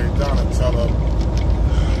 Cheesecake, Donatella,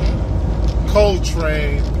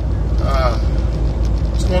 Coltrane.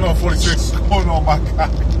 What's going on, 46? What's going on, my guy?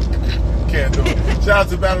 Can't do it. Shout out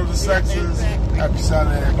to Battle of the Sexes. Happy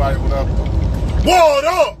Saturday, everybody. What up? What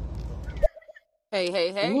up?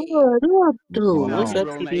 Hey. What up, What's dude? going Now What's he on?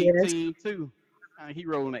 up, rolling the TBS? 18 too. He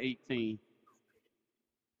rolling the 18.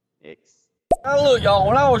 X. Now look, y'all,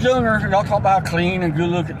 when I was younger, y'all talk about clean and good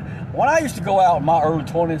looking. When I used to go out in my early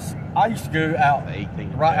 20s, I used to go out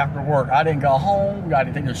right after work. I didn't go home, I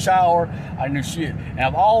didn't take a shower, I didn't do shit. And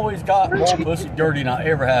I've always got more pussy dirty than I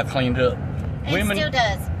ever have cleaned up. And women still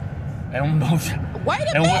does. And Wait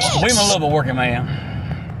a minute. women love a working man.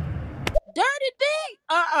 Dirty dick.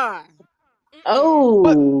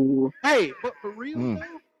 Oh. But for real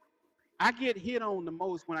though, I get hit on the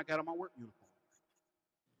most when I got on my work uniform.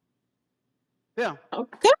 Yeah.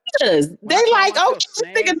 Because they like, okay, this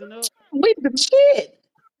nigga with the shit.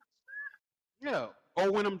 Yeah.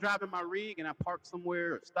 Or when I'm driving my rig and I park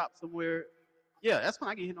somewhere or stop somewhere. Yeah, that's when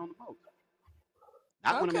I get hit on the most.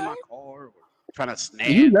 Not when I'm in my car or trying to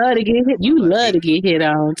snag. You love to get hit. You love to get hit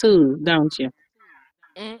on too, don't you?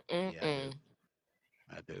 Yeah,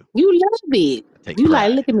 I do. You love it. Take You pride.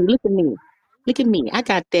 like, look at me, look at me, look at me. I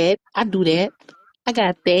got that. I do that. I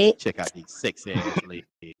got that. Check out these sexy ass legs.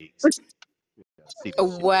 See this shit.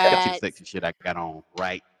 What? Check out the sexy shit I got on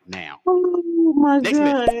right now. Oh my Next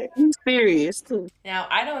God, minute. you serious too? Now,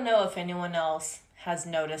 I don't know if anyone else has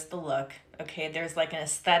noticed the look. Okay, there's like an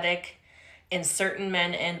aesthetic in certain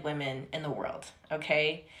men and women in the world.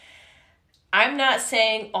 Okay, I'm not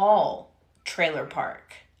saying all trailer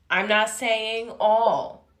park. I'm not saying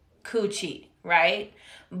all coochie, right?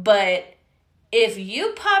 But if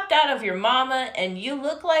you popped out of your mama and you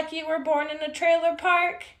look like you were born in a trailer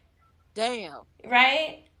park, damn,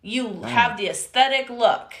 right? You have the aesthetic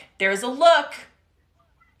look. There's a look.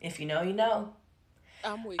 If you know, you know.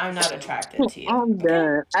 I'm not attracted to you. I'm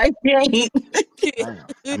done. I can't.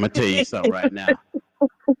 I'm gonna tell you something right now.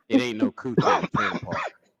 It ain't no coochie at the trailer park.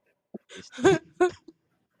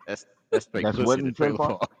 That's straight That's pussy what in the in the trailer trailer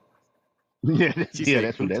park? park. Yeah, She yeah, said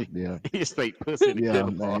that's what that's coochie. It's straight pussy in the Yeah, trailer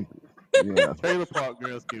man. park. Yeah. Trailer park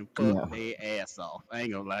girls can fuck their ass off. I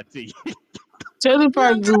ain't gonna lie to you. Trailer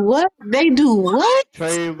park do what? They do what?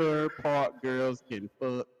 Trailer park girls can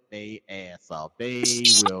fuck their ass off. They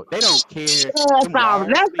will. They don't care. That's Them walls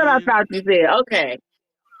what I thin. thought you said. Okay.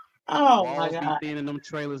 Oh my Walls be God. thin in them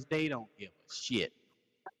trailers. They don't give a shit.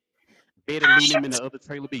 Better lean them in the other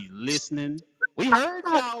trailer. Be listening. We heard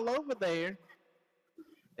y'all over there.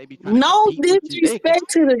 They be trying to No compete with you. They can disrespect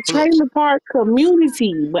to the trailer park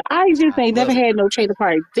community, but I just ain't never had no trailer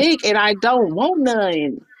park dick, and I don't want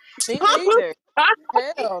none. Me neither.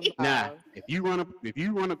 Hell no. Nah, if you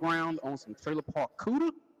run aground on some trailer park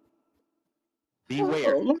cooter,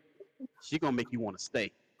 beware. She gonna make you want to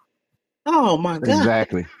stay. Oh my God.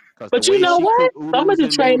 Exactly. But you know what? Some of the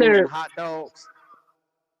trailer. Hot dogs.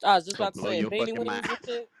 I was just about to blow say your beanie fucking weenies mind. and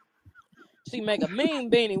shit. She make a mean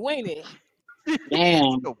beanie weenie.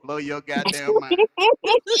 Damn. Gonna blow your goddamn mind.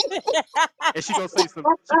 And she gonna say some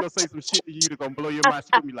shit to you that's gonna blow your mind.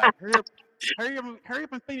 She gonna be like, hurry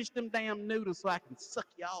up and finish them damn noodles so I can suck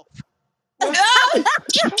you off.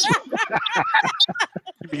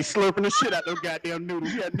 You be slurping the shit out those goddamn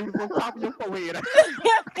noodles. You had noodles on top of your forehead.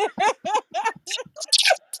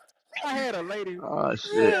 I had a lady. Oh, I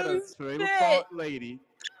shit. had a trailer park lady.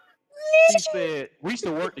 She said we used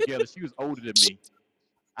to work together. She was older than me.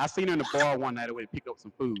 I seen her in the bar one night. I went to pick up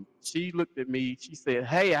some food. She looked at me. She said,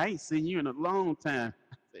 "Hey, I ain't seen you in a long time."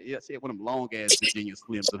 I said, "Yeah." She had one of them long ass Virginia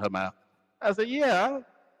Slims in her mouth. I said, "Yeah,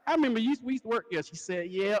 I remember we used to work together." She said,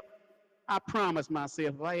 "Yep. I promised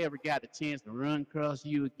myself if I ever got the chance to run across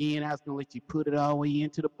you again, I was gonna let you put it all the way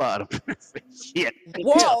into the bottom." I said, "Shit."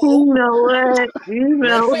 Whoa. You know what? You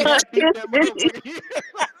know Let's see how what? deep that motherfucker is.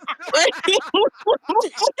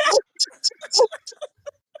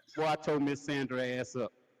 Boy, I told Miss Sandra ass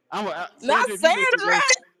up. Not Sandra.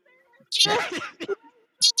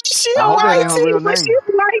 She I a hope that white ain't her tee, real but she name.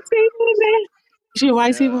 a white tee woman. She a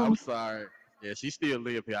white tee I'm woman. sorry. Yeah, she still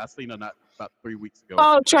live here. I seen her not about 3 weeks ago.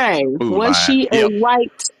 Oh, Trey, Food was line. she a Yep.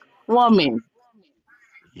 white woman?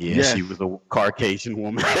 Yeah, Yes. she was a Caucasian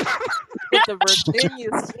woman. With the Virginia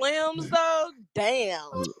Slims though,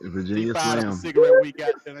 damn. Virginia She fired up a Slim. cigarette we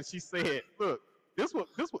got there, and she said, "Look, this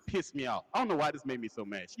what pissed me off. I don't know why this made me so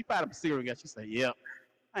mad." She fired up a cigarette and she said, "Yep,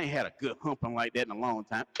 I ain't had a good humping like that in a long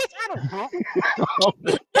time." Bitch, I don't hump.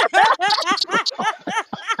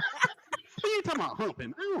 You ain't talking about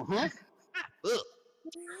humping. I don't hump. What?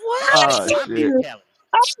 Oh, My shit. mentality.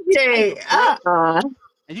 Okay,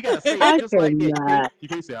 And you gotta say I it just like that. cannot. You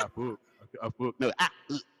can't say I fuck. I fuck. No,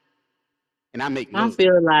 and I make I love.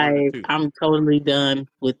 feel One of the like two. I'm totally done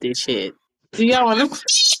with this shit. Do y'all want to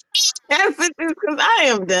answer this? Because I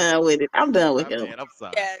am done with it. I'm done with My him. bad. I'm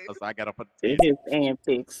sorry. Yeah. I got up on the It tangent. is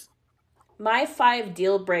antics. My 5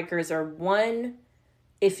 deal breakers are 1,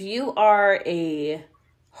 if you are a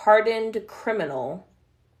hardened criminal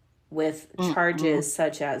with charges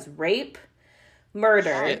such as rape,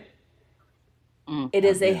 murder, it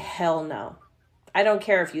is a hell no. I don't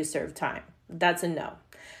care if you serve time. That's a no.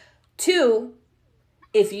 2,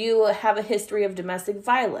 if you have a history of domestic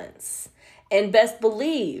violence, and best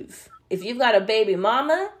believe, if you've got a baby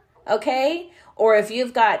mama, okay, or if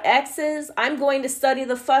you've got exes, I'm going to study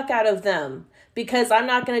the fuck out of them, because I'm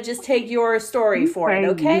not going to just take your story for it,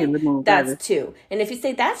 okay? That's 2. And if you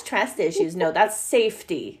say that's trust issues, no, that's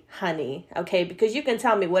safety, honey, okay? Because you can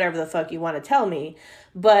tell me whatever the fuck you want to tell me,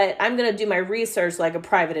 but I'm going to do my research like a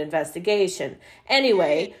private investigation.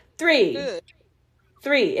 Anyway, 3,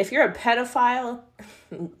 if you're a pedophile,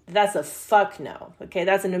 that's a fuck no, okay?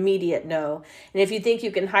 That's an immediate no. And if you think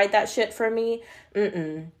you can hide that shit from me,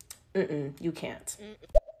 you can't.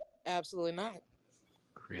 Absolutely not.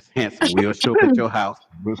 Chris Hansen will show up at your house.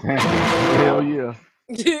 Chris Hansen, hell yeah.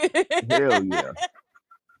 Hell yeah.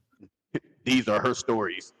 These are her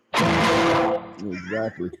stories.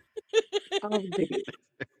 Exactly.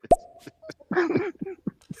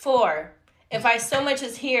 4, if I so much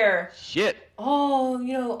as hear, shit,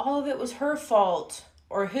 oh, all of it was her fault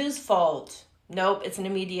or his fault. Nope, it's an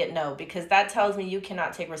immediate no, because that tells me you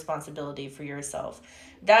cannot take responsibility for yourself.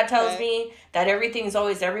 That tells me that everything's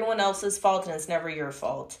always everyone else's fault and it's never your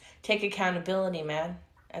fault. Take accountability, man.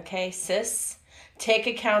 Okay, sis? Take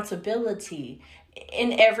accountability.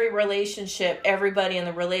 In every relationship, everybody in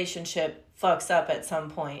the relationship fucks up at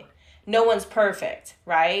some point. No one's perfect,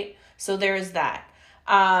 right? So there's that.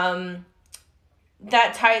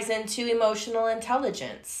 That ties into emotional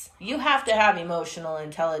intelligence. You have to have emotional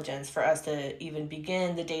intelligence for us to even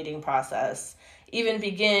begin the dating process, even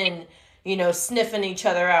begin, sniffing each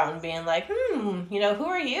other out and being like, who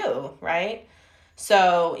are you, right?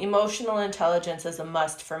 So emotional intelligence is a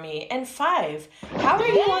must for me. And 5, how are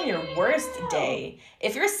you on your worst day?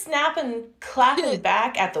 If you're clapping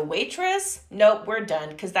back at the waitress, nope, we're done,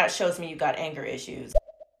 because that shows me you got anger issues.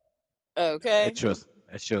 Okay.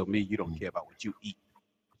 That showed me you don't care about what you eat.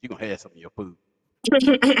 You're going to have some of your food.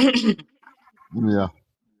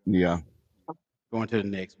 Yeah. Going to the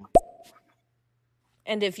next one.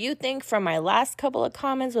 And if you think from my last couple of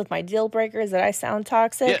comments with my deal breakers that I sound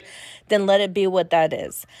toxic, then let it be what that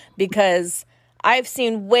is. Because I've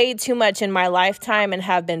seen way too much in my lifetime and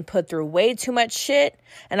have been put through way too much shit,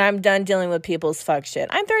 and I'm done dealing with people's fuck shit.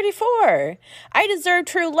 I'm 34. I deserve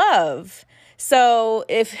true love. So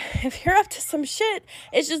if you're up to some shit,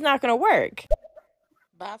 it's just not going to work.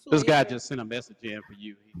 This guy just sent a message in for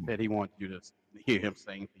you. He said he wants you to hear him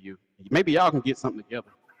sing for you. Maybe y'all can get something together.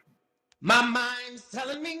 My mind's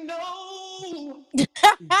telling me no.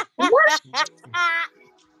 What?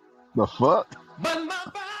 The fuck? But my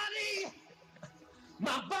body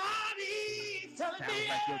telling me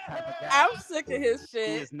like your type of guy. I'm sick of his shit.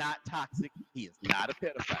 He is not toxic. He is not a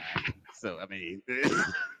pedophile. So, I mean.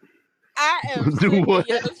 I am sick of your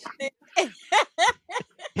shit.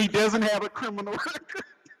 He doesn't have a criminal record.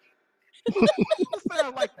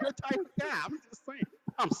 Sound like your type of guy. I'm just saying.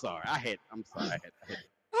 I'm sorry. I had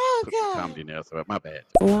oh, put God. some comedy in there, so my bad.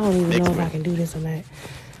 Well, I don't even know if I can do this or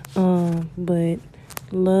not. But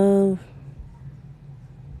love,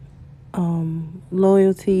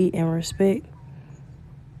 loyalty, and respect.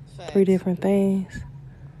 Facts. 3 different things.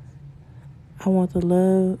 I want the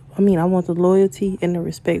loyalty and the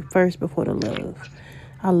respect first before the love.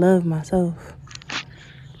 I love myself,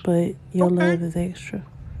 but your love is extra.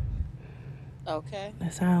 Okay.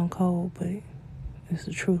 That sounds cold, but it's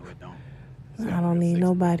the truth. I don't need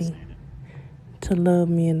nobody to love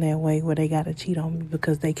me in that way where they gotta cheat on me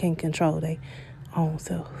because they can't control their own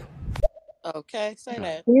self. Okay, say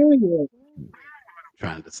that.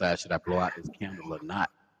 Trying to decide, should I blow out this candle or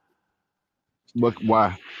not? But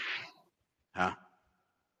why? Huh?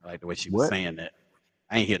 I like the way she was saying that.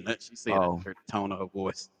 I ain't hear nothing she said. I heard the tone of her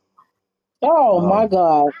voice. Oh my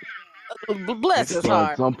God. Bless his So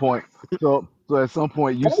heart. at some point, so at some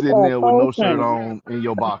point, you sitting there with no shirt on in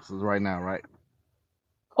your boxers right now, right?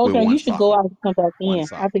 Okay, you should go out and come back in.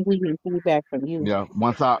 I think we get feedback from you. Yeah,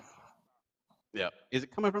 one sock. Yeah. Is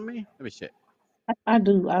it coming from me? Let me check. I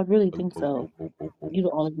do. I really think so. You're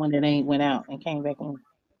the only one that ain't went out and came back in.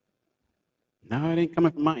 No, it ain't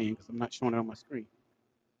coming from my end because I'm not showing it on my screen.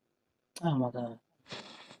 Oh my God.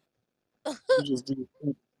 You just did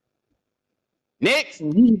it. Next.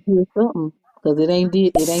 You just did something because it ain't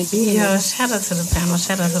did. Yo, shout out to the panel.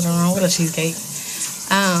 Shout out to the room. What a cheesecake.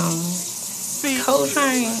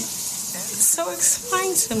 Coltrane. So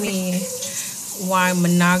explain to me why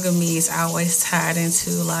monogamy is always tied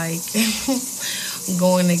into like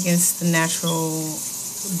going against the natural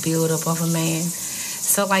buildup of a man.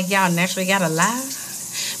 So like y'all naturally gotta lie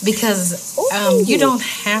because you Ooh. don't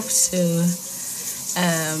have to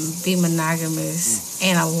be monogamous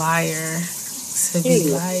and a liar to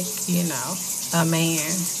be like, you know, a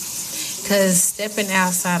man. Because stepping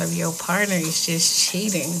outside of your partner is just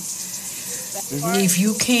cheating. If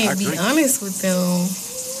you can't be honest with them,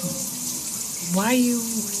 why you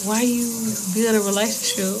build a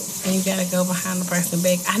relationship and you gotta go behind the person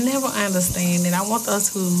back? I never understand it. I want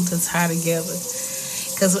those two to tie together.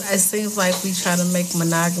 Because it seems like we try to make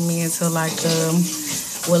monogamy into like,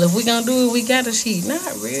 well, if we're gonna do it, we gotta cheat.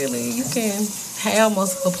 Not really. You can have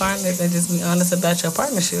multiple partners and just be honest about your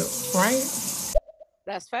partnership, right?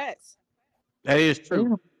 That's facts. That is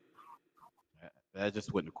true. That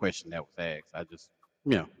just wasn't a question that was asked. I just,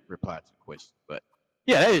 replied to the question. But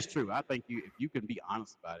yeah, that is true. I think if you can be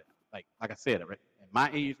honest about it, like I said, at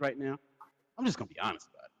my age right now, I'm just gonna be honest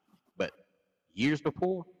about it. But years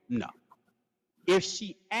before, no. If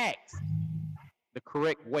she asked the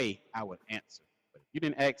correct way, I would answer. But if you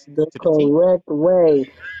didn't ask The to the T, correct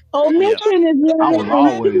way. Omission is I was lying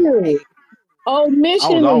always too. I was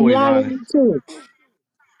Omission is always honest. lying too.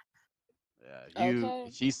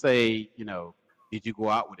 she say, did you go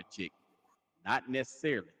out with a chick? Not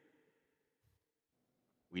necessarily.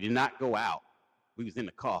 We did not go out. We was in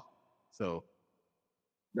the car. So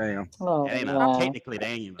Damn. technically that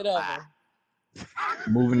ain't a lie.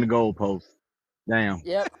 Moving the goalpost. Damn.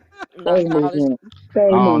 Yep. Stay moving. Stay I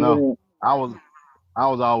don't moving. know. I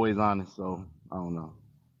was always honest, so I don't know.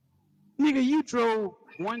 Nigga, you drove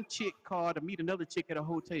one chick car to meet another chick at a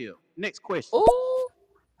hotel. Next question. Ooh.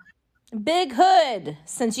 Big Hood,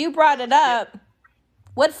 since you brought it up,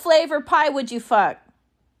 what flavor pie would you fuck?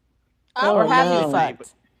 Or have you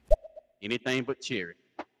fucked? Anything but cherry.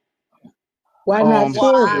 Why not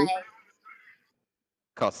cherry?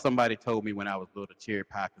 Because somebody told me when I was little, cherry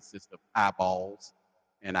pie consists of eyeballs,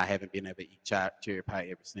 and I haven't been able to eat cherry pie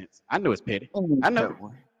ever since. I know it's petty. I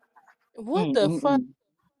know. What the fuck?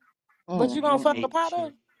 But you gonna fuck a pie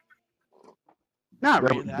though? Not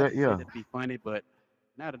really. I just said it'd be funny, but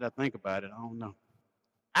now that I think about it, I don't know.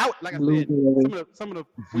 Like I said, some of the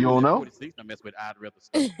you don't know? 46 I mess with, I'd rather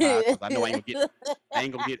stuff pie because I know I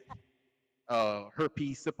ain't gonna get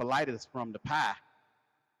herpes syphilitis from the pie.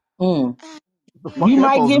 You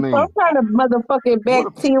might get some kind of motherfucking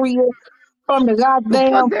bacteria from the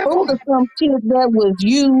goddamn food or some shit that was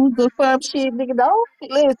used or some shit, nigga. Don't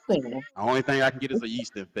listen. The only thing I can get is a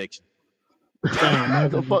yeast infection. Damn,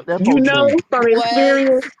 the fuck that you folks know mean? from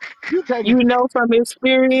experience. You know from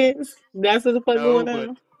experience. That's what the fuck going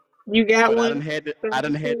on. You got one. I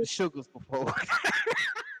done had the sugars before.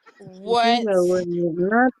 What? You know what?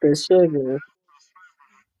 Not the sugar.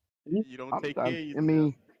 You don't take care of yourself. I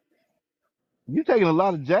mean, you taking a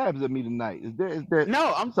lot of jabs at me tonight. Is there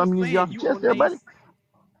no, I'm something just you got saying, to chest there, buddy?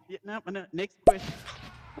 Yeah, no, next question.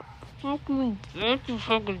 Fucking get you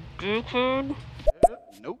fucking dickhead.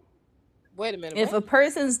 Nope. Wait a minute. If a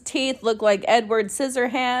person's teeth look like Edward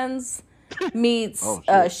Scissorhands meets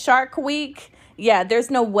Shark Week, yeah, there's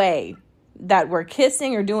no way that we're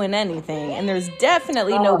kissing or doing anything, and there's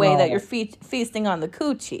definitely no way that you're feasting on the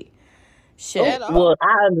coochie. Shit. Well,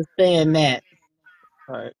 I understand that.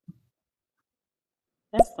 All right.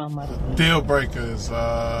 That's somebody. Deal breakers: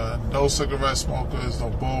 no cigarette smokers, no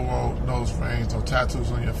bull rope, nose rings, no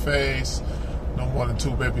tattoos on your face, no more than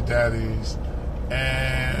 2 baby daddies,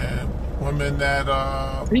 and women that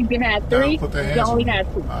you can have 3. put their you hands only on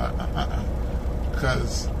have 2.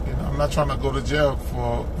 Because I'm not trying to go to jail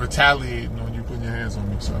for retaliating when you putting your hands on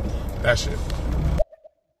me. So that shit.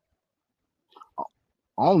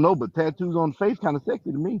 I don't know, but tattoos on the face kind of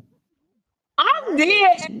sexy to me. I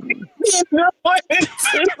did. No, I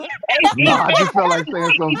just felt like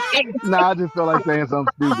saying something. No, I just felt like saying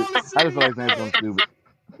something stupid. I just felt like saying something stupid.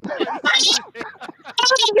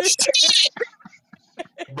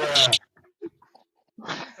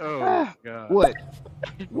 Oh God. What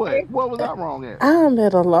was I wrong at? I'm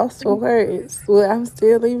at a loss for words. Well, I'm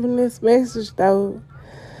still leaving this message though.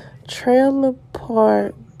 Trailer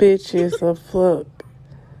park bitches are fuck.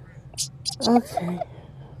 Okay.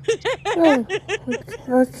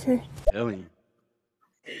 Okay. Telling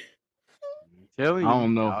I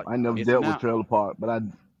don't know. I never dealt with trailer park, but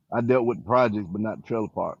I dealt with projects, but not trailer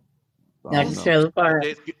park. So Not the trailer park.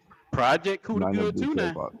 Project Cuda good too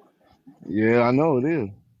now. Yeah, I know it is.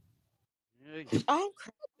 I'm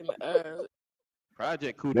cracking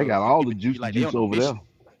Project Cuda. They got all the juice over there.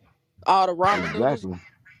 All the ramen noodles. Exactly.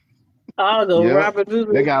 All the ramen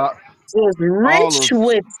noodles. They got just rich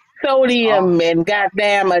with sodium and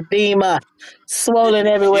goddamn edema, swollen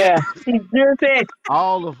everywhere.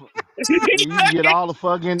 all And you can get all the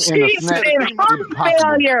fucking in a She's snap in if heart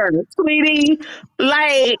possible. failure, sweetie.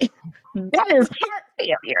 Like, that is heart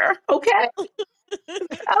failure. Okay?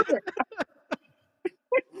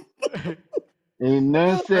 Ain't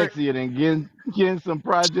nothing All right. sexier than getting some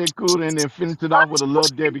Project Cuda and then finish it off with a little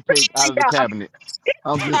Debbie cake out of the cabinet.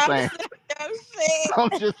 I'm just I'm saying. sick of shit.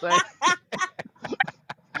 I'm just saying.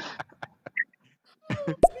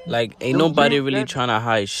 Like, ain't Them nobody Jew really that trying to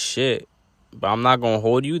hide shit. But I'm not gonna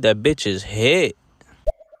hold you. That bitch is hit.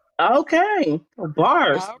 Okay.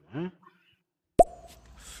 Bars.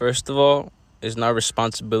 First of all, it's not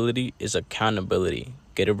responsibility, it's accountability.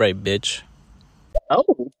 Get it right, bitch.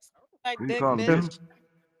 Oh. Like who you dick, calling bitch? bitch.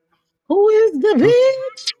 Who is the Huh?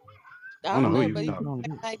 bitch? I I don't know don't who know, you but was you talking. Calling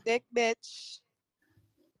bitch. like dick, bitch.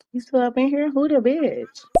 You still up in here? Who the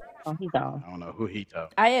bitch? Oh, he gone. I don't know who he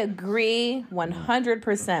talking. I agree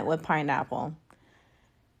 100% with Pineapple.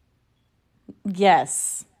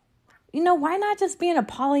 Yes. You know, why not just be in a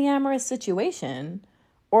polyamorous situation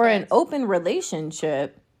or an Facts. open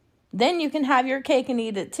relationship? Then you can have your cake and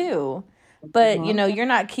eat it too. But, you know, you're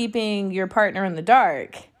not keeping your partner in the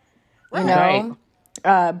dark, you Right. know,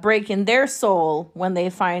 breaking their soul when they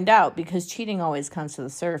find out because cheating always comes to the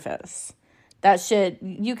surface. That shit,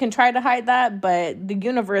 you can try to hide that, but the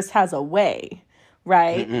universe has a way,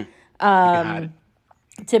 right? Mm-mm. You can hide it.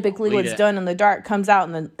 Typically Believe what's that. done in the dark comes out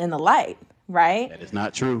in the light, right? That is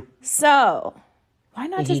not true. So why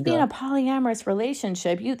not Here he just be in go. a polyamorous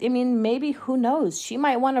relationship? I mean, maybe who knows? She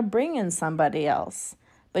might want to bring in somebody else,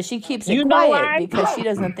 but she keeps it You know quiet why? because she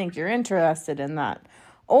doesn't think you're interested in that.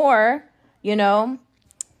 Or, you know,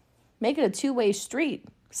 make it a two-way street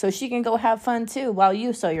so she can go have fun too while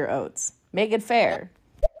you sow your oats. Make it Yep. fair.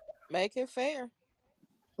 Make it fair.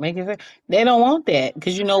 Make it fair. They don't want that.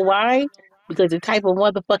 Because you know why? Because the type of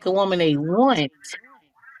motherfucking woman they want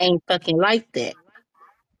ain't fucking like that.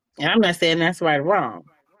 And I'm not saying that's right or wrong.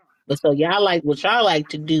 But so y'all like what y'all like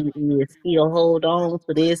to do is still hold on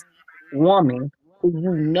to this woman who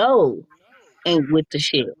you know ain't with the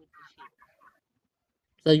shit.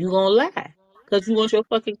 So you gonna lie. Because you want your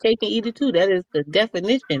fucking cake and eat it too. That is the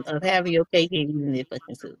definition of having your cake and eating it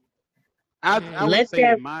fucking too. I would Let say that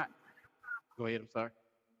that my. Go ahead. I'm sorry.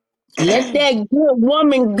 let that good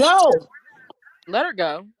woman go. Let her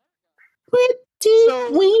go. Pretty So.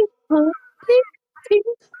 wings, pretty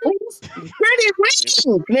wings, pretty Yep.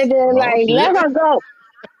 wings, nigga. Oh Like let shit. her go.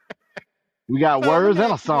 We got So let words me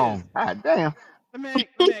and a ask you this. song. God damn. Let me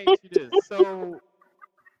ask you this. So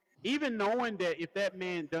even knowing that if that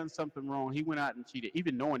man done something wrong, he went out and cheated,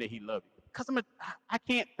 even knowing that he loved you, because I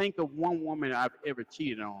can't think of one woman I've ever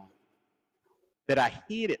cheated on that I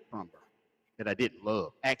hid it from her, that I didn't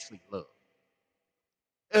love, actually love.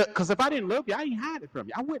 Because if I didn't love you, I didn't hide it from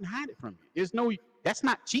you. I wouldn't hide it from you. There's no, that's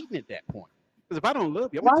not cheating at that point. Because if I don't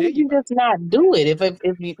love you, I'm Why gonna tell would you you about just not do it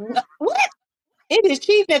if you what? It is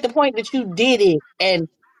cheating at the point that you did it and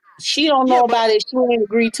she don't it. Yeah, know but about it. She didn't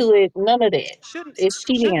agree to it. None of that. shouldn't It's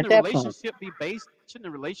cheating shouldn't at the that point. relationship be based? Shouldn't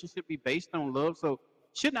the relationship be based on love? So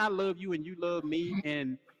shouldn't I love you and you love me?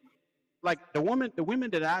 And like the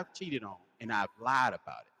women that I've cheated on and I've lied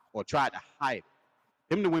about it or tried to hide it,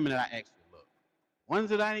 them the women that I actually love. Ones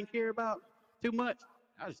that I didn't care about too much,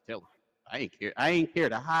 I just tell them I ain't care. I ain't care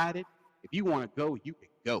to hide it. If you want to go, you can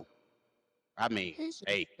go. I mean, He should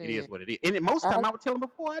hey, it is said, what it is. And most of the I, time, I would tell them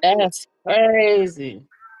before I do it. That's crazy.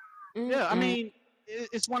 Yeah, I mm-mm. mean,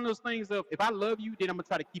 it's one of those things of if I love you, then I'm gonna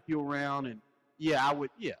try to keep you around, and yeah, I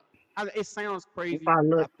would. Yeah, it sounds If crazy. I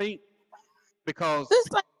I look, think because This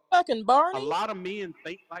ain't fucking a Barney. lot of men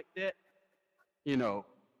think like that. You know,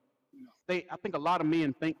 I think a lot of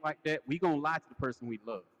men think like that. We gonna lie to the person we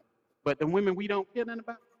love, but the women we don't care nothing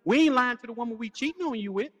about, we ain't lying to the woman we cheating on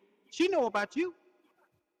you with. She know about you,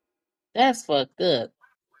 that's fucked up.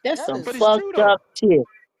 That's That some but it's is true fucked though. up shit.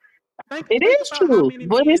 It Think is about how true, many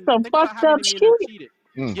but it's men. some Think about fucked how up many men have shit. cheated.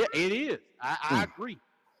 Mm, Yeah, it is. I mm. agree.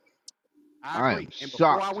 I I am agree. And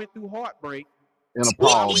before I shocked went through heartbreak, and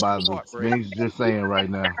before I appalled went by through the heartbreak, things you're saying right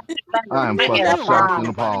now. I am I fucking still know a shocked and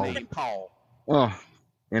woman by the appalled. name Paul.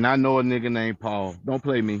 And I know a nigga named Paul. Don't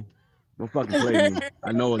play me. Don't fucking play me.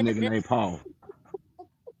 I know a nigga named Paul.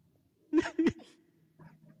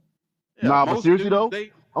 Yeah, Nah, but most seriously dudes though,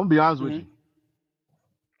 I'm gonna be honest with mhm. you.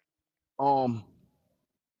 Um,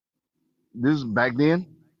 this is back then.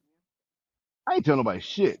 I ain't tell nobody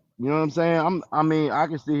shit. You know what I'm saying? I mean, I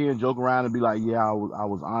can sit here and joke around and be like, yeah, I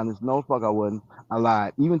was honest. No, fuck, I wasn't. I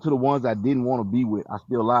lied. Even to the ones I didn't want to be with, I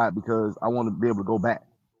still lied because I want to be able to go back.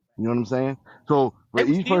 You know what I'm saying? So for They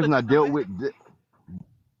were each still person let I you come dealt back. with,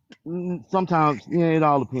 sometimes, yeah, it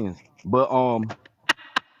all depends. But um,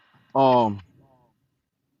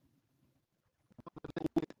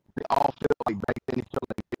 they all felt like back then they felt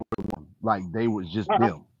like they were the one. Like they was just Uh-uh.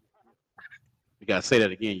 them. You gotta say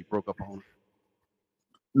that again. You broke up on it.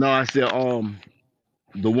 No, I said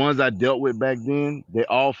the ones I dealt with back then, they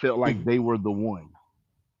all felt like they were the one.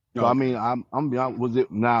 So I Okay. mean, I'm beyond. Was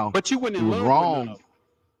it now? But you went It in was love with none wrong. of them.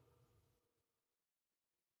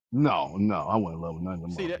 No, I wasn't in love with none of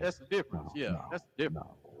them. See, that's the difference. No, Yeah, that's the difference.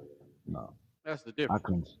 no. That's the I difference.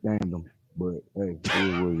 couldn't stand them. But hey, it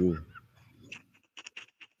is what it is.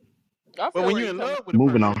 But when you're in love with a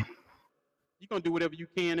Moving person, on. you're gonna do whatever you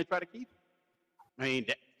can to try to keep it. I mean,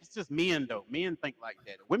 it's just men though. Men think like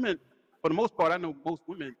that. Women, for the most part, I know most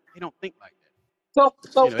women they don't think like that. So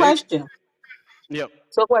You know, question. yep.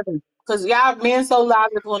 So question. Because y'all men so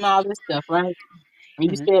logical and all this stuff, right? And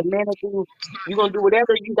you hmm said men will do, you're gonna do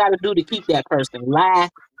whatever you gotta do to keep that person. Lie,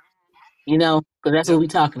 because that's what Yep. we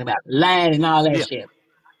talking about. Lying and all that Yeah. shit.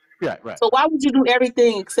 Right. So why would you do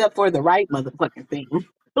everything except for the right motherfucking thing?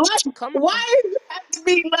 Why does it have to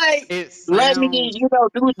be like It let me,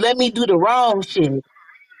 sounds, let me do the wrong shit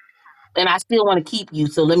and I still want to keep you,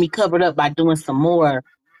 so let me cover it up by doing some more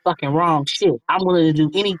fucking wrong shit. I'm willing to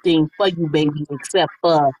do anything for you, baby, except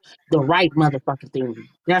for the right motherfucking thing.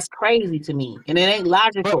 That's crazy to me. And it ain't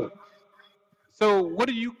logical. but so what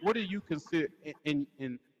do you consider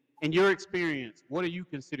in your experience? What do you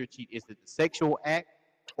consider cheat? Is it the sexual act,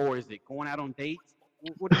 or is it going out on dates?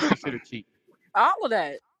 What do you consider cheat? All of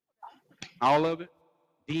that, All of it,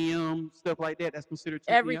 DM stuff like that. That's considered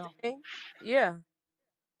cheating, y'all. everything. Yeah.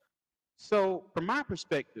 So from my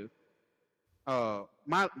perspective,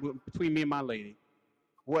 my between me and my lady,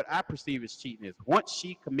 what I perceive as cheating is once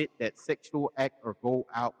she commit that sexual act or go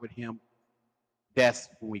out with him, that's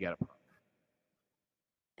when we got a problem.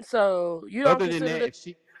 So you don't Other than consider that, that if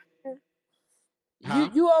she, you huh?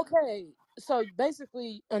 you okay. So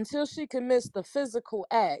basically until she commits the physical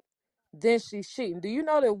act, then she's cheating. Do you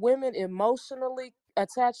know that women emotionally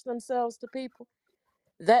attach themselves to people?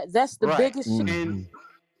 That's the Right, biggest shit. and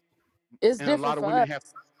It's a different lot of for women us. have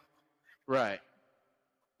right,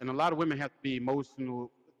 and a lot of women have to be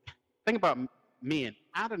emotional. Think about men.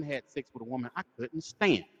 I done had sex with a woman I couldn't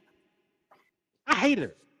stand. I hated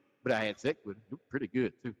her, but I had sex with her. It was pretty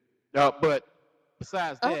good too. But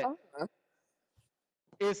besides that, Uh-uh.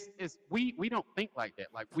 it's we don't think like that.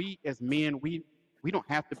 Like we as men, we don't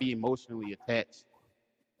have to be emotionally attached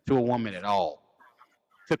to a woman at all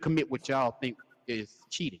to commit what y'all think is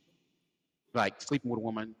cheating, like sleeping with a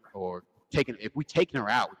woman or taking. If we taking her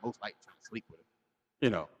out, we most likely trying to sleep with her.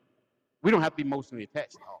 You know, we don't have to be emotionally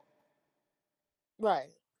attached at all.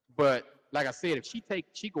 Right. But like I said, if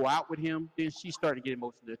she go out with him, then she's starting to get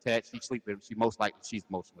emotionally attached. She sleep with him. She most likely she's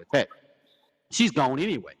emotionally attached. She's gone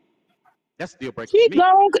anyway. That's a deal breaker for She me.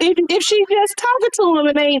 gone if she just talking to him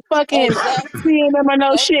and ain't fucking Exactly. seeing him or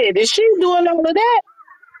no That, shit. If she doing all of that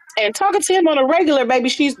and talking to him on a regular, baby,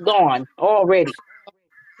 she's gone already.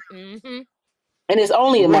 mm-hmm. And it's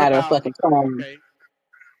only a What matter of about fucking time. okay?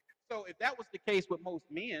 So if that was the case with most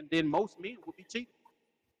men, then most men would be cheating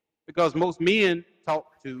because most men talk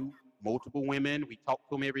to multiple women. We talk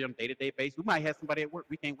to them every on day-to-day basis. We might have somebody at work.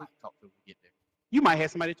 We can't wait to talk to them when we get there. You might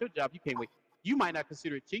have somebody at your job. You can't wait. You might not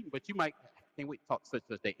consider it cheating, but you might can't wait to talk to such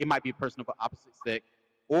day. It might be a person of the opposite sex,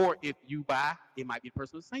 or if you buy, it might be a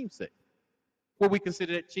person of the same sex. Would we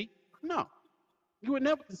consider that cheat? No, you would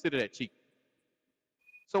never consider that cheat.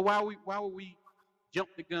 So why would we jump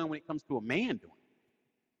the gun when it comes to a man doing it?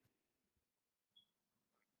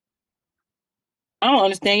 I don't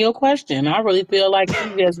understand your question. I really feel like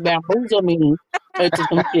you just bamboozled me into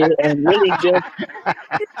some shit and really just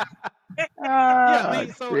Yeah, I Ah,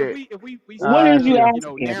 mean, so shit. if we what sit is you there, Shit. you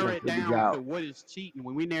know, I asking? narrow gotta it figure this down to out. what is cheating.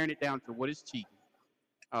 When we narrow it down to what is cheating,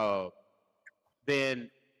 uh, then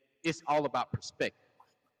it's all about perspective.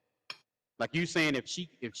 Like you saying, if she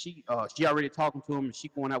already talking to him and she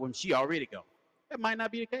going out with him, she already go. That might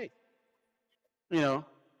not be the case, you know.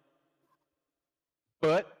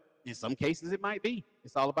 But in some cases, it might be.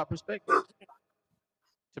 It's all about perspective.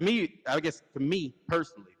 To me, I guess to me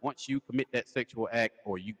personally, once you commit that sexual act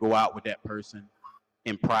or you go out with that person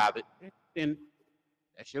in private, then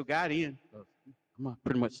that's your guy in. So I'm gonna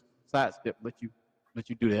pretty much sidestep, let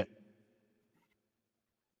you do that.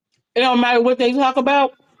 It don't matter what they talk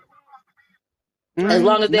about as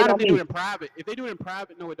long as they Not if don't they do meet. it in private. If they do it in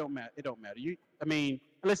private, no, it don't matter. It don't matter. I mean,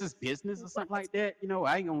 unless it's business or something like that,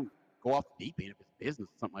 I ain't gonna go off the deep end if it's business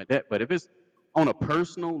or something like that. But if it's on a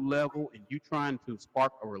personal level and you trying to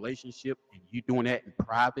spark a relationship and you doing that in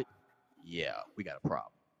private, yeah, we got a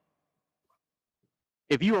problem.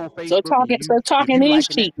 If you on So Facebook and talking you so if talking you is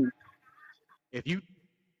liking that, cheating. if you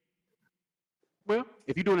well,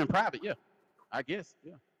 if you doing it in private, yeah, I guess,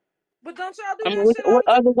 yeah. But don't y'all do I mean, that shit all what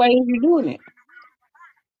the time? other way are you doing it?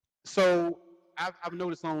 So I've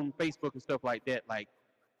noticed on Facebook and stuff like that, like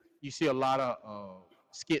you see a lot of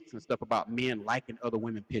skits and stuff about men liking other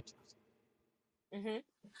women pictures, Mm-hmm.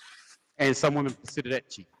 and some women consider that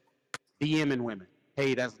cheating. DMing women,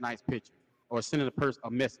 hey, that's a nice picture, or sending a person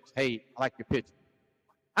a message, hey, I like your picture.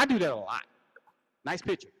 I do that a lot. Nice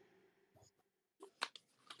picture.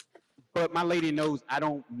 But my lady knows I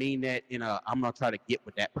don't mean that in a I'm gonna try to get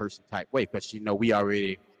with that person type way, because I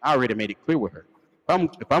already made it clear with her.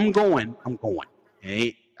 If I'm going, I'm going.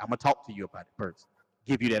 And I'm gonna talk to you about it first.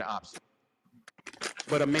 Give you that option.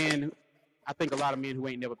 But I think a lot of men who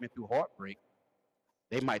ain't never been through heartbreak,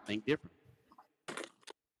 they might think different.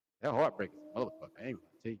 That heartbreak is a motherfucker. I ain't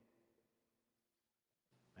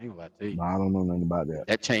gonna lie to you. No, I don't know nothing about that.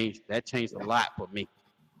 That changed a lot for me.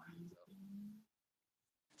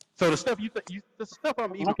 So the stuff the stuff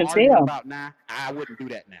I'm even I can arguing tell. about now, I wouldn't do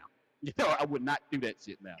that now. I would not do that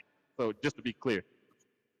shit now. So just to be clear,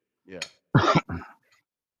 yeah.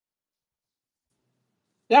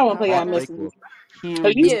 Y'all want to I play y'all Heartbreak understand. will messages. kill So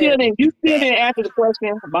you you still Yeah. if didn't you back. answer the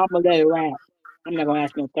question, but I'm gonna let it ride. I'm not gonna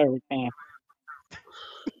ask no third time.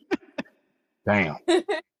 Damn.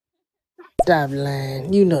 Stop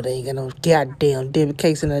lying. You know they ain't got no goddamn Debbie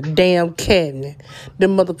cakes in a damn cabinet.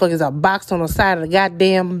 Them motherfuckers are boxed on the side of the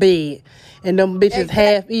goddamn bed. And them bitches Exactly.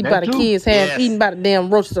 half eaten by That the too? kids, half eaten Yes. by the damn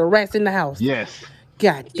roaches or rats in the house. Yes.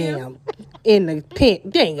 You. Goddamn. In the pen.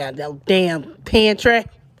 They ain't got no damn pantry.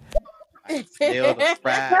 I can smell the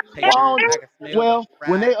fried Well, taters. I can smell the well,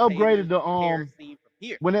 when fried they upgraded taters the and kerosene from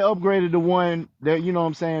here. when they upgraded the one that, you know what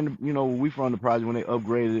I'm saying, we from the project, when they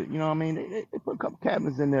upgraded it, you know what I mean, they put a couple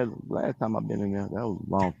cabinets in there. Last time I've been in there, that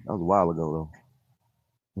was a while ago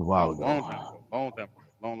though. A while Long ago. time ago. Long time ago.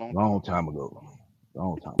 Long time Long ago. time ago.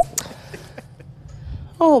 Long time ago.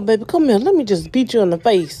 Oh, baby, come here. Let me just beat you in the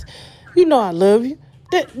face. You know I love you.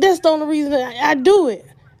 That's the only reason I do it.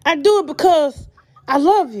 I do it because I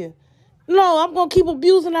love you. No, I'm going to keep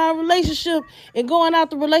abusing our relationship and going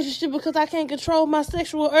out the relationship because I can't control my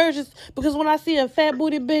sexual urges. Because when I see a fat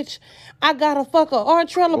booty bitch, I got to fuck her. Or a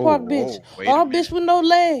trailer park bitch. Wait a Or a bitch minute. with no You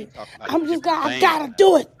leg. talking about I'm just different I things got to now.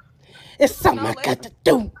 do it. It's something No I leg. got to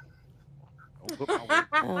do. Don't put my words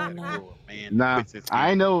in I my don't mouth. know. So a man Nah, puts his I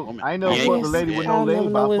hands ain't on a know woman. I ain't We never ain't fucked a gonna do lady that. with no I'll never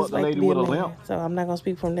leg, but know I what fucked it's a like to lady be a with a limp. man. So I'm not going to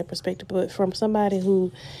speak from that perspective. But from somebody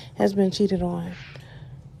who has been cheated on,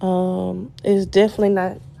 it's definitely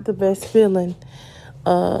not the best feeling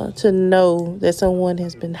to know that someone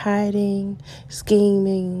has been hiding,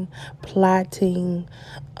 scheming, plotting,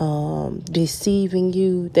 deceiving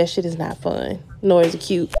you. That shit is not fun, nor is it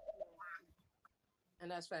cute.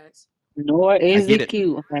 And that's facts. Nor I is get it it.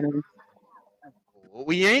 cute, honey. What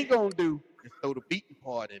we ain't gonna do is throw the beating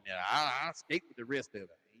part in there. I'll skate with the rest of it.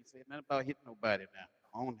 I ain't saying nothing about hitting nobody now.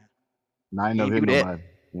 Come on now. Nah, I ain't We never ain't hit do that. nobody.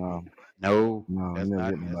 No, No, no, I never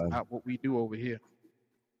hit that's nobody. not what we do over here.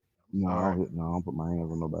 I'm No, sorry. I don't put my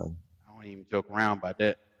hands on nobody. I don't even joke around about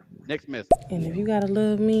that. Next message. And if you gotta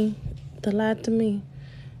love me to lie to me,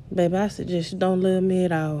 baby, I suggest you don't love me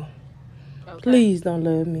at all. Okay. Please don't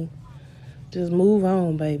love me. Just move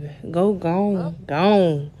on, baby. Go Well,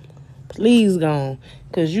 gone. Please gone.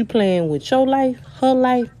 Cause you playing with your life, her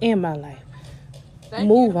life, and my life. thank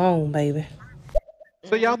Move you. on, baby.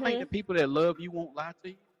 So y'all think Mm-hmm. the people that love you won't lie to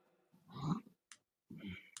you?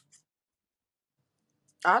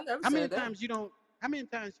 I never How many said that. times you don't? How many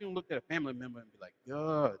times you don't look at a family member and be like,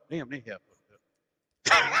 "God damn, they have fucked up."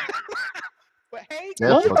 But hey,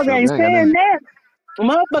 That's good fucked Motherfucker up. for ain't They ain't got saying nothing. that.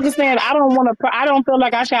 Motherfucker saying I don't want to. I don't feel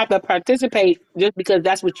like I should have to participate just because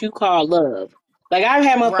that's what you call love. Like I've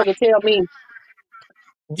had Right. motherfuckers tell me,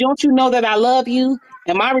 "Don't you know that I love you?"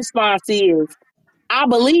 And my response is, "I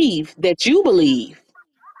believe that you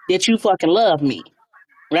fucking love me."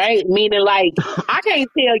 Right? Meaning, like I can't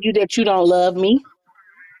tell you that you don't love me.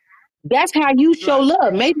 That's how you show right.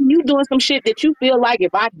 love. Maybe you doing some shit that you feel like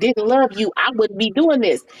if I didn't love you, I wouldn't be doing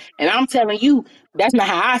this. And I'm telling you, that's not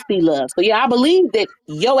how I see love. So yeah, I believe that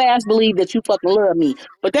your ass believe that you fucking love me.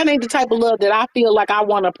 But that ain't the type of love that I feel like I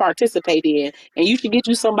want to participate in. And you should get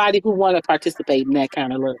you somebody who want to participate in that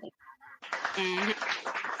kind of love. Mm-hmm.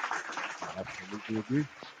 Absolutely agree.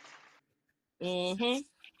 Mm-hmm.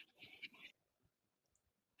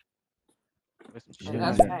 There's some Yeah, And shit we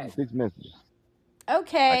out that's got here. facts. 6 messages.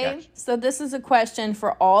 I got Okay, you. so this is a question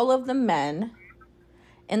for all of the men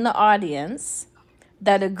in the audience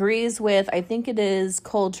that agrees with, I think it is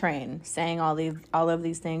Coltrane saying all of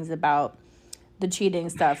these things about the cheating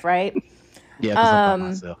stuff, right? Yeah, because I'm by Um,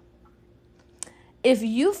 myself. if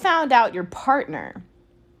you found out your partner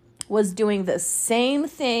was doing the same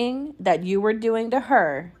thing that you were doing to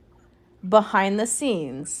her behind the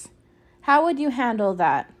scenes, How would you handle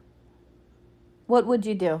that? What would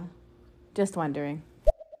you do? Just wondering.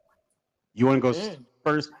 You want to go Mm.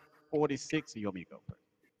 first, 46, or you want me to go first?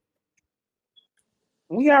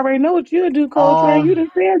 We already know what you'll do, Coltrane. You Um,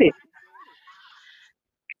 done said it.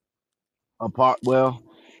 apart. Well,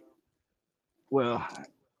 She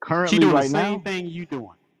currently doing the right same now, thing you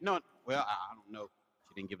doing. No, well, I don't know.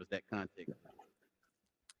 She didn't give us that context.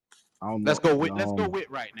 I don't Let's know. go with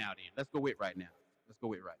right now then. Let's go with right now. Let's go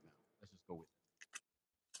with right now. Let's just go with.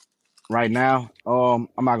 Right now, I'm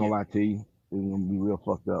not gonna Yeah. lie to you. It's gonna be real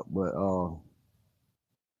fucked up, but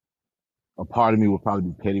a part of me would probably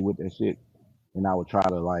be petty with that shit, and I would try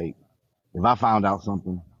to like, if I found out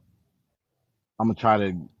something, I'm gonna try to,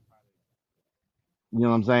 you know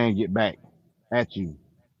what I'm saying, get back at you.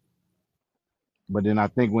 But then I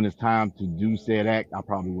think when it's time to do said act, I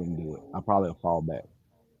probably wouldn't do it. I probably would fall back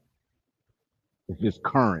if it's the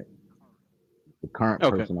current Okay.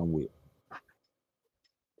 person I'm with.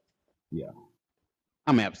 Yeah.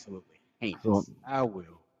 I'm absolutely So heinous. I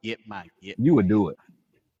will get you would back. do it.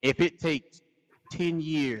 If it takes 10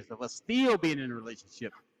 years of us still being in a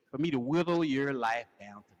relationship for me to whittle your life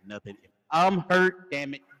down to nothing, if I'm hurt,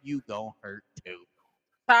 damn it, you gon' hurt too.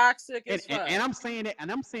 Toxic And, as and, fuck. and I'm saying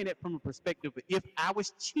that from a perspective of if I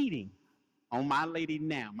was cheating on my lady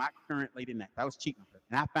now, my current lady now, if I was cheating on her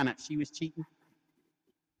and I found out she was cheating,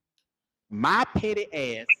 my petty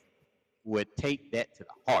ass would take that to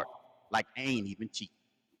the heart. Like I ain't even cheating.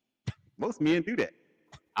 Most men do that.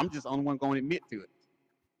 I'm just the only one going to admit to it.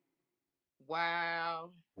 Wow.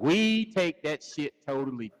 We take that shit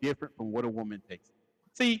totally different from what a woman takes.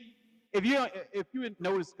 See, if you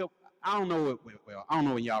notice, I don't know it well. I don't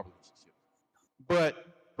know in y'all relationship, but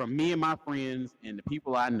from me and my friends and the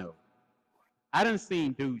people I know, I done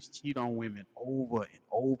seen dudes cheat on women over and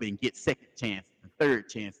over and get second chances, and third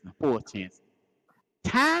chances, and fourth chances.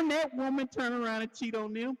 Time that woman turn around and cheat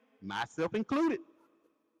on them, myself included,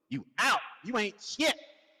 you out. You ain't shit.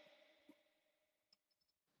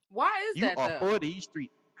 Why is You that are though? for these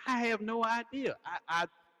streets. I have no idea. I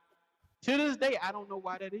to this day I don't know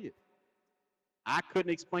why that is. I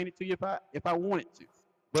couldn't explain it to you if I wanted to,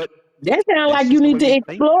 but That sounds that's like you just the need way to we think.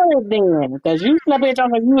 explore it then. Because you slept here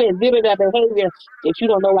talking you exhibit a behavior that you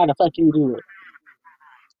don't know why the fuck you do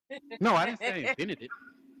it. No, I didn't say I invented it.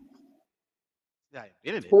 I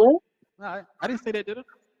invented it. What? No, I didn't say that, did I?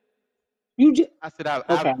 You just I said okay.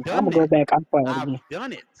 I've I'm done gonna go that. back. I'm quiet I've again.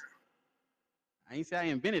 done it. I ain't say I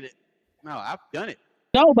invented it. No, I've done it.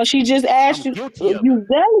 No, but she just asked I'm you guilty if of it. you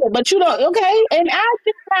done it, but you don't. Okay, and I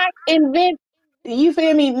did not invent. You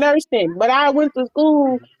feel me, nursing? But I went to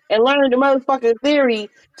school and learned the motherfucking theory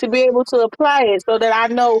to be able to apply it, so that I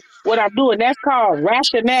know what I'm doing. That's called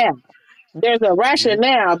rationale. There's a Mm-hmm.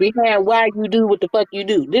 rationale behind why you do what the fuck you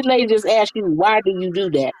do. This lady just asked you, why do you do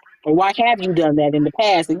that? Or why have you done that in the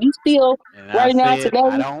past? And you still, And I right now, said today,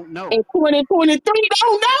 I don't know. in 2023,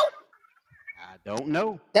 don't know? I don't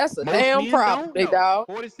know. That's a Most damn men problem, don't big know. dog.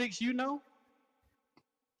 46, you know?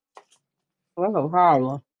 That's a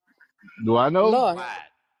problem. Do I know Lord. Why?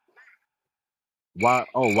 why?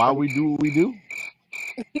 Oh, why we do what we do?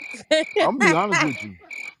 I'm gonna be honest with you.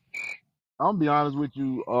 I'm gonna be honest with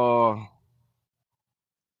you.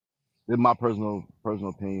 In my personal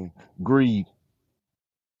opinion, greed.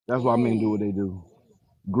 That's why men do what Ooh. they do.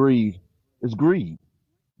 Greed. It's greed.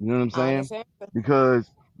 You know what I'm saying? Honest answer.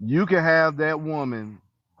 Because you can have that woman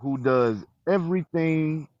who does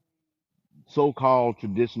everything so-called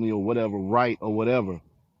traditionally or whatever, right or whatever.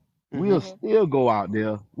 Mm-hmm. We'll still go out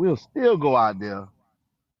there. We'll still go out there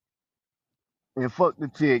and fuck the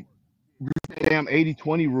chick. Damn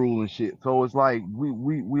 80-20 rule and shit. So it's like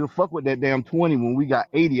we'll fuck with that damn 20 when we got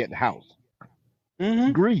 80 at the house.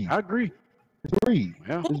 Mm-hmm. Greed. I agree. It's greed.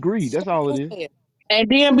 Yeah. It's greed. That's all it is. And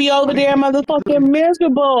then be over there motherfucking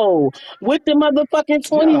miserable with the motherfucking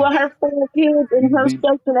 20 Yeah. with her 4 kids in her Be,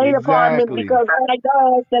 Section 8 apartment exactly. because my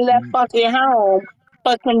dogs that left fucking home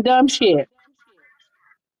for some dumb shit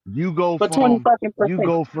You go for 20 from fucking you percent.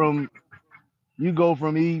 go from you go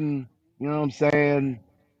from eating, you know what I'm saying,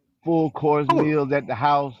 full course Hold on. meals at the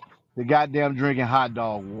house to goddamn drinking hot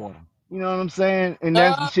dog water. You know what I'm saying? And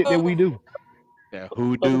that's the shit that we No. do. The For the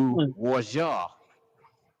hoodoo 20. was y'all.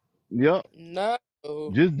 Yep. No.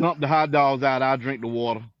 Just dump the hot dogs out. I'll drink the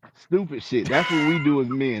water. Stupid shit. That's what we do as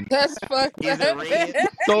men. That's fucked Is it up. red?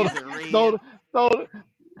 throw, Is the, it red? throw, the, throw, the,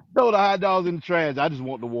 throw the hot dogs in the trash. I just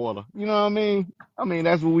want the water. You know what I mean? I mean,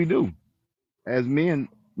 that's what we do as men.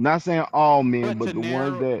 Not saying all men, But but to the ones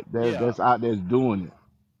narrow, yeah. that's out there doing it.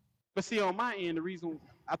 But see, on my end, the reason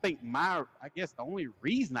I think I guess the only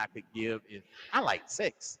reason I could give is I like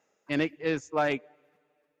sex. And it's like,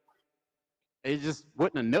 It just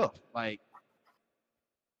wasn't enough. Like,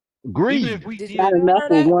 even Greed. if we Did did you Not it, tell enough her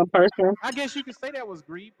for that? one person. I guess you could say that was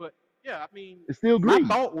greed. But yeah, I mean, It's still my greed.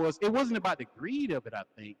 thought was it wasn't about the greed of it. I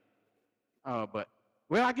think, but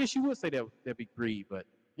well, I guess you would say that'd be greed. But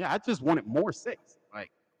yeah, I just wanted more sex.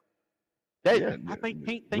 Like that. Yeah, I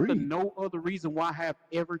can't think of greed. no other reason why I have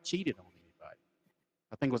ever cheated on anybody.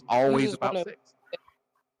 I think it was You always just about want to. sex.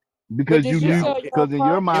 But Because did you you Yeah, knew. sell your Because in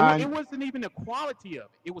your part? mind, it wasn't even the quality of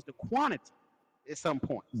it. It was the quantity at some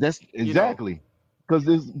points. that's You know. exactly.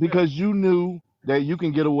 Because you knew that you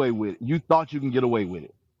can get away with it. You thought you can get away with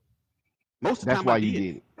it. Most of the That's time I why you did.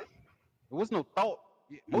 did it. There was no thought.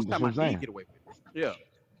 Most of the That's time I what I'm did saying. get away with it. Yeah.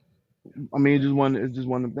 I mean, it's just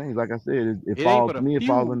one of the things. Like I said, it It ain't falls but to a me. It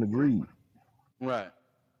falls few. under greed. Right.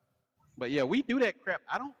 But yeah, we do that crap.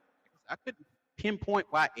 I couldn't pinpoint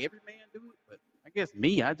why every man do it, but I guess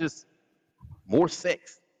me, I just more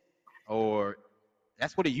sex. Or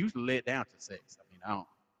that's what it usually led down to, sex. I mean,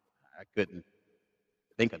 I couldn't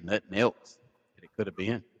think of nothing else that it could have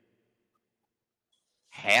been.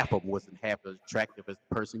 Half of them wasn't half as attractive as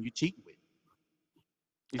the person you cheat with.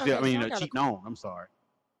 You see, I Okay, so mean, I got cheating on. I'm sorry.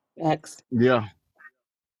 X. Yeah,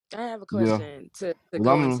 I have a yeah. question to 'Cause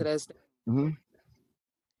go into that. mhm.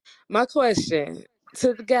 My question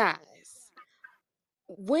to the guys: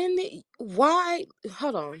 why?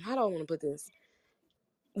 Hold on. How do I want to put this?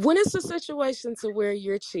 When it's a situation to where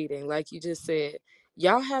you're cheating, like you just said,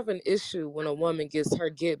 y'all have an issue when a woman gets her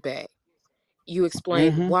get back. You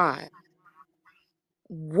explain Mm-hmm. why.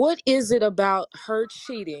 What is it about her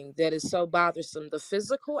cheating that is so bothersome? The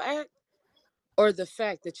physical act or the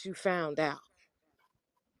fact that you found out?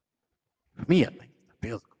 For me, I think it's the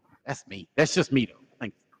physical. That's me. That's just me, though. I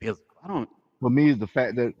think it's the physical. I don't. For me, it's the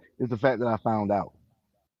fact that I found out.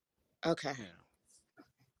 Okay. Yeah.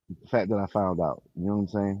 The fact that I found out. You know what I'm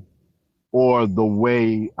saying? Or the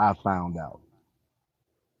way I found out.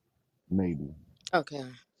 Maybe. Okay.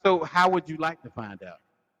 So how would you like to find out?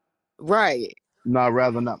 Right. No, I'd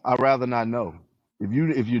rather not. I'd rather not know. If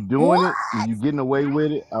you're doing What? it, if you're getting away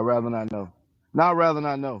with it, I'd rather not know. No, I'd rather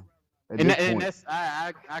not know. At And this and point, that's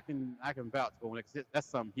I can vouch for it. That's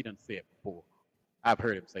something he done said before. I've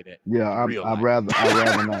heard him say that yeah, in real I'd life.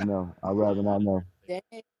 rather not know. I'd rather not know.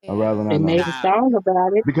 I'd rather They not Damn. know. made a Now, song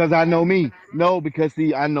about it. Because I know me. No, because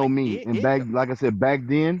see, I know me. And yeah. like I said, back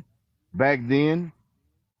then,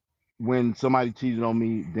 when somebody cheated on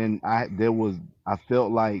me, then I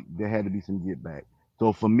felt like there had to be some get back.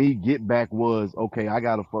 So for me, get back was okay. I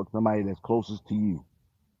gotta fuck somebody that's closest to you.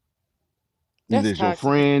 Either That's it's your toxic.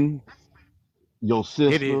 friend, your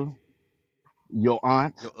It is. sister, your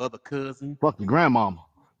aunt, Your other cousin. fuck your grandmama.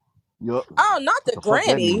 Your Oh, not the the fuck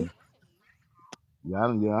that granny. mean? Yeah,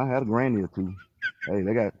 I had a granny or two.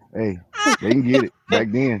 Hey, they can get it. Back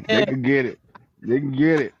then, they could get it. They can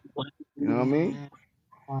get it. You know what I mean?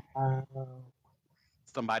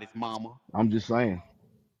 Somebody's mama. I'm just saying.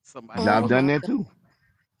 Somebody's I've Oh done my mama. that God. too.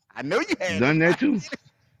 I know you had it. Done that too.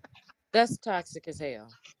 That's toxic as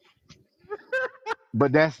hell.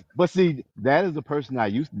 But see, that is the person I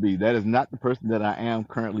used to be. That is not the person that I am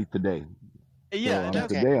currently today. Yeah, So and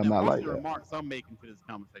that's Okay. today I'm not most like of the that. remarks I'm making to this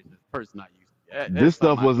conversation is the person I used to be. That's This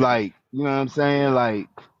something stuff I was couldn't. like, you know what I'm saying? Like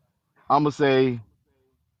I'm gonna say,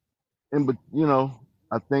 but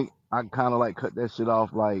I think I kind of like cut that shit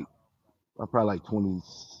off like probably like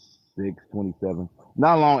 26, 27.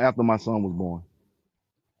 Not long after my son was born.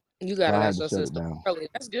 You So got it I out had to your shut it system down. early.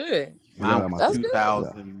 That's good. I got Mine out was my That's system. good.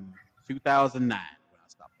 Yeah. 2009 when I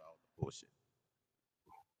stopped all the bullshit.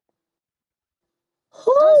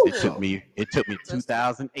 That's It took good. me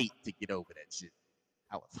 2008 to get over that shit.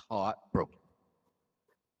 I was heartbroken.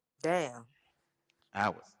 Damn. I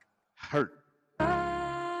was hurt.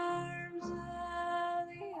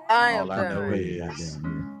 I All am I know done. Crazy is goddamn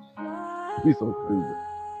man. He's so stupid.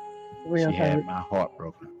 Real she had hurt. my heart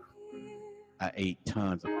broken. I ate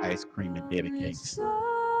tons of ice cream and Debbie cakes,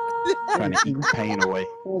 trying to eat the pain away.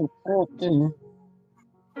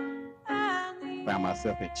 Found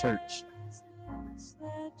myself at church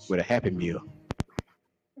with a Happy Meal,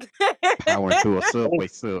 powering through a Subway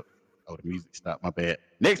sub. Oh, the music stopped. My bad.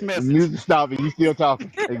 Next The message. music stopped and you still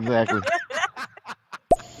talking. Exactly.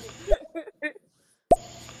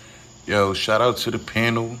 Yo, shout out to the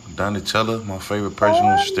panel, Donatella, my favorite person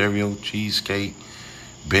on stereo, Cheesecake,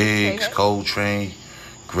 Biggs, Hey. Coltrane.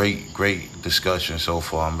 Great discussion so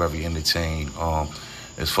far. I'm very entertained.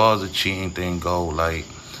 As far as the cheating thing go, like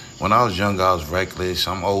when I was younger, I was reckless.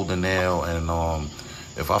 I'm older now, and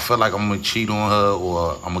if I feel like I'm gonna cheat on her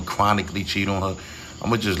or I'm gonna chronically cheat on her, I'm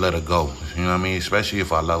gonna just let her go. You know what I mean? Especially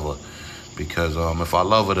if I love her, because if I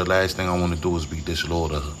love her, the last thing I want to do is be disloyal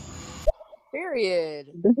to her. Period.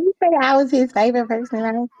 Did he say I was his favorite person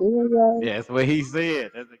on the Yeah, that's what he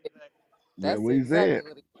said. That's Yeah, That's what he said. exactly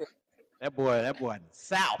what he said. that boy in the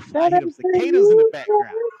South. I hear them cicadas in the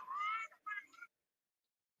background.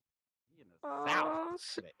 He in the South. Oh,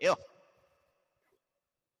 With an F.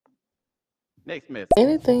 Next message.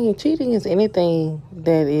 Anything cheating is anything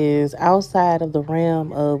that is outside of the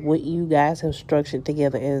realm of what you guys have structured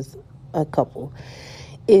together as a couple.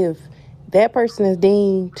 If that person is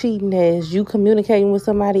deemed cheating as you communicating with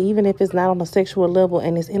somebody, even if it's not on a sexual level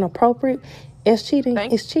and it's inappropriate, it's cheating.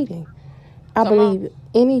 thank It's cheating. I Come on. believe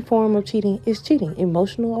any form of cheating is cheating,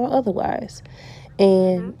 emotional or otherwise.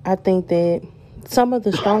 And I think that some of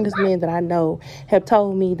the strongest men that I know have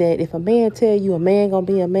told me that if a man tell you a man gonna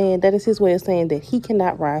be a man, that is his way of saying that he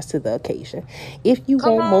cannot rise to the occasion. If you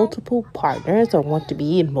Come want on. multiple partners or want to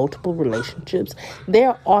be in multiple relationships,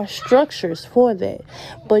 there are structures for that.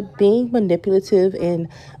 But being manipulative and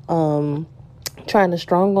trying to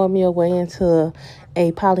strong arm your way into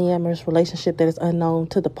a polyamorous relationship that is unknown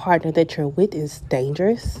to the partner that you're with is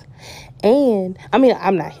dangerous. And I mean,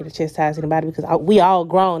 I'm not here to chastise anybody because we all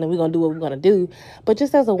grown and we're gonna do what we're gonna do. But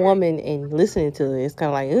just as a woman and listening to it, it's kind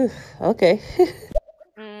of like, ugh, okay.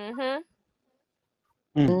 Mm-hmm.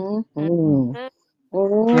 Mm-hmm. Mm-hmm.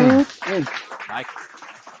 Mm-hmm. Like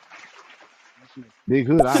Big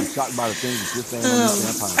Hood, I'm shocked by the things that you're saying on this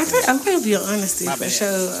damn podcast. I feel your honesty my for bad.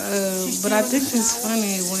 sure. But I think it's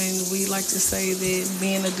funny when we like to say that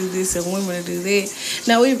men will do this and women will do that.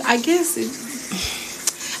 Now,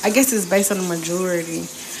 I guess it's based on the majority,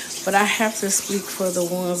 but I have to speak for the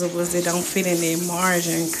ones of us that don't fit in that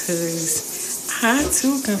margin, cause I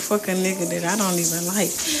too can fuck a nigga that I don't even like.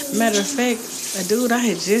 Matter of fact, a dude I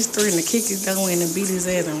had just threatened to kick his door in and beat his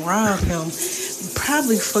ass and rob him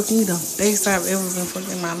probably fucked me the best I've ever been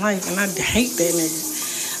fucked in my life, and I hate that nigga.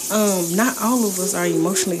 Not all of us are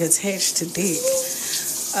emotionally attached to dick.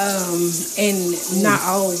 And not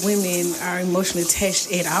all women are emotionally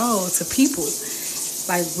attached at all to people.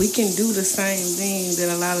 Like, we can do the same thing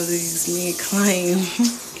that a lot of these men claim.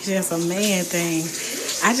 It's just a man thing.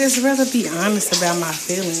 I just rather be honest about my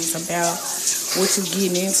feelings, about what you're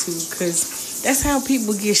getting into, because that's how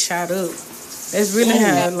people get shot up. That's really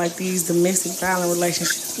how, Exactly. like, these domestic violent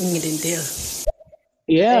relationships end in death.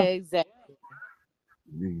 Yeah. Exactly.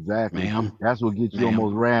 Exactly. Ma'am. That's what gets you Ma'am.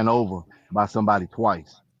 almost ran over by somebody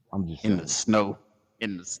twice. I'm just In the saying. snow.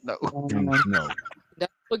 In the snow. In the snow.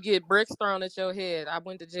 That's what get bricks thrown at your head. I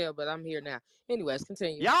went to jail, but I'm here now. Anyways,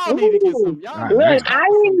 continue. Y'all need to get Ooh. some. Y'all God need to Look, damn. I talk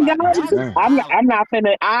to ain't somebody. going God Y'all to. too damn. I'm violent. not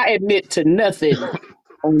finna. I admit to nothing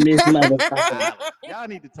on this Too motherfucker. violent. Y'all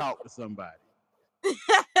need to talk to somebody.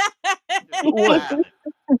 Just What? violent.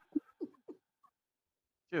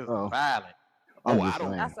 Just Oh, violent. Oh, I'm just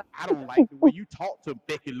saying. That's a- I don't like the way you talk to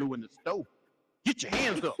Becky Lou in the stove. Get your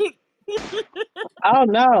hands up. Oh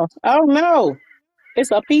no! Oh no!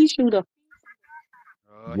 It's a pea shooter.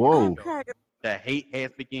 Oh, here we Whoa. go. okay. The hate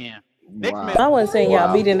has began. Next I Wow. message. wasn't saying y'all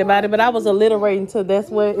beat Wow. anybody, but I was alliterating to that's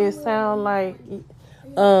what it sound like.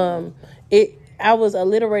 It. I was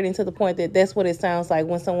alliterating to the point that that's what it sounds like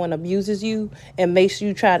when someone abuses you and makes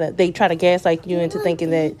you they try to gaslight you into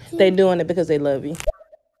thinking that they're doing it because they love you.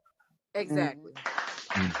 Exactly.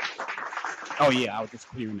 Mm. Oh yeah, I was just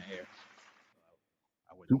clearing the air.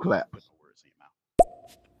 I Two wasn't putting claps. no words in your mouth.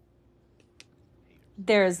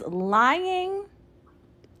 There's lying,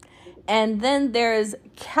 and then there's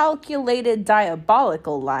calculated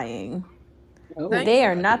diabolical lying. Oh. Thank They you.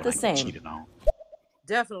 are What I do not when the I get same. cheated on.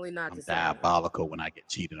 Definitely not I'm the same. diabolical when I get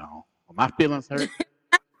cheated on. When my feelings hurt,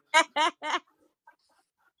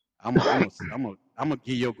 I'm gonna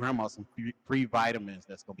give your grandma some free vitamins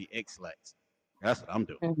that's gonna be X-Lax. That's what I'm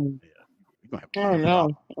doing. Mhm. Yeah, you're gonna have to give Oh me a no!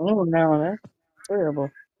 bottle. Oh no! That's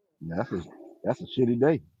terrible. That's a that's a shitty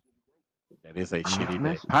day. That is a Next shitty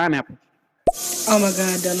day. message. Pineapple. Oh my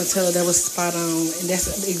God, Donatello, that was spot on. And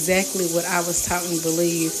that's exactly what I was taught and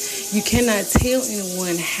believe. You cannot tell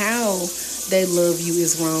anyone how they love you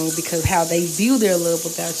is wrong, because how they view their love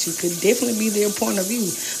without you could definitely be their point of view.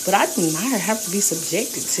 But I do not have to be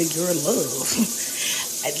subjected to your love.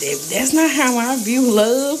 If that's not how I view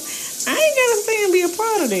love, I ain't gotta stay and be a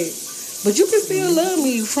part of that. But you can still love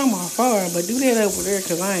me from afar, but do that over there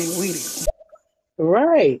because I ain't with it.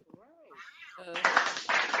 Right. Uh,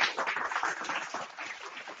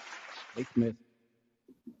 Next message.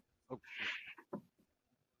 Oh shit.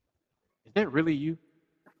 Is that really you?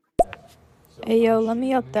 Hey yo, let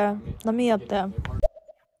me up there. Let me up there.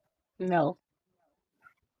 No.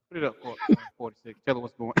 Put it up for 46. Tell her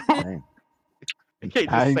what's going on. Dang. You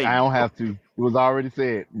can't just say I don't no. have to. It was already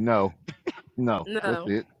said. No. No. That's no.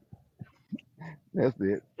 it. That's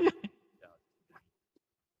it.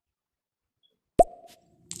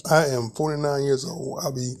 I am 49 years old.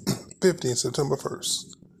 I'll be 50 in September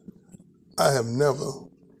 1st. I have never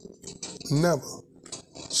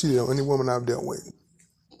cheated on any woman I've dealt with.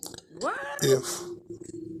 What? If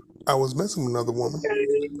I was messing with another woman,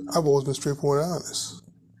 I've always been straightforward and honest.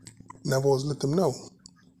 And I've always let them know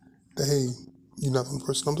that, hey, you're not the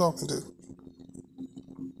person I'm talking to.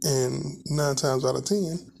 And 9 times out of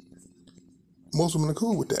 10, most women are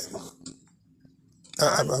cool with that.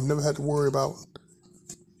 I've never had to worry about,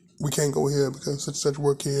 we can't go here because such and such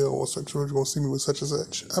work here, or such and such won't see me with such and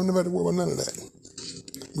such. I've never had to worry about none of that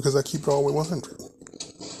because I keep it all the way 100.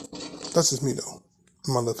 That's just me, though.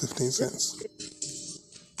 My little 15 cents.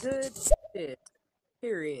 Good shit.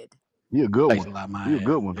 Period. He a good Thanks one. a lot, my He a ass.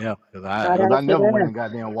 good one. Yeah, because Because I never went in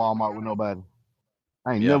goddamn Walmart with nobody.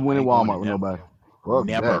 I ain't never went in Walmart with nobody. Fuck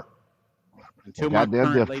never. that. Until my Goddamn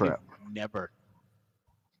current death lady, trap. never.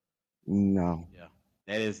 No. Yeah,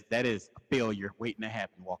 that is a failure waiting to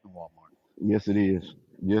happen. Walking Walmart. Yes, it is.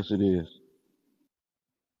 Yes, it is.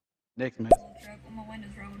 Next man. Truck with my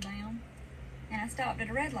windows rolled down, and I stopped at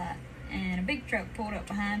a red light, and a big truck pulled up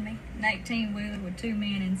behind me, an 18-wheeler with 2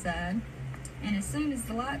 men inside. And as soon as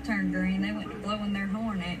the light turned green, they went to blowing their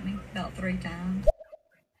horn at me about 3 times.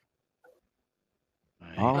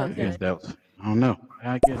 I guess that was, I don't know.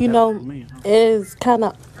 I guess You that know, was me. it's kind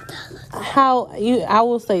of how you. I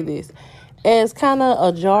will say this, as kind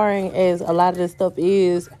of jarring as a lot of this stuff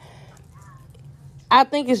is. I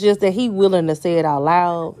think it's just that he willing to say it out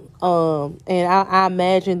loud. And I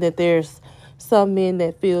imagine that there's some men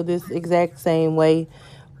that feel this exact same way,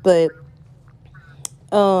 but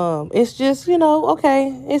it's just, okay,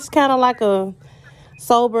 it's kind of like a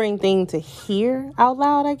sobering thing to hear out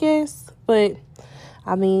loud, I guess. But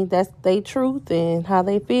I mean, that's their truth and how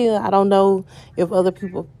they feel. I don't know if other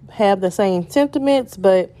people have the same sentiments,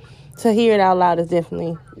 but to hear it out loud is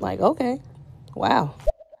definitely like, okay, wow.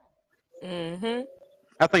 Mm-hmm.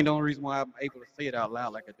 I think the only reason why I'm able to say it out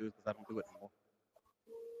loud like I do is because I don't do it no more.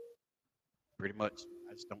 Pretty much.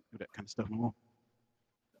 I just don't do that kind of stuff no more.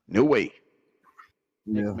 No way.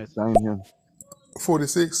 Yeah, same here.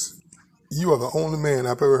 46, you are the only man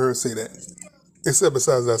I've ever heard say that. Except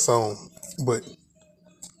besides that song. But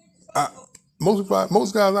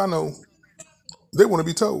most guys I know, they want to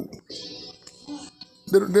be told.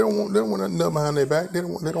 They don't want to know behind their back. They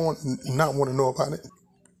don't want to know about it.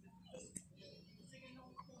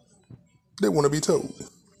 They want to be told.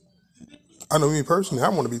 I know me personally, I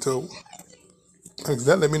want to be told. Because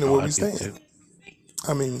that let me know where we stand.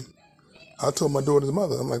 I mean, I told my daughter's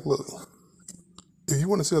mother, I'm like, look, if you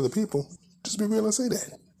want to see other people, just be real and say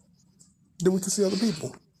that. Then we can see other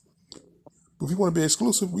people. If you want to be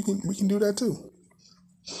exclusive, we can do that too.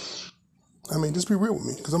 I mean, just be real with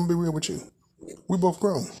me, because I'm going to be real with you. We both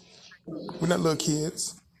grown. We're not little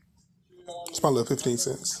kids. It's my little 15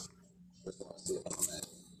 cents.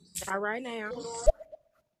 All right now.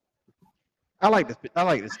 I like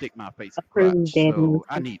to stick my face in crotch, so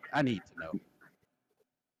I need to know.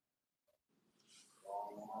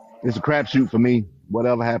 It's a crapshoot for me.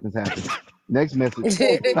 Whatever happens, happens. Next message.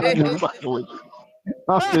 I'm just fucking with you.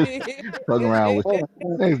 I'm just fucking around with you.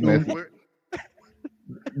 Next message.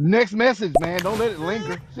 Next message, man. Don't let it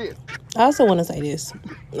linger. Shit. I also want to say this.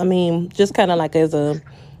 I mean, just kind of like as a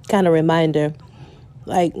kind of reminder,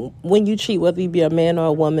 like when you cheat, whether you be a man or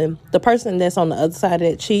a woman, the person that's on the other side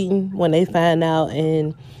of that cheating, when they find out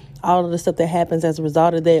and all of the stuff that happens as a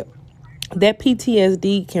result of that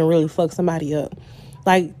PTSD can really fuck somebody up.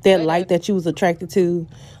 Like that light that you was attracted to,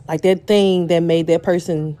 like that thing that made that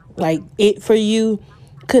person, like it for you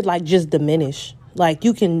could like just diminish. Like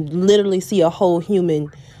you can literally see a whole human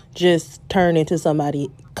just turn into somebody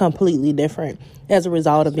completely different as a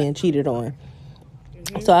result of being cheated on.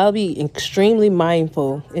 So I'll be extremely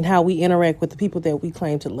mindful in how we interact with the people that we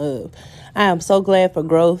claim to love. I am so glad for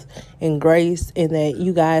growth and grace and that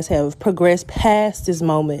you guys have progressed past this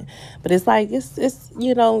moment. But it's like, it's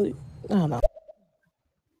I don't know.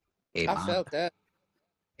 I felt that.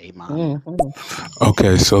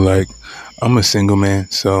 Okay, so like I'm a single man,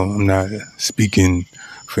 so I'm not speaking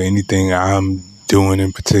for anything I'm doing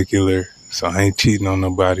in particular. So I ain't cheating on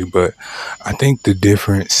nobody, but I think the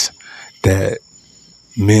difference that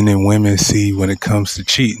men and women see when it comes to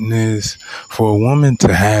cheating is for a woman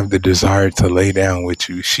to have the desire to lay down with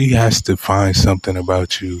you, she has to find something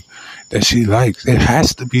about you that she likes. It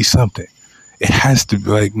has to be something. It has to be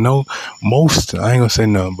like, I ain't gonna say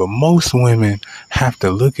none, but most women have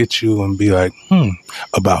to look at you and be like,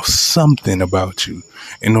 about something about you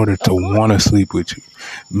in order to want to sleep with you.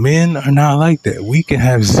 Men are not like that. We can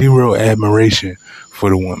have zero admiration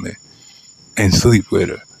for the woman and sleep with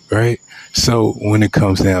her, right? So when it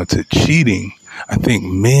comes down to cheating, I think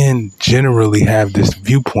men generally have this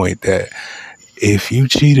viewpoint that if you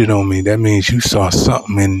cheated on me, that means you saw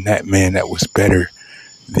something in that man that was better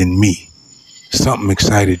than me. Something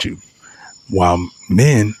excited you. While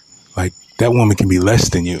men, like, that woman can be less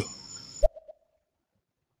than you.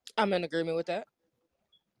 I'm in agreement with that.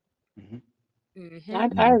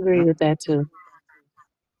 I agree with that too.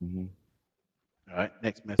 All right,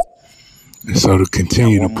 next message. And so to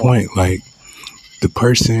continue the point, like, the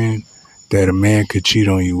person that a man could cheat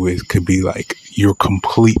on you with could be like your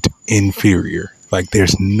complete inferior. Like,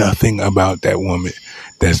 there's nothing about that woman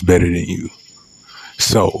that's better than you.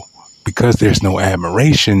 So because there's no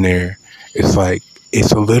admiration there, it's like,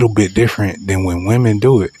 it's a little bit different than when women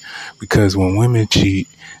do it. Because when women cheat,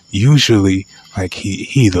 usually, like, he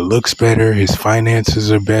either looks better, his finances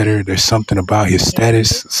are better, there's something about his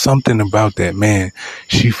status, something about that man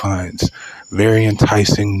she finds very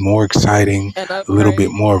enticing, more exciting, a little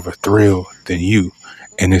bit more of a thrill than you.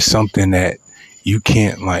 And it's something that you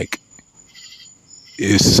can't, like,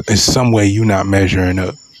 it's some way you're not measuring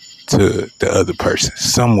up to the other person,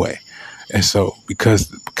 some way. And so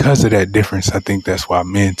because of that difference, I think that's why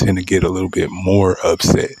men tend to get a little bit more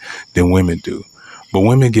upset than women do. But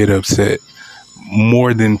women get upset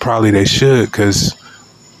more than probably they should, because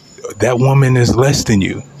that woman is less than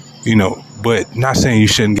you, you know. But not saying you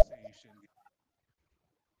shouldn't get.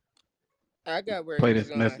 I got where Play he was this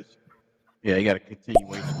going. message. Yeah, you got a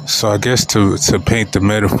continuation. So I guess to paint the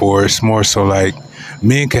metaphor, it's more so like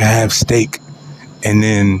men can have steak and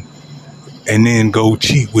then go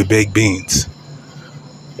cheat with baked beans.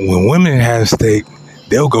 When women have steak,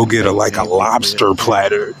 they'll go get a lobster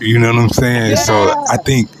platter. You know what I'm saying? So I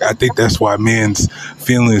think that's why men's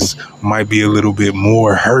feelings might be a little bit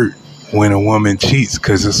more hurt when a woman cheats,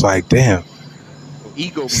 because it's like, damn,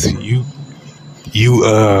 ego. See,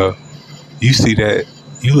 you see that,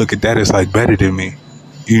 you look at that as like better than me.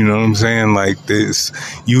 You know what I'm saying? Like this,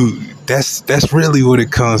 that's really what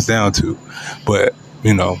it comes down to. But,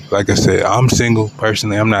 you know, like I said, I'm single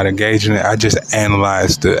personally. I'm not engaged in it. I just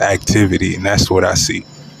analyze the activity, and that's what I see.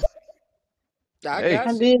 I got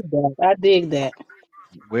I you. dig that. I dig that.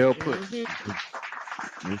 Well put.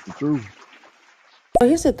 That's the truth. So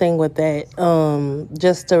here's the thing with that.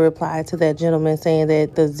 Just to reply to that gentleman saying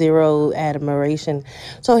that the zero admiration.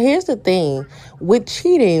 So here's the thing with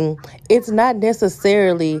cheating, it's not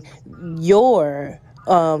necessarily your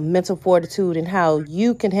mental fortitude and how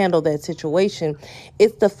you can handle that situation.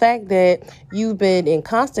 It's the fact that you've been in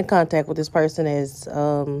constant contact with this person, as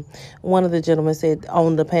one of the gentlemen said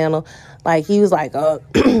on the panel. Like, he was like,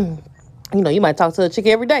 you know, you might talk to a chick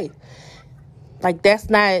every day. Like, that's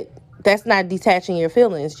not detaching your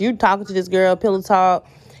feelings. You talking to this girl, pillow talk,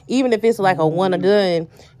 even if it's like a one and done,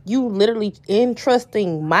 you literally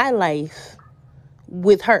entrusting my life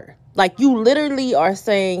with her. Like, you literally are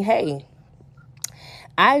saying, hey,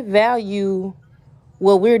 I value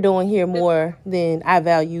what we're doing here more than I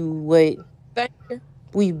value what Thank you.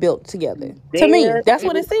 we built together. To me, There that's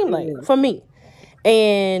what it it seemed like is. for me.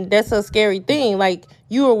 And that's a scary thing. Like,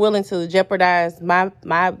 you are willing to jeopardize my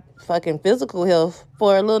fucking physical health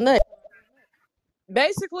for a little nut.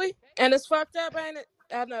 Basically, and it's fucked up, ain't it?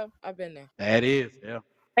 I know. I've been there. That is, yeah.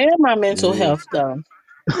 And my It mental is. health though,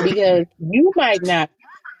 because you might not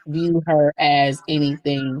view her as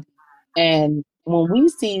anything. And when we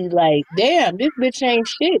see like, damn, this bitch ain't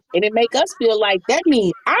shit, and it make us feel like that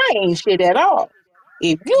means I ain't shit at all.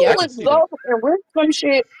 If you I Yep. can would see that. go and risk some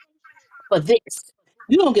shit for this,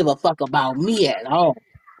 you don't give a fuck about me at all.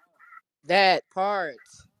 That part.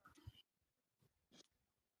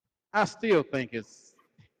 I still think it's,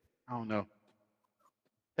 I don't know.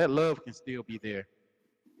 That love can still be there.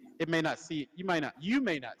 It may not see it. You may not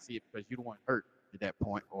see it because you don't want hurt at that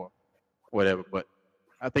point or whatever. But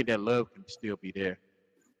I think that love can still be there,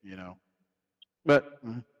 you know. But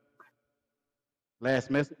last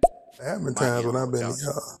message. There have been Mike, times I when don't know I've what been y'all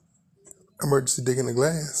think. the emergency dick in the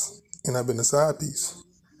glass, and I've been the side piece,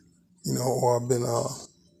 you know, or I've been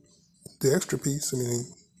the extra piece. I mean,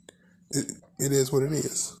 it is what it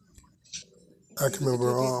is. I can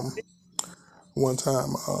remember one time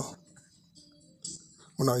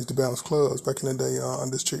when I used to bounce clubs back in the day,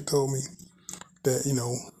 this chick told me that, you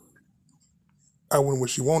know, I wasn't what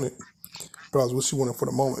she wanted, but I was what she wanted for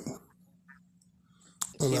the moment.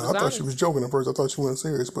 And She I was thought she honest. was joking at first. I thought she wasn't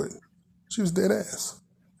serious, but she was dead ass.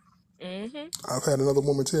 I've had another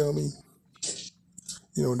woman tell me,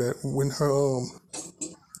 you know, that when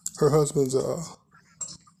her husband's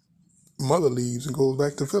mother leaves and goes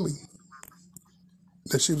back to Philly,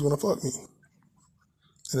 that she was gonna fuck me,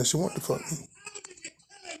 and that she wanted to fuck me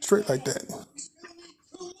straight like that.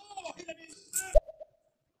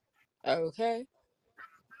 Okay.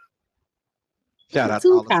 Shout out to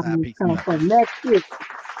Two all the side comments piece come men. from next year.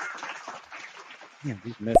 Damn,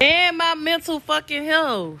 these messages. And my mental fucking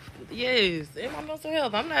health. Yes, and my mental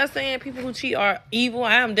health. I'm not saying people who cheat are evil.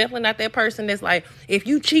 I am definitely not that person that's like, if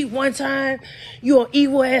you cheat one time, you an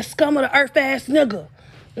evil ass scum of the earth ass nigga.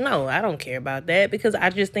 No, I don't care about that because I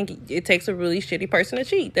just think it takes a really shitty person to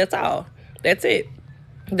cheat. That's all. That's it.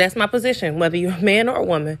 That's my position, whether you're a man or a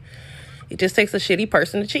woman. It just takes a shitty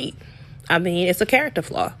person to cheat. I mean, it's a character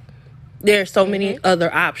flaw. There are so many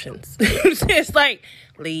other options. It's like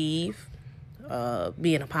leave,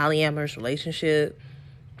 be in a polyamorous relationship,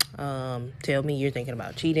 tell me you're thinking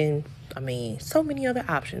about cheating. I mean, so many other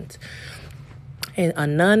options. And a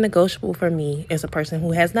non-negotiable for me is a person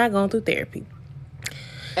who has not gone through therapy.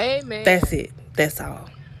 Amen. That's it. That's all.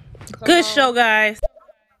 Good show, guys.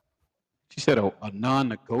 She said a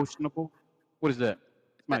non-negotiable. What is that?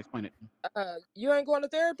 Somebody explain it. You ain't going to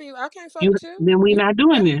therapy. I can't fuck You, with you. then we not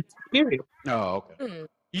doing this. Period. Oh, okay.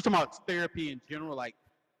 You talking about therapy in general, like,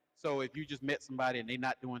 so if you just met somebody and they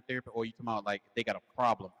not doing therapy, or you talking about like they got a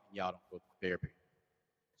problem and y'all don't go to therapy?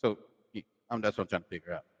 So that's what I'm trying to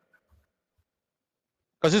figure out.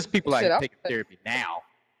 Because there's people like taking therapy now,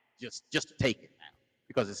 just to take it now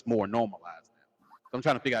because it's more normalized now. So I'm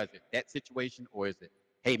trying to figure out, is it that situation, or is it,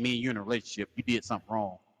 hey, me and you in a relationship, you did something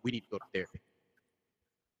wrong, we need to go to therapy?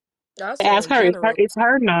 Ask her. It's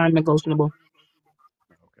her non-negotiable.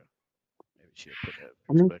 Okay. Maybe she'll put that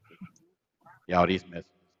in perspective. Y'all, these messages.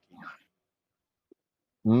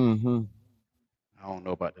 I don't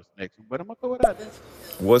know about this next one, but I'm gonna throw it out there.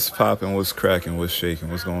 What's popping? What's cracking? What's shaking?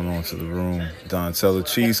 What's going on to the room? Donatella,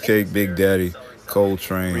 Cheesecake, Big Daddy,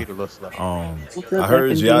 Coltrane. I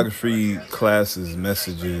heard geography classes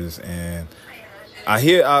messages, and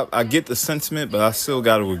I get the sentiment, but I still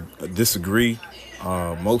got to disagree.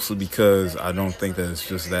 Mostly because I don't think that it's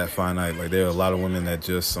just that finite. Like, there are a lot of women that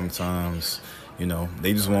just sometimes,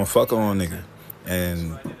 they just want to fuck on a nigga.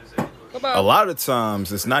 And a lot of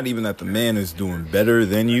times it's not even that the man is doing better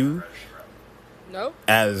than you. No.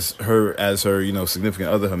 As her, significant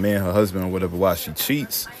other, her man, her husband, or whatever, while she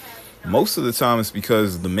cheats. Most of the time it's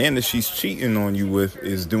because the man that she's cheating on you with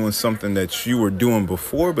is doing something that you were doing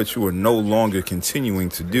before, but you are no longer continuing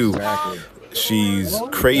to do. Exactly. She's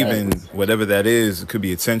craving whatever that is. It could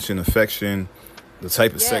be attention, affection, the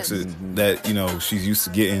type of sex that, she's used to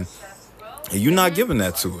getting. And you're not giving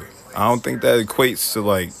that to her. I don't think that equates to,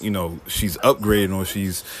 like, she's upgrading or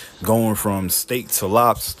she's going from steak to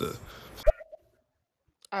lobster.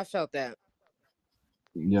 I felt that.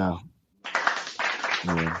 Yeah.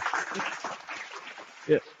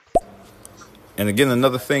 And again,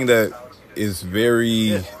 another thing that is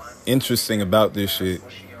very interesting about this shit,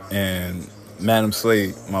 and Madam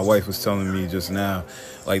Slade, my wife, was telling me just now,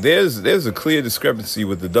 like, there's a clear discrepancy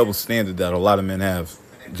with the double standard that a lot of men have.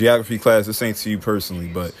 Geography class, this ain't to you personally,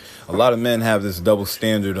 but a lot of men have this double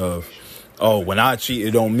standard of, oh, when I cheat,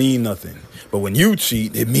 it don't mean nothing. But when you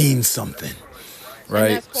cheat, it means something.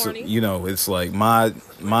 Right? So, it's like my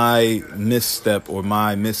misstep or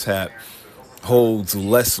my mishap holds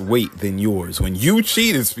less weight than yours. When you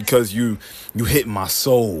cheat, it's because you hit my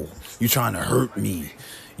soul. You trying to hurt me.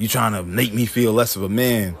 You trying to make me feel less of a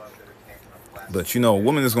man. But, a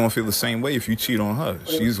woman is going to feel the same way if you cheat on her.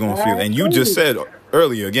 She's going to feel, and you just said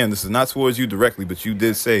earlier, again, this is not towards you directly, but you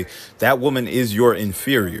did say that woman is your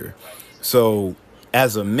inferior. So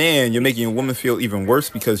as a man, you're making a woman feel even worse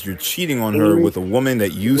because you're cheating on her with a woman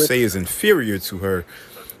that you say is inferior to her,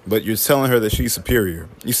 but you're telling her that she's superior.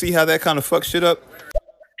 You see how that kind of fucks shit up?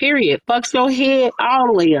 Period. Fucks your head all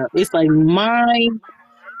the way up. It's like, mind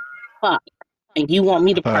fuck. And you want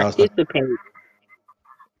me to participate.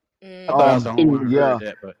 I thought I was the only one who heard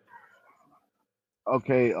that, but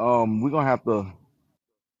okay, we're gonna have to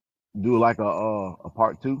do like a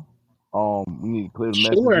part 2. We need to clear the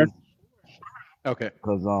messages. Okay.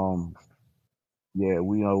 Because we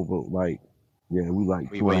over we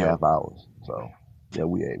 2.5 hours. So yeah,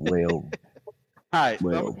 we way over. All right, so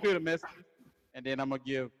I'm gonna clear the messages, and then I'm gonna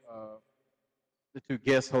give the two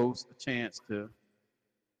guest hosts a chance to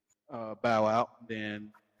bow out.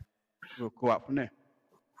 Then we'll go out from there.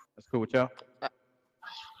 That's cool with y'all.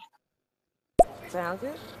 Sounds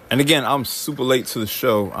good. And again, I'm super late to the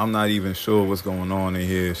show. I'm not even sure what's going on in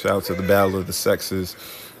here. Shout out to the Battle of the Sexes.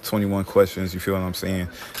 21 questions. You feel what I'm saying?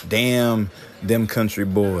 Damn them country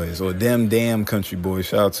boys, or them damn country boys.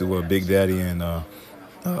 Shout out to Big Daddy and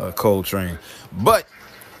Coltrane. But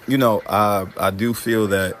I do feel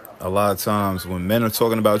that a lot of times when men are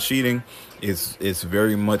talking about cheating, it's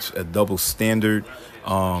very much a double standard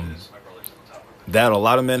that a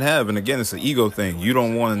lot of men have. And again, it's an ego thing. You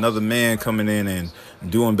don't want another man coming in and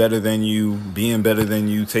doing better than you, being better than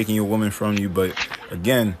you, taking your woman from you. But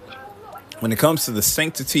again, when it comes to the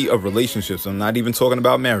sanctity of relationships, I'm not even talking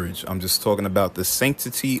about marriage. I'm just talking about the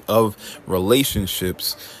sanctity of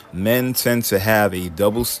relationships. Men tend to have a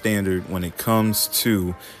double standard when it comes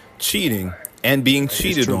to cheating and being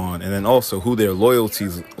cheated on, and then also who their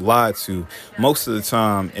loyalties lie to. Most of the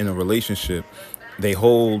time in a relationship, they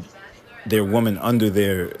hold their woman under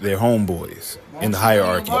their homeboys in the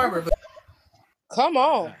hierarchy. Come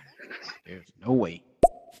on. There's no way.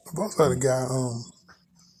 I've also had a guy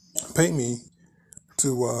pay me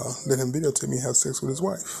to let him videotape me have sex with his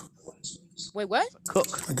wife. Wait, what?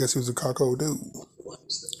 Cook. I guess he was a cockle dude.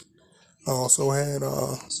 I also had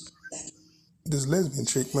this lesbian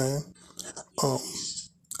chick, man.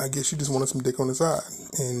 I guess she just wanted some dick on the side,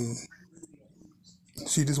 and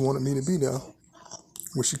she just wanted me to be there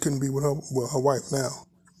when she couldn't be with her wife now.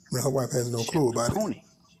 I mean, her wife has no clue about it.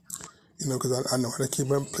 You know, because I know how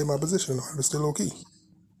to play my position. I know how to stay low key.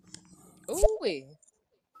 Ooh-wee.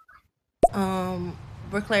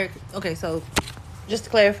 Okay, so just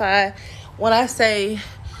to clarify, when I say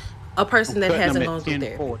a person that hasn't gone through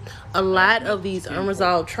therapy, a lot of these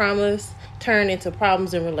unresolved traumas turn into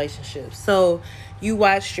problems in relationships. So you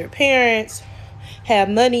watched your parents have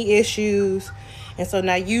money issues, and so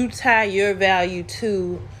now you tie your value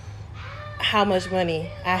to how much money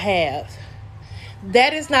I have.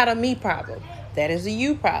 That is not a me problem. That is a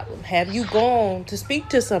you problem. Have you gone to speak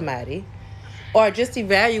to somebody or just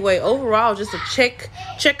evaluate overall, just a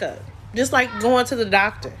checkup, just like going to the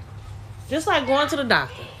doctor? Just like going to the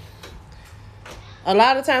doctor. A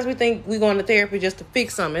lot of times we think we're going to therapy just to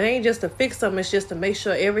fix something. It ain't just to fix something. It's just to make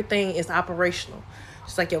sure everything is operational.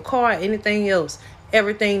 Just like your car, anything else,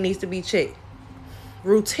 everything needs to be checked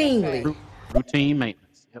routinely. Routine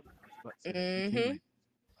maintenance. Yep. Mm-hmm.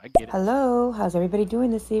 I get it. Hello, how's everybody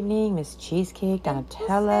doing this evening? Miss Cheesecake,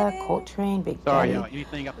 Donatella, Coltrane, Big Sorry, Daddy. y'all.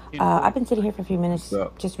 Anything up to 10 I've been sitting here for a few minutes,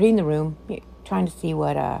 just reading the room, trying to see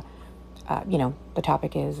what the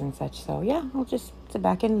topic is and such. So yeah, I'll just sit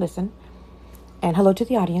back and listen. And hello to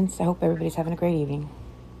the audience. I hope everybody's having a great evening.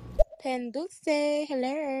 Penduce,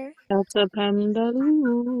 hello. That's a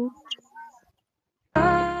pandaloo.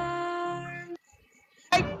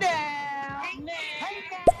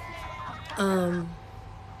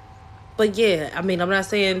 But yeah, I mean, I'm not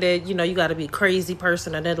saying that, you got to be a crazy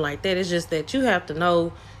person or nothing like that. It's just that you have to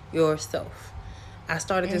know yourself. I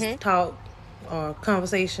started this talk or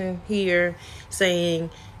conversation here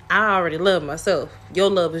saying, I already love myself.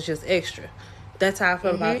 Your love is just extra. That's how I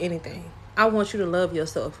feel about anything. I want you to love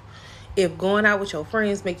yourself. If going out with your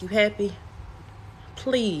friends make you happy,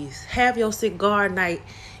 please have your cigar night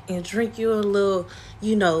and drink you a little,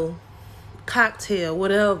 cocktail,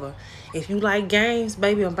 whatever. If you like games,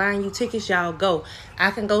 baby, I'm buying you tickets. Y'all go.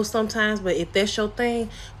 I can go sometimes, but if that's your thing,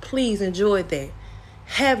 please enjoy that.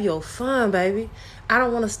 Have your fun, baby. I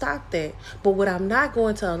don't want to stop that. But what I'm not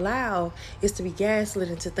going to allow is to be gaslit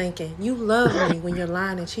into thinking you love me when you're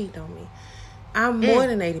lying and cheating on me. I'm more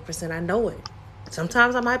than 80%. I know it.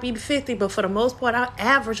 Sometimes I might be 50, but for the most part, I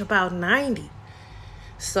average about 90.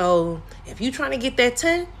 So if you trying to get that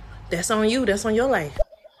 10, that's on you. That's on your life.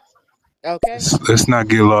 Okay. Let's not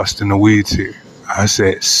get lost in the weeds here. I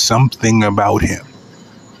said something about him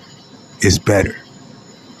is better.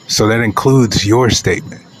 So that includes your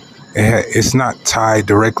statement. It's not tied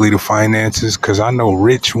directly to finances, because I know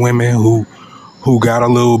rich women who got a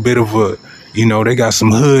little bit of a, they got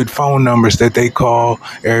some hood phone numbers that they call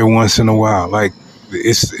every once in a while. Like,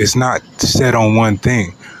 it's not set on one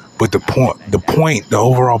thing. But the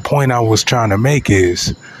overall point I was trying to make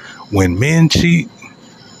is when men cheat,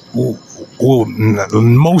 well,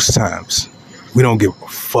 most times we don't give a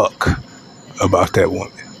fuck about that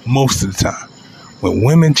woman. Most of the time, when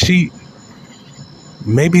women cheat,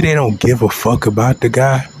 maybe they don't give a fuck about the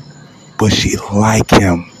guy, but she like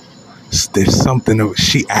him. There's something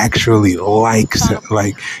she actually likes him.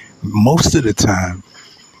 Like, most of the time,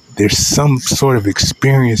 there's some sort of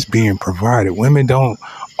experience being provided. Women don't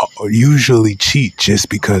usually cheat just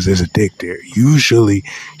because there's a dick there. Usually,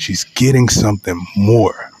 she's getting something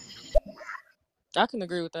more. I can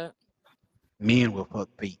agree with that. Men will fuck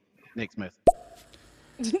feet. Next message.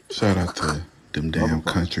 Shout out to them damn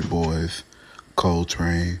country boys.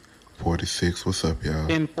 Coltrane, 46. What's up, y'all?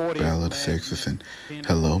 1040. Ballad of Sexes, and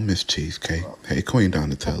hello, Miss Cheesecake. Hey, Queen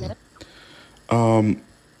Donatella.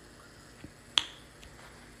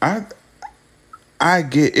 I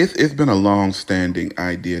get it's been a long-standing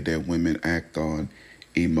idea that women act on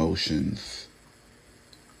emotions,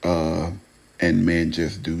 and men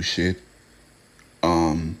just do shit.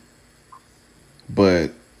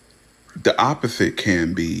 But the opposite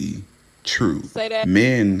can be true. Say that.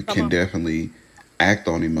 Men Come can on. definitely act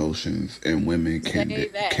on emotions, and women Say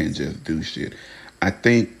that. can just do shit. I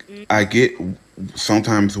think I Mm-hmm. get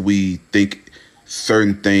sometimes we think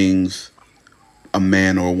certain things a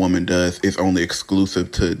man or a woman does is only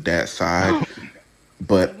exclusive to that side,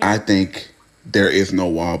 but I Mm-hmm. think there is no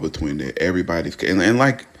wall between it. Everybody's and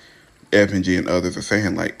like FNG and others are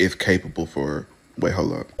saying, like it's capable for. Wait,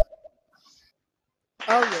 hold up.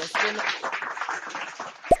 Oh yes.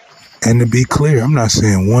 And to be clear, I'm not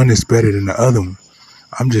saying one is better than the other one.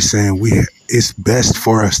 I'm just saying it's best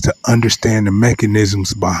for us to understand the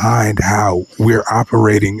mechanisms behind how we're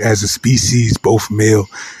operating as a species, both male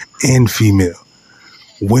and female.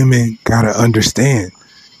 Women gotta understand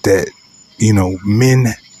that, men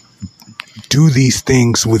do these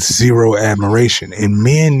things with zero admiration. And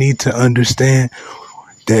men need to understand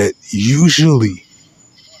that usually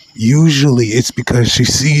it's because she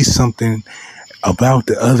sees something about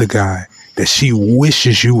the other guy that she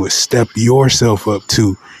wishes you would step yourself up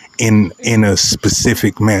to in a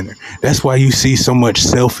specific manner. That's why you see so much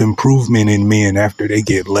self-improvement in men after they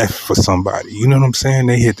get left for somebody. You know what I'm saying?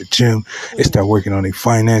 They hit the gym, they start working on their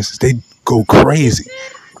finances, they go crazy.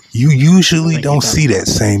 You usually Thank you, don't Dr. see that Johnson.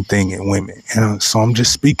 same thing in women. And so I'm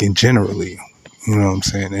just speaking generally. You know what I'm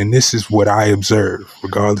saying? And this is what I observe,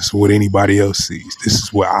 regardless of what anybody else sees. This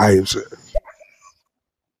is what I observe.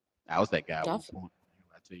 I was that guy at I, one f- point.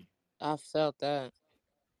 I tell you. I felt that.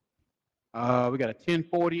 We got a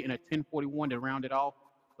 1040 and a 1041 to round it off.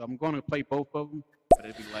 So I'm going to play both of them, but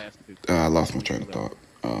it'll be the last two. I So lost my only train two of left. thought.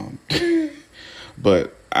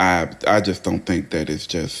 But I just don't think that it's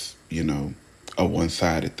just a one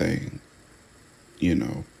sided thing. You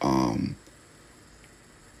know,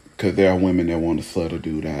 because there are women that want to slut a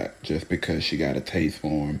dude out just because she got a taste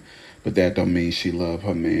for him, but that don't mean she love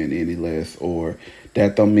her man any less, or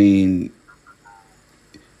that don't mean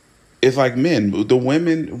it's like men. The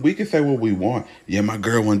women, we can say what we want. Yeah, my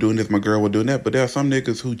girl wasn't doing this, my girl was doing that, but there are some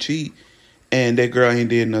niggas who cheat and that girl ain't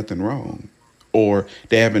did nothing wrong. Or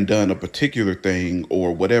they haven't done a particular thing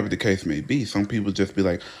or whatever the case may be. Some people just be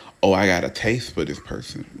like, oh, I got a taste for this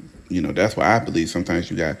person. That's why I believe sometimes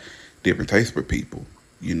you got different tastes for people.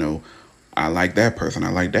 You know, I like that person,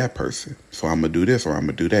 I like that person. So I'm gonna do this or I'm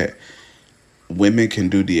gonna do that. Women can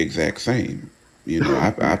do the exact same.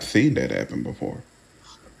 I've seen that happen before.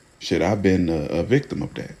 Shit, I've been a victim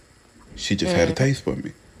of that. She just had a Mm-hmm. taste for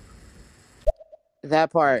me.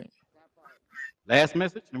 That part. Last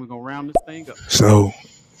message, and we're going to round this thing up. So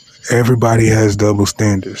everybody has double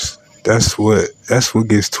standards. That's what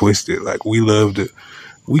gets twisted. Like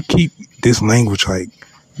we keep this language like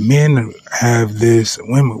men have this,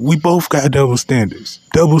 women, we both got double standards.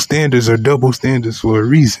 Double standards are double standards for a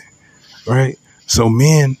reason, right? So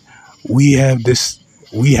men, we have this,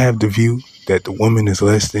 we have the view that the woman is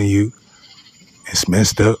less than you. It's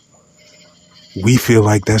messed up. We feel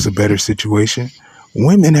like that's a better situation.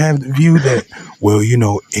 Women have the view that, well,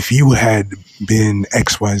 if you had been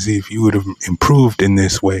XYZ, if you would have improved in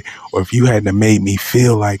this way, or if you hadn't made me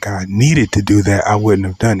feel like I needed to do that, I wouldn't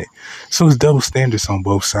have done it. So it's double standards on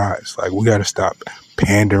both sides. Like, we got to stop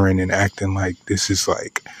pandering and acting like this is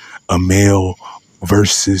like a male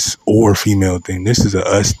versus or female thing. This is a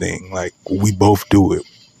us thing. Like, we both do it.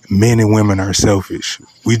 Men and women are selfish.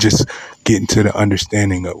 We just get into the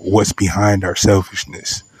understanding of what's behind our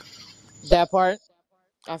selfishness. That part.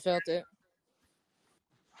 I felt it.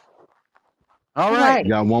 All All right. right.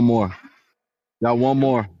 Got one more. Got one Yep.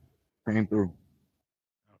 more. Came through.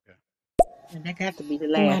 Okay. And that got to be the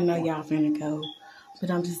Oh, I last know one. y'all finna go, but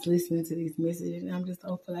I'm just listening to these messages and I'm just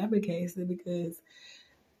so flabbergasted because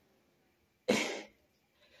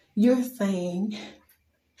you're saying,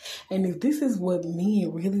 and if this is what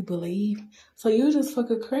men really believe, so you just fuck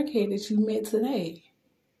a crackhead that you met today.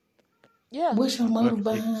 Yeah. What's your motive He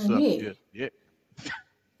behind sucked it? good. Yeah.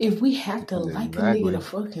 If we have to like a nigga to Exactly.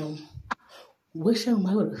 fuck him, what's your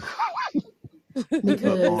motive? Suck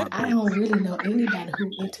Because I armpits. don't really know anybody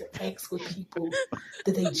who interacts with people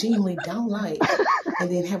that they genuinely don't like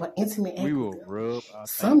and then have an intimate We act with will them. rub our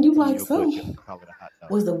Some thing you in like, your butt cheek some. and call it a hot dog.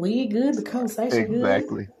 Was the wig good? The Sorry. conversation good?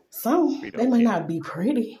 Exactly. Some, We they don't may care. not be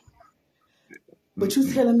pretty. But you Mm-mm.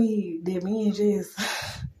 telling me that men just,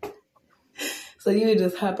 so you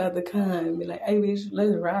just hop out the car and be like, hey bitch,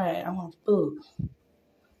 let's ride. I want to fuck.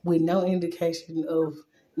 With no indication of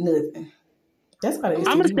nothing. That's why the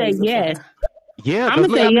I'm gonna STD say rates are so yes. high. Yeah, I'm because gonna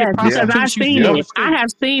look say how many yes because Yeah. I've prostitutes you seen see on Yeah. the it. I street.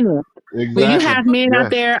 have seen it. When you Exactly. have men out Yes.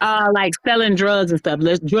 there, like selling drugs and stuff,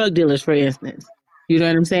 let's drug dealers, for instance. You know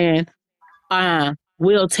what I'm saying?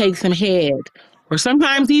 Will take some head, or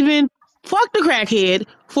sometimes even fuck the crackhead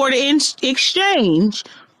for the exchange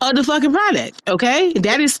of the fucking product. Okay,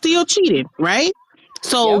 that is still cheating, right?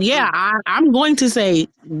 So Yep. yeah, I'm going to say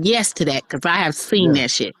yes to that because I have seen Yeah,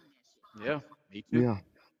 that shit. Yeah, me too. yeah,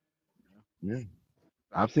 yeah.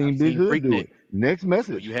 I've I've seen Big seen Hood do Freaknik. it. Next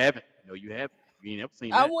No, message. you haven't. No, you haven't. You ain't never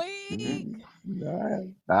seen I'm that. weak.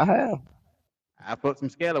 Mm, I have. I fucked some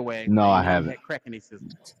scalawags. No, They I ain't never haven't. had crack in their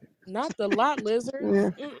system. Not the lot lizards.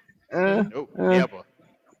 Yeah. Uh, Mm-mm. Nope, uh, never.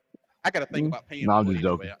 I got to think about paying no, I'm for it just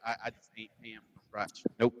joking. anyway. I just ain't paying for crotch.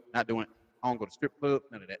 Nope, not doing it. I don't go to strip club,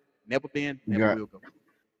 none of that. Never been, We never got will go.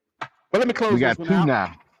 But let me we close this got one two out.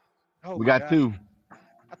 now. Oh We my got God. two.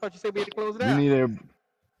 I thought you said we had to close it We out. need a.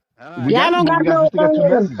 All We right. Y'all got don't to. got We no still got two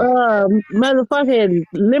messages. motherfucking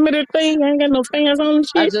limiter thing. I ain't got no fans on the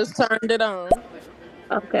I shit. just turned it on.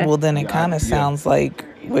 Okay. Well, then it Yeah, kind of yeah. sounds like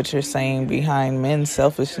what you're saying behind men's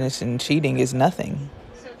selfishness and cheating is nothing.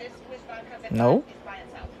 No?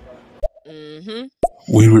 Mm-hmm.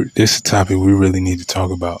 This is a topic we really need to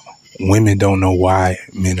talk about. Women don't know why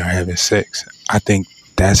men are having sex. I think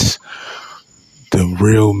that's the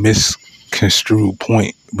real misconstrued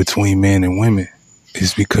point between men and women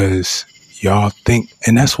is because y'all think,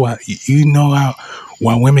 and that's why you know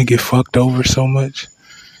why women get fucked over so much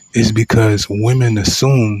is because women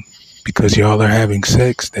assume because y'all are having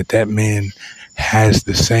sex that man has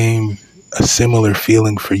a similar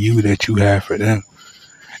feeling for you that you have for them.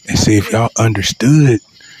 And see, if y'all understood,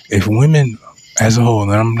 if women as a whole,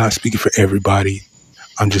 and I'm not speaking for everybody,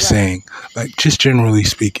 I'm just Right. saying, like, just generally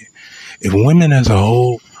speaking, if women as a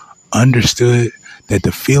whole understood that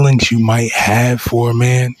the feelings you might have for a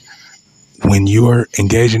man when you're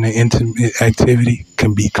engaging in intimate activity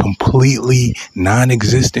can be completely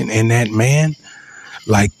non-existent in that man,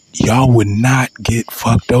 like, y'all would not get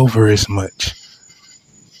fucked over as much.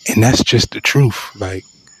 And that's just the truth. Like,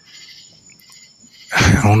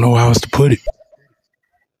 I don't know how else to put it.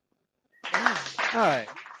 Damn. All right.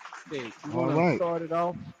 Hey, you All want to right. start it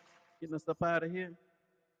off, getting us up out of here?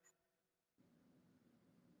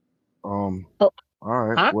 Um. Oh, All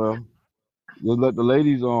right. huh? Well, just let the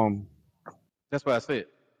ladies. That's what I said.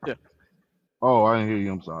 Yeah, Oh, I didn't hear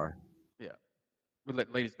you. I'm sorry. yeah. We'll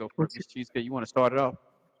let ladies go first. Miss Cheesecake, you want to start it off?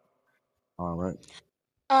 All right.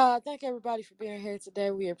 Thank everybody for being here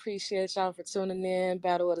today. We appreciate y'all for tuning in.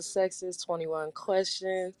 Battle of the Sexes, 21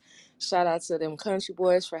 questions. Shout out to them country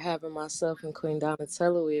boys for having myself and Queen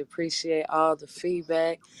Donatella. We appreciate all the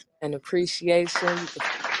feedback and appreciation. You can,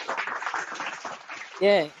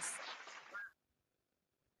 yes,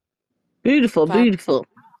 Beautiful, find, beautiful.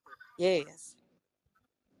 yes.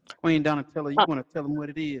 Queen Donatella, you want to tell them what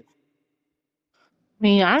it is?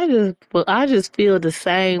 I just feel the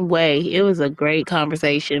same way. It was a great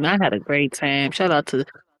conversation. I had a great time. Shout out to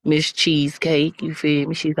Miss Cheesecake. You feel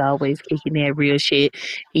me? She's always kicking that real shit.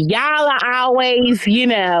 Y'all are always,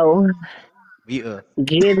 We us.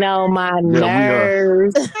 getting on my Yeah, we us.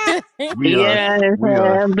 nerves. We You us. know what We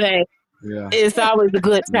us. I'm saying? Yeah. It's always a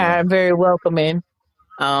good Yeah. time, very welcoming.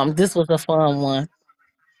 This was a fun one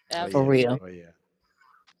Oh for yeah. real. Absolutely. Oh yeah.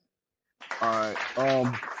 All right.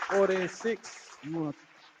 4-6. You want to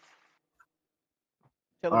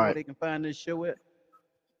tell All them where right. they can find this show at?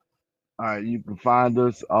 All right. You can find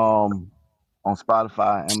us on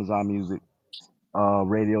Spotify, Amazon Music,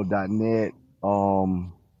 radio.net,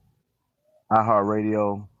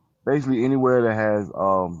 iHeartRadio, basically anywhere that has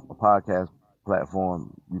a podcast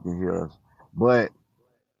platform, you can hear us. But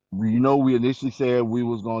we initially said we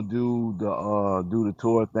was gonna do the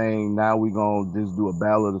tour thing. Now we gonna just do a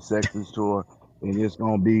Battle of the Sexes tour, and it's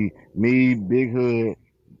gonna be me, Big Hood,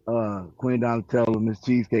 Queen Donatella, Miss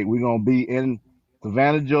Cheesecake. We're gonna be in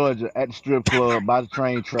Savannah, Georgia, at the strip club by the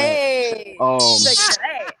train track. Hey, shaking that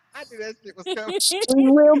I knew that shit was coming. ass. We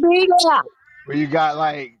will be there. Where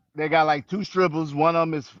they got like two strippers. One of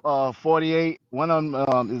them is 48. One of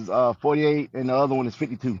them is 48, and the other one is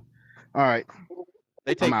 52. All right,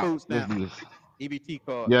 They I'm take out. food Let's stamps, do this. EBT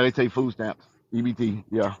card. Yeah, they take food stamps. EBT.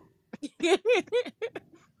 Yeah,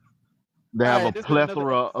 they All have a right, this been another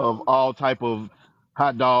plethora of episode. all type of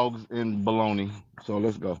hot dogs and bologna. So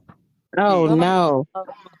let's go. Oh Well, no. I'm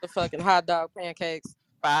motherfucking hot dog pancakes.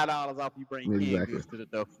 $5 off you bring canned Exactly. goods to the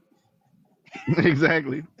door.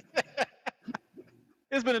 Exactly.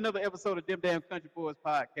 It's been another episode of Them Damn Country Boys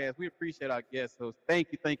podcast. We appreciate our guest host. Thank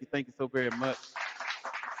you so very much.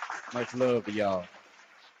 Much love to y'all.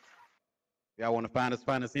 If y'all want to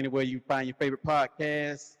find us anywhere you find your favorite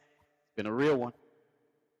podcast. It's been a real one.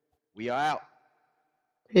 We are out.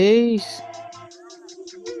 Peace.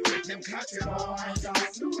 Them country boys on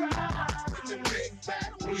the ride with the big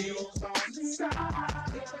back wheels on the side.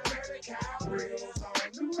 The dirty cow wheels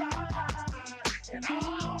on the ride. And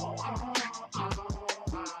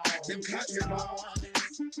them country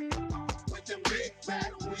boys. with them big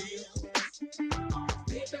fat wheels.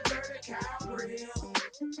 Need the vertical grill.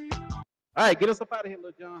 All right, get us up out of here,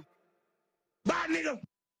 Lil John. Bye, nigga.